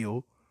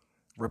spiel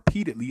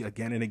repeatedly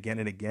again and again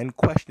and again.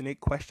 Question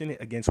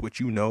it against what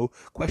you know.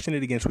 Question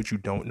it against what you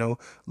don't know.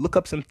 Look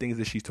up some things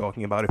that she's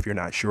talking about if you're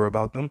not sure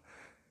about them.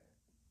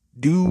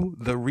 Do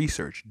the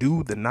research.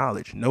 Do the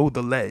knowledge. Know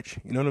the ledge.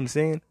 You know what I'm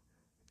saying?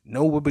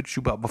 Know what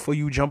you about before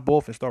you jump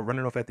off and start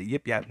running off at the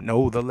yip yap.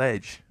 Know the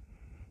ledge.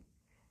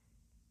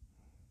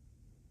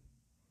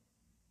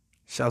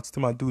 Shouts to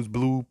my dudes,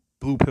 Blue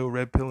Pill,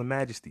 Red Pill, and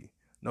Majesty.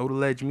 Know the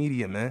ledge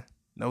media, man.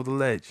 Know the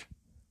ledge.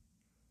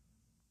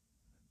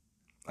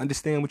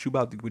 Understand what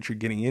you're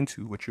getting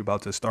into, what you're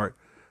about to start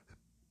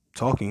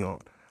talking on.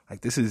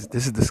 Like, this is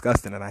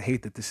disgusting, and I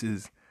hate that this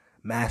is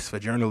mass for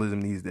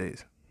journalism these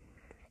days.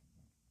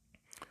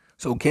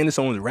 So Candace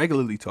Owens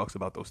regularly talks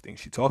about those things.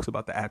 She talks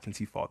about the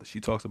absentee father.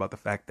 She talks about the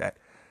fact that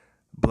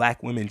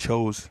black women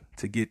chose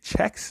to get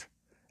checks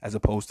as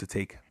opposed to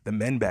take the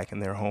men back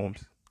in their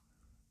homes.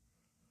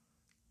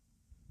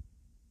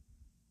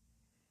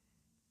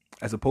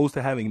 As opposed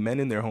to having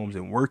men in their homes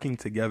and working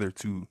together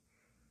to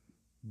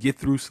get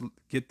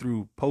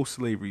through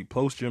post-slavery,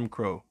 post-Jim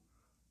Crow,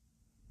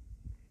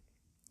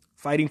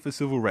 fighting for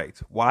civil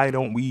rights. Why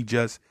don't we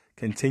just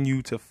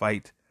continue to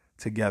fight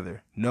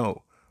together?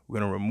 No. We're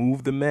going to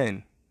remove the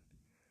men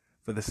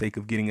for the sake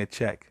of getting a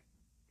check.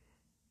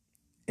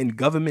 In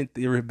government,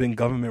 there have been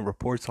government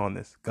reports on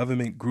this.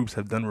 Government groups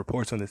have done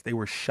reports on this. They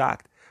were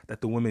shocked that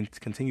the women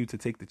continued to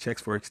take the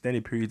checks for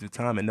extended periods of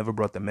time and never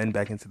brought the men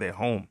back into their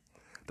home.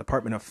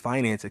 Department of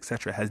Finance,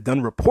 etc., has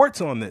done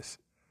reports on this.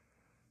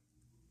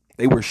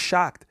 They were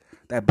shocked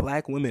that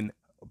black women,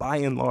 by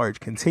and large,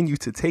 continue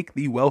to take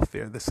the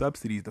welfare, the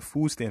subsidies, the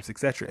food stamps,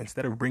 etc.,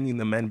 instead of bringing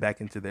the men back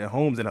into their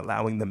homes and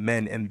allowing the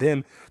men and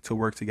them to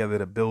work together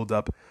to build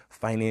up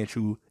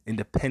financial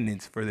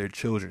independence for their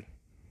children,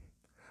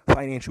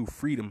 financial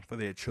freedom for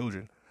their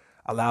children,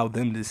 allow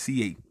them to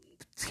see a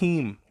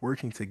team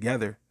working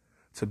together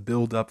to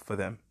build up for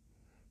them.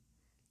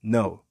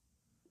 No,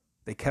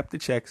 they kept the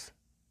checks.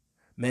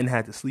 Men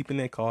had to sleep in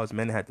their cars.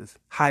 Men had to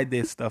hide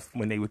their stuff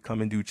when they would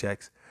come and do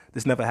checks.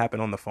 This never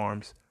happened on the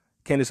farms.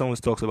 Candace Owens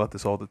talks about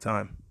this all the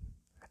time.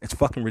 It's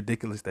fucking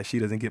ridiculous that she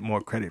doesn't get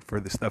more credit for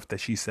the stuff that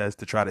she says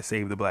to try to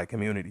save the black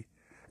community.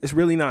 It's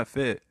really not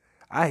fair.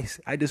 I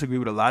disagree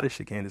with a lot of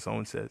shit Candace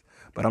Owens says,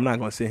 but I'm not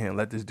going to sit here and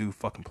let this dude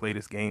fucking play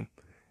this game.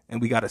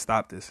 And we got to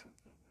stop this.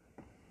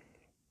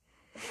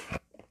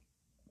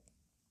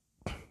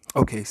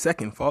 Okay,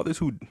 second,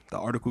 the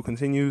article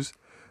continues.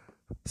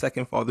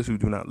 Second, fathers who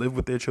do not live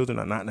with their children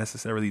are not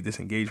necessarily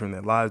disengaged from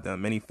their lives. There are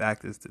many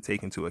factors to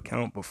take into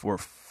account before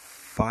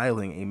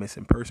filing a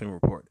missing person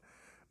report.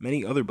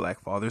 Many other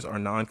black fathers are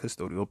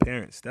non-custodial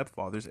parents,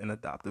 stepfathers, and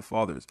adoptive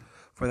fathers.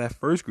 For that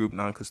first group,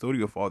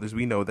 non-custodial fathers,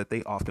 we know that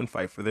they often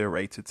fight for their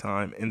right to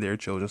time in their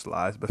children's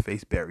lives but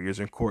face barriers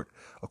in court.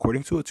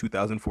 According to a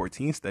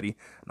 2014 study,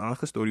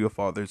 non-custodial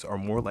fathers are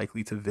more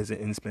likely to visit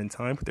and spend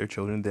time with their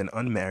children than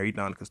unmarried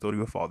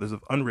non-custodial fathers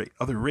of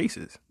other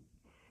races.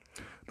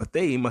 But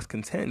they must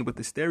contend with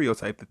the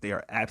stereotype that they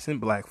are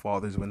absent black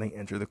fathers when they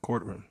enter the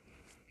courtroom.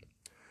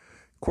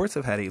 Courts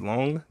have had a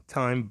long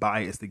time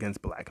biased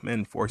against black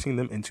men, forcing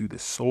them into the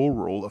sole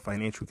role of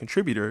financial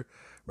contributor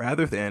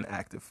rather than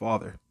active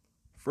father.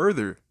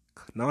 Further,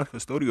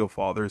 non-custodial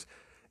fathers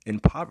in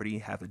poverty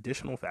have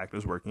additional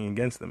factors working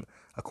against them.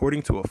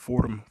 According to a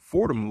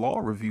Fordham Law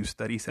Review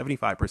study,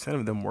 75%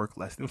 of them work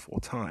less than full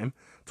time,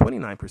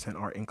 29%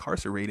 are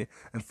incarcerated,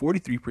 and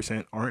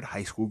 43% aren't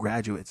high school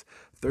graduates.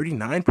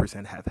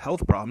 39% have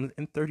health problems,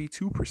 and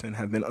 32%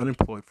 have been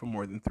unemployed for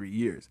more than 3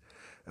 years.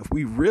 If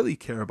we really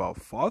care about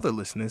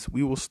fatherlessness,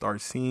 we will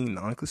start seeing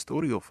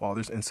non-custodial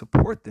fathers and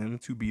support them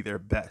to be their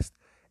best.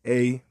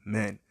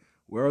 Amen.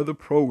 Where are the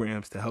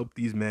programs to help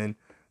these men,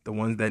 the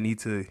ones that need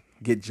to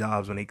get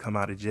jobs when they come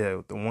out of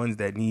jail, the ones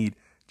that need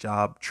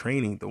job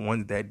training, the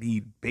ones that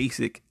need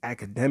basic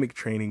academic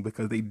training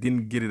because they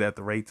didn't get it at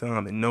the right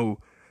time? And no,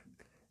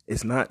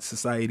 it's not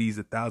society's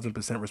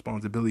 1,000%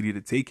 responsibility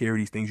to take care of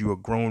these things. You're a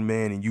grown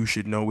man and you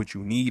should know what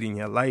you need in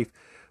your life.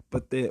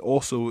 But there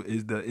also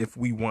is if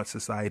we want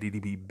society to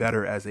be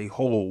better as a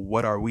whole,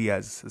 what are we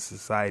as a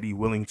society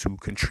willing to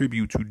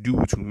contribute to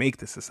do to make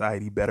the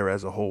society better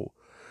as a whole?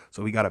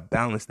 So we got to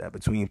balance that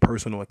between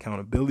personal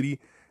accountability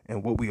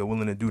and what we are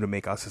willing to do to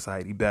make our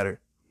society better.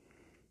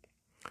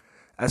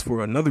 As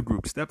for another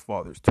group,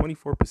 stepfathers,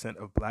 24%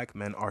 of black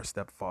men are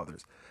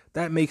stepfathers.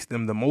 That makes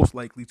them the most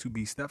likely to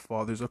be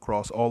stepfathers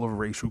across all of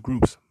racial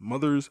groups.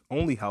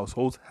 Mothers-only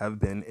households have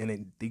been in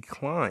a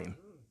decline.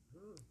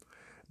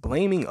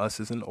 Blaming us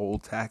is an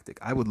old tactic.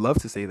 I would love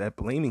to say that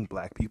blaming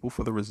black people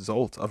for the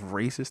results of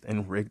racist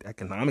and rigged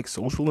economic,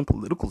 social, and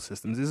political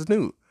systems is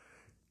new.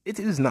 It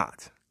is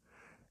not.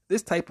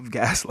 This type of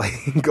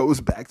gaslighting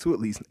goes back to at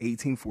least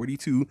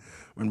 1842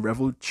 when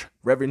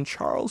Reverend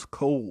Charles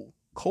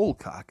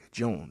Colcock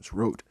Jones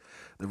wrote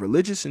The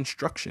Religious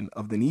Instruction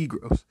of the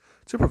Negroes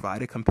to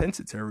provide a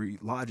compensatory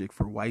logic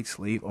for white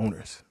slave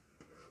owners.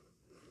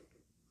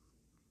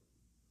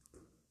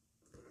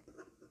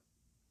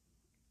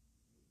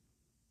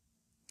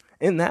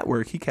 In that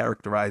work, he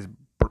characterized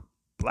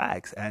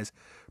blacks as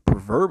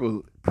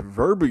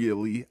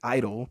proverbially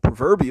idle,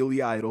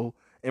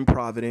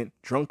 improvident,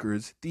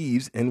 drunkards,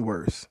 thieves, and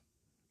worse.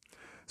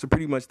 So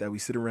pretty much that we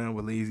sit around,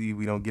 we're lazy,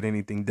 we don't get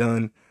anything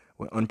done,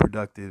 we're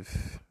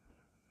unproductive,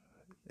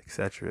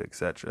 etc.,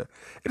 etc.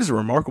 It is a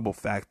remarkable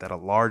fact that a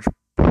large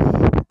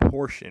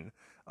proportion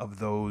of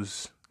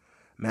those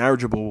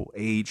marriageable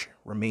age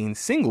remain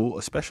single,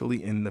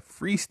 especially in the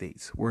free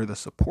states where the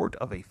support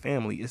of a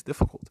family is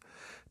difficult.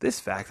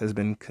 This fact has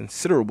been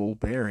considerable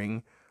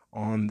bearing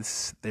on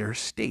their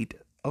state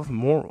of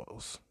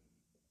morals.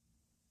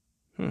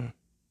 Yeah,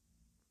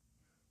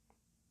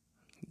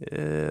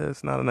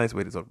 it's not a nice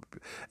way to talk.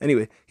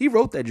 Anyway, he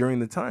wrote that during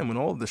the time when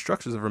all of the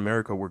structures of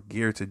America were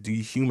geared to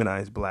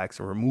dehumanize blacks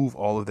and remove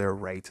all of their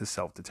right to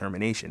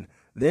self-determination.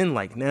 Then,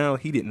 like now,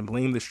 he didn't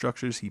blame the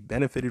structures he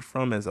benefited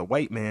from as a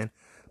white man,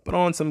 but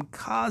on some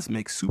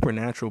cosmic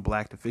supernatural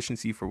black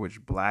deficiency for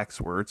which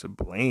blacks were to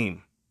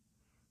blame.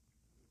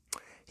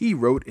 He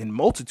wrote, in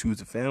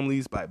multitudes of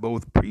families, by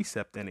both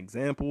precept and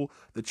example,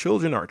 the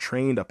children are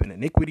trained up in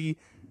iniquity,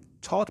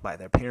 taught by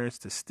their parents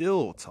to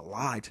steal, to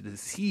lie, to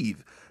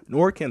deceive,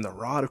 nor can the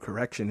rod of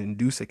correction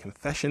induce a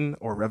confession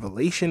or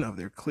revelation of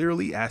their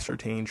clearly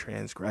ascertained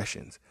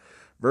transgressions.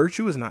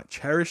 Virtue is not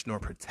cherished nor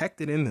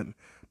protected in them.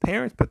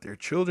 Parents put their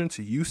children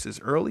to use as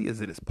early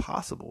as it is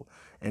possible,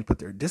 and put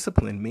their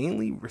discipline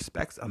mainly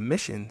respects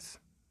omissions.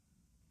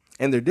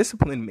 And their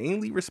discipline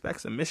mainly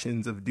respects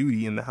omissions of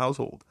duty in the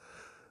household.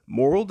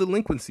 Moral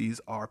delinquencies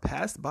are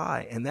passed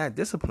by, and that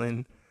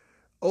discipline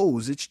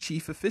owes its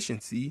chief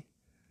efficiency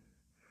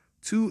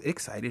to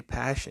excited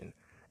passion,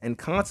 and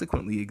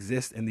consequently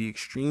exist in the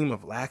extreme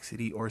of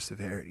laxity or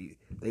severity.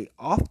 They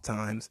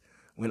oftentimes,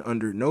 when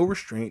under no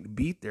restraint,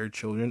 beat their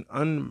children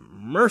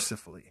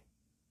unmercifully.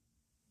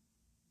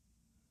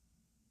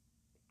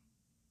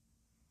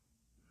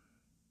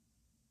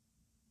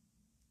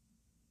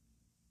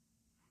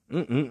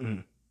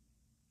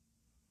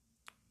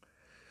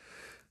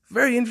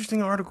 Very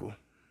interesting article.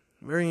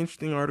 Very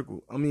interesting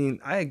article. I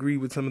mean, I agree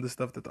with some of the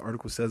stuff that the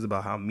article says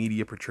about how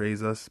media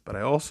portrays us, but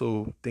I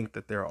also think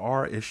that there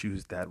are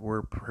issues that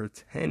we're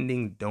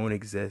pretending don't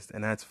exist,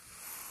 and that's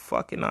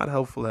fucking not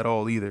helpful at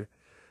all either.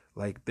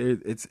 Like,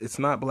 it's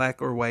not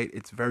black or white.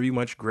 It's very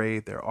much gray.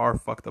 There are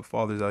fucked up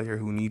fathers out here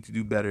who need to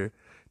do better.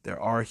 There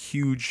are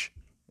huge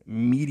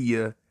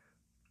media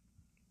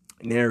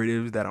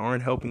narratives that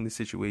aren't helping the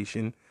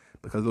situation,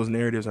 because those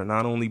narratives are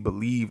not only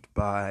believed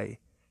by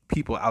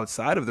people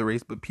outside of the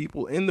race, but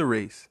people in the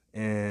race.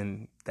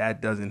 And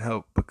that doesn't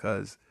help,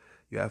 because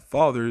you have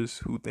fathers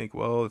who think,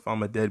 well, if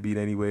I'm a deadbeat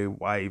anyway,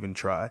 why even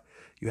try?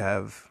 You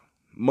have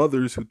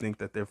mothers who think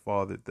that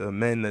the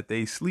men that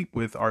they sleep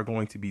with are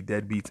going to be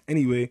deadbeats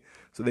anyway,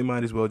 so they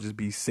might as well just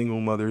be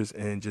single mothers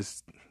and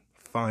just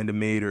find a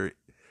maid or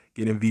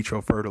get in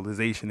vitro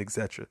fertilization,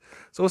 etc.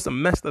 So it's a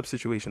messed up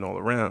situation all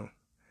around.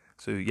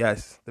 So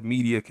yes, the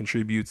media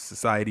contributes,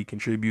 society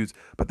contributes,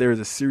 but there is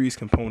a serious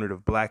component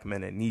of black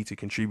men that need to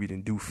contribute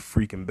and do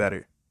freaking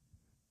better.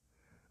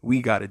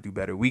 We got to do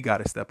better. We got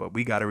to step up.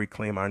 We got to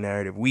reclaim our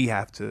narrative. We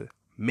have to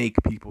make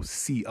people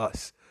see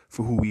us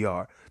for who we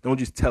are. Don't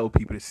just tell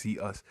people to see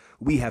us.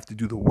 We have to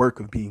do the work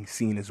of being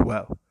seen as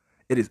well.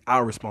 It is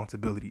our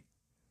responsibility.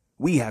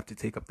 We have to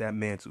take up that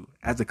mantle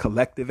as a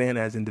collective and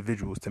as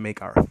individuals to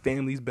make our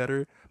families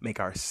better, make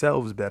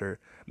ourselves better,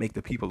 make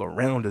the people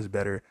around us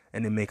better,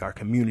 and then make our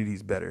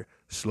communities better,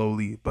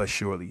 slowly but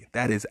surely.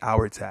 That is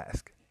our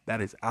task. That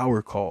is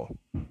our call.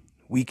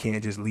 We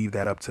can't just leave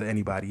that up to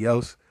anybody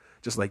else.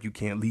 Just like you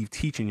can't leave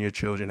teaching your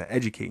children or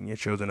educating your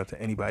children up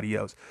to anybody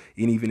else.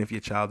 And even if your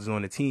child is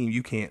on a team,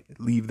 you can't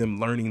leave them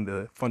learning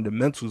the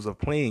fundamentals of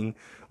playing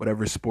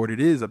whatever sport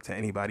it is up to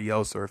anybody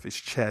else, or if it's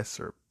chess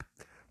or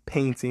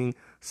painting,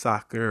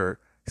 soccer, or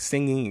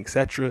singing,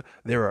 etc.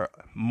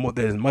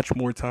 There's much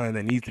more time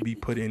that needs to be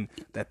put in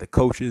that the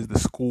coaches, the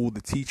school,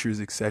 the teachers,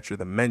 etc.,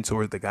 the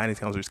mentors, the guidance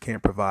counselors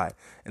can't provide.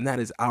 And that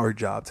is our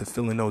job, to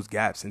fill in those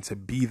gaps and to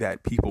be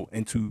that people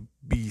and to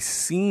be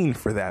seen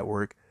for that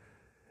work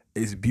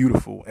is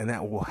beautiful. And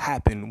that will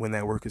happen when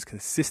that work is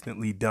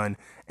consistently done.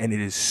 And it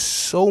is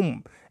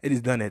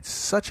done at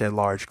such a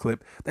large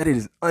clip that it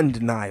is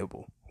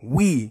undeniable.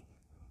 We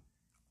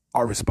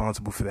are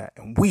responsible for that,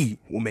 and we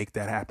will make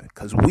that happen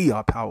because we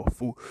are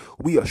powerful,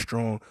 we are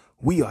strong,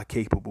 we are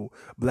capable.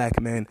 Black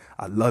men,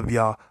 I love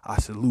y'all, I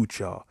salute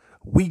y'all.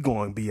 We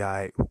gonna be all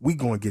right. We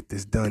gonna get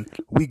this done.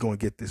 We gonna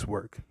get this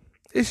work.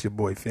 It's your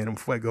boy Phantom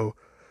Fuego.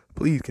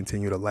 Please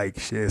continue to like,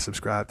 share,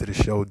 subscribe to the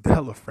show.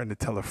 Tell a friend to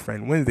tell a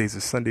friend. Wednesdays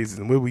and Sundays is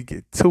where we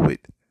get to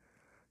it.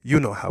 You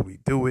know how we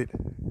do it.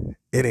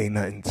 It ain't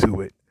nothing to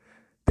it.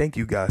 Thank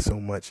you guys so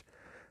much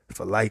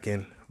for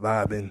liking,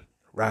 vibing,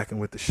 rocking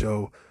with the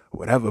show.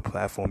 Whatever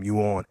platform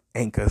you on,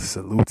 Anchor,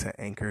 salute to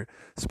Anchor,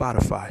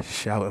 Spotify,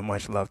 shout and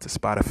much love to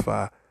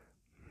Spotify,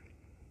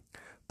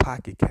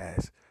 Pocket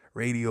Cast,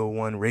 Radio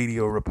One,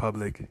 Radio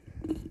Republic,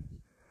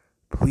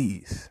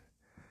 please,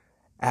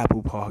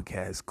 Apple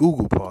Podcasts,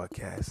 Google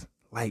Podcasts,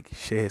 like,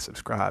 share,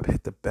 subscribe,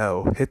 hit the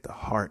bell, hit the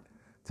heart,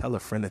 tell a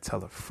friend to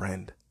tell a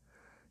friend,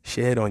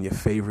 share it on your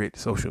favorite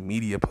social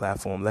media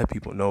platform, let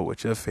people know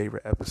what your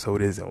favorite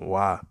episode is and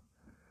why.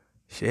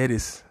 Share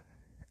this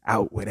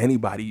out with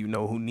anybody you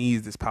know who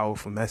needs this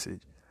powerful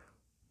message.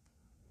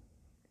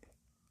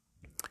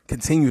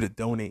 Continue to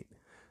donate.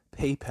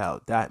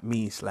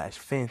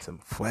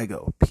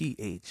 PayPal.me/PhantomFuego,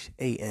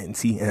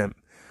 PHANTM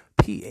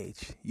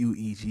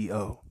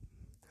PHUEGO,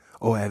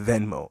 or at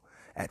Venmo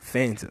at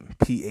Phantom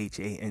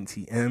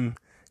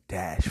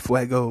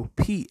PHANTM-Fuego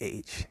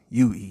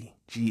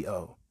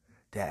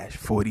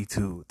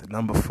PHUEGO-42, the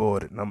number 4,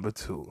 the number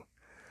 2.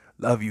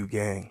 Love you,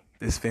 gang.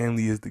 This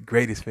family is the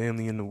greatest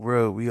family in the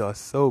world. We are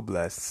so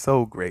blessed,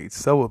 so great,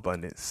 so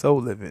abundant, so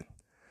living,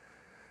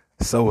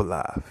 so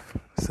alive,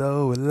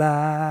 so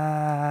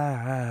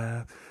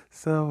alive,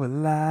 so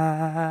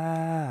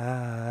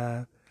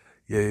alive.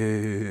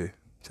 Yeah.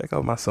 Check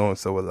out my song,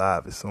 So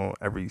Alive. It's on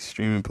every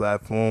streaming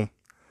platform.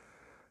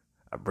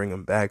 I bring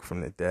them back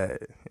from the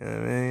dead. You know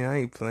what I mean? I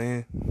ain't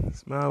playing.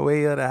 It's my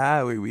way of the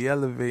highway. We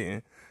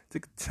elevating.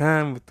 Take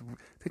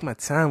my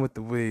time with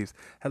the waves.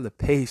 Hella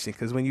patient,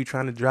 because when you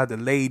trying to drive the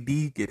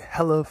lady, get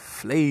hella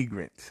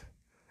flagrant.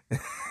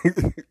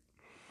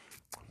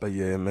 But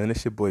yeah, man,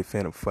 it's your boy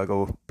Phantom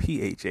Fuego,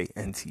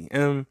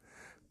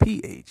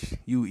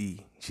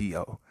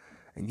 PHANTM-PHUEGO.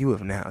 And you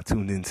have now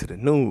tuned into the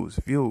news,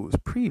 views,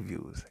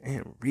 previews,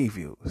 and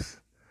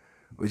reviews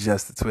with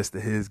just a twist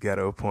of his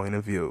ghetto point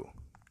of view.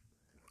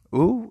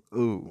 Ooh.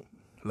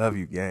 Love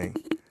you, gang.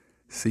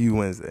 See you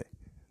Wednesday.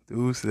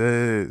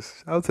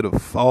 Deuces. Shout out to the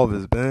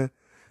fathers, man.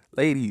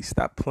 Ladies,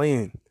 stop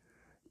playing.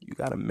 You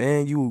got a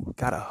man, you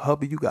got a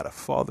hubby, you got a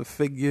father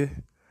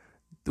figure.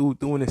 Dude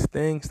doing his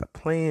thing. Stop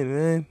playing,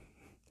 man.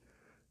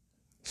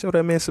 Show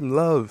that man some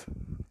love.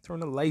 Turn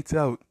the lights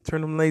out.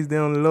 Turn them lights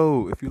down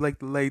low if you like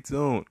the lights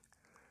on.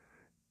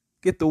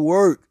 Get to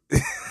work.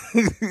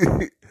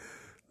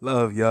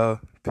 Love,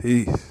 y'all.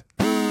 Peace.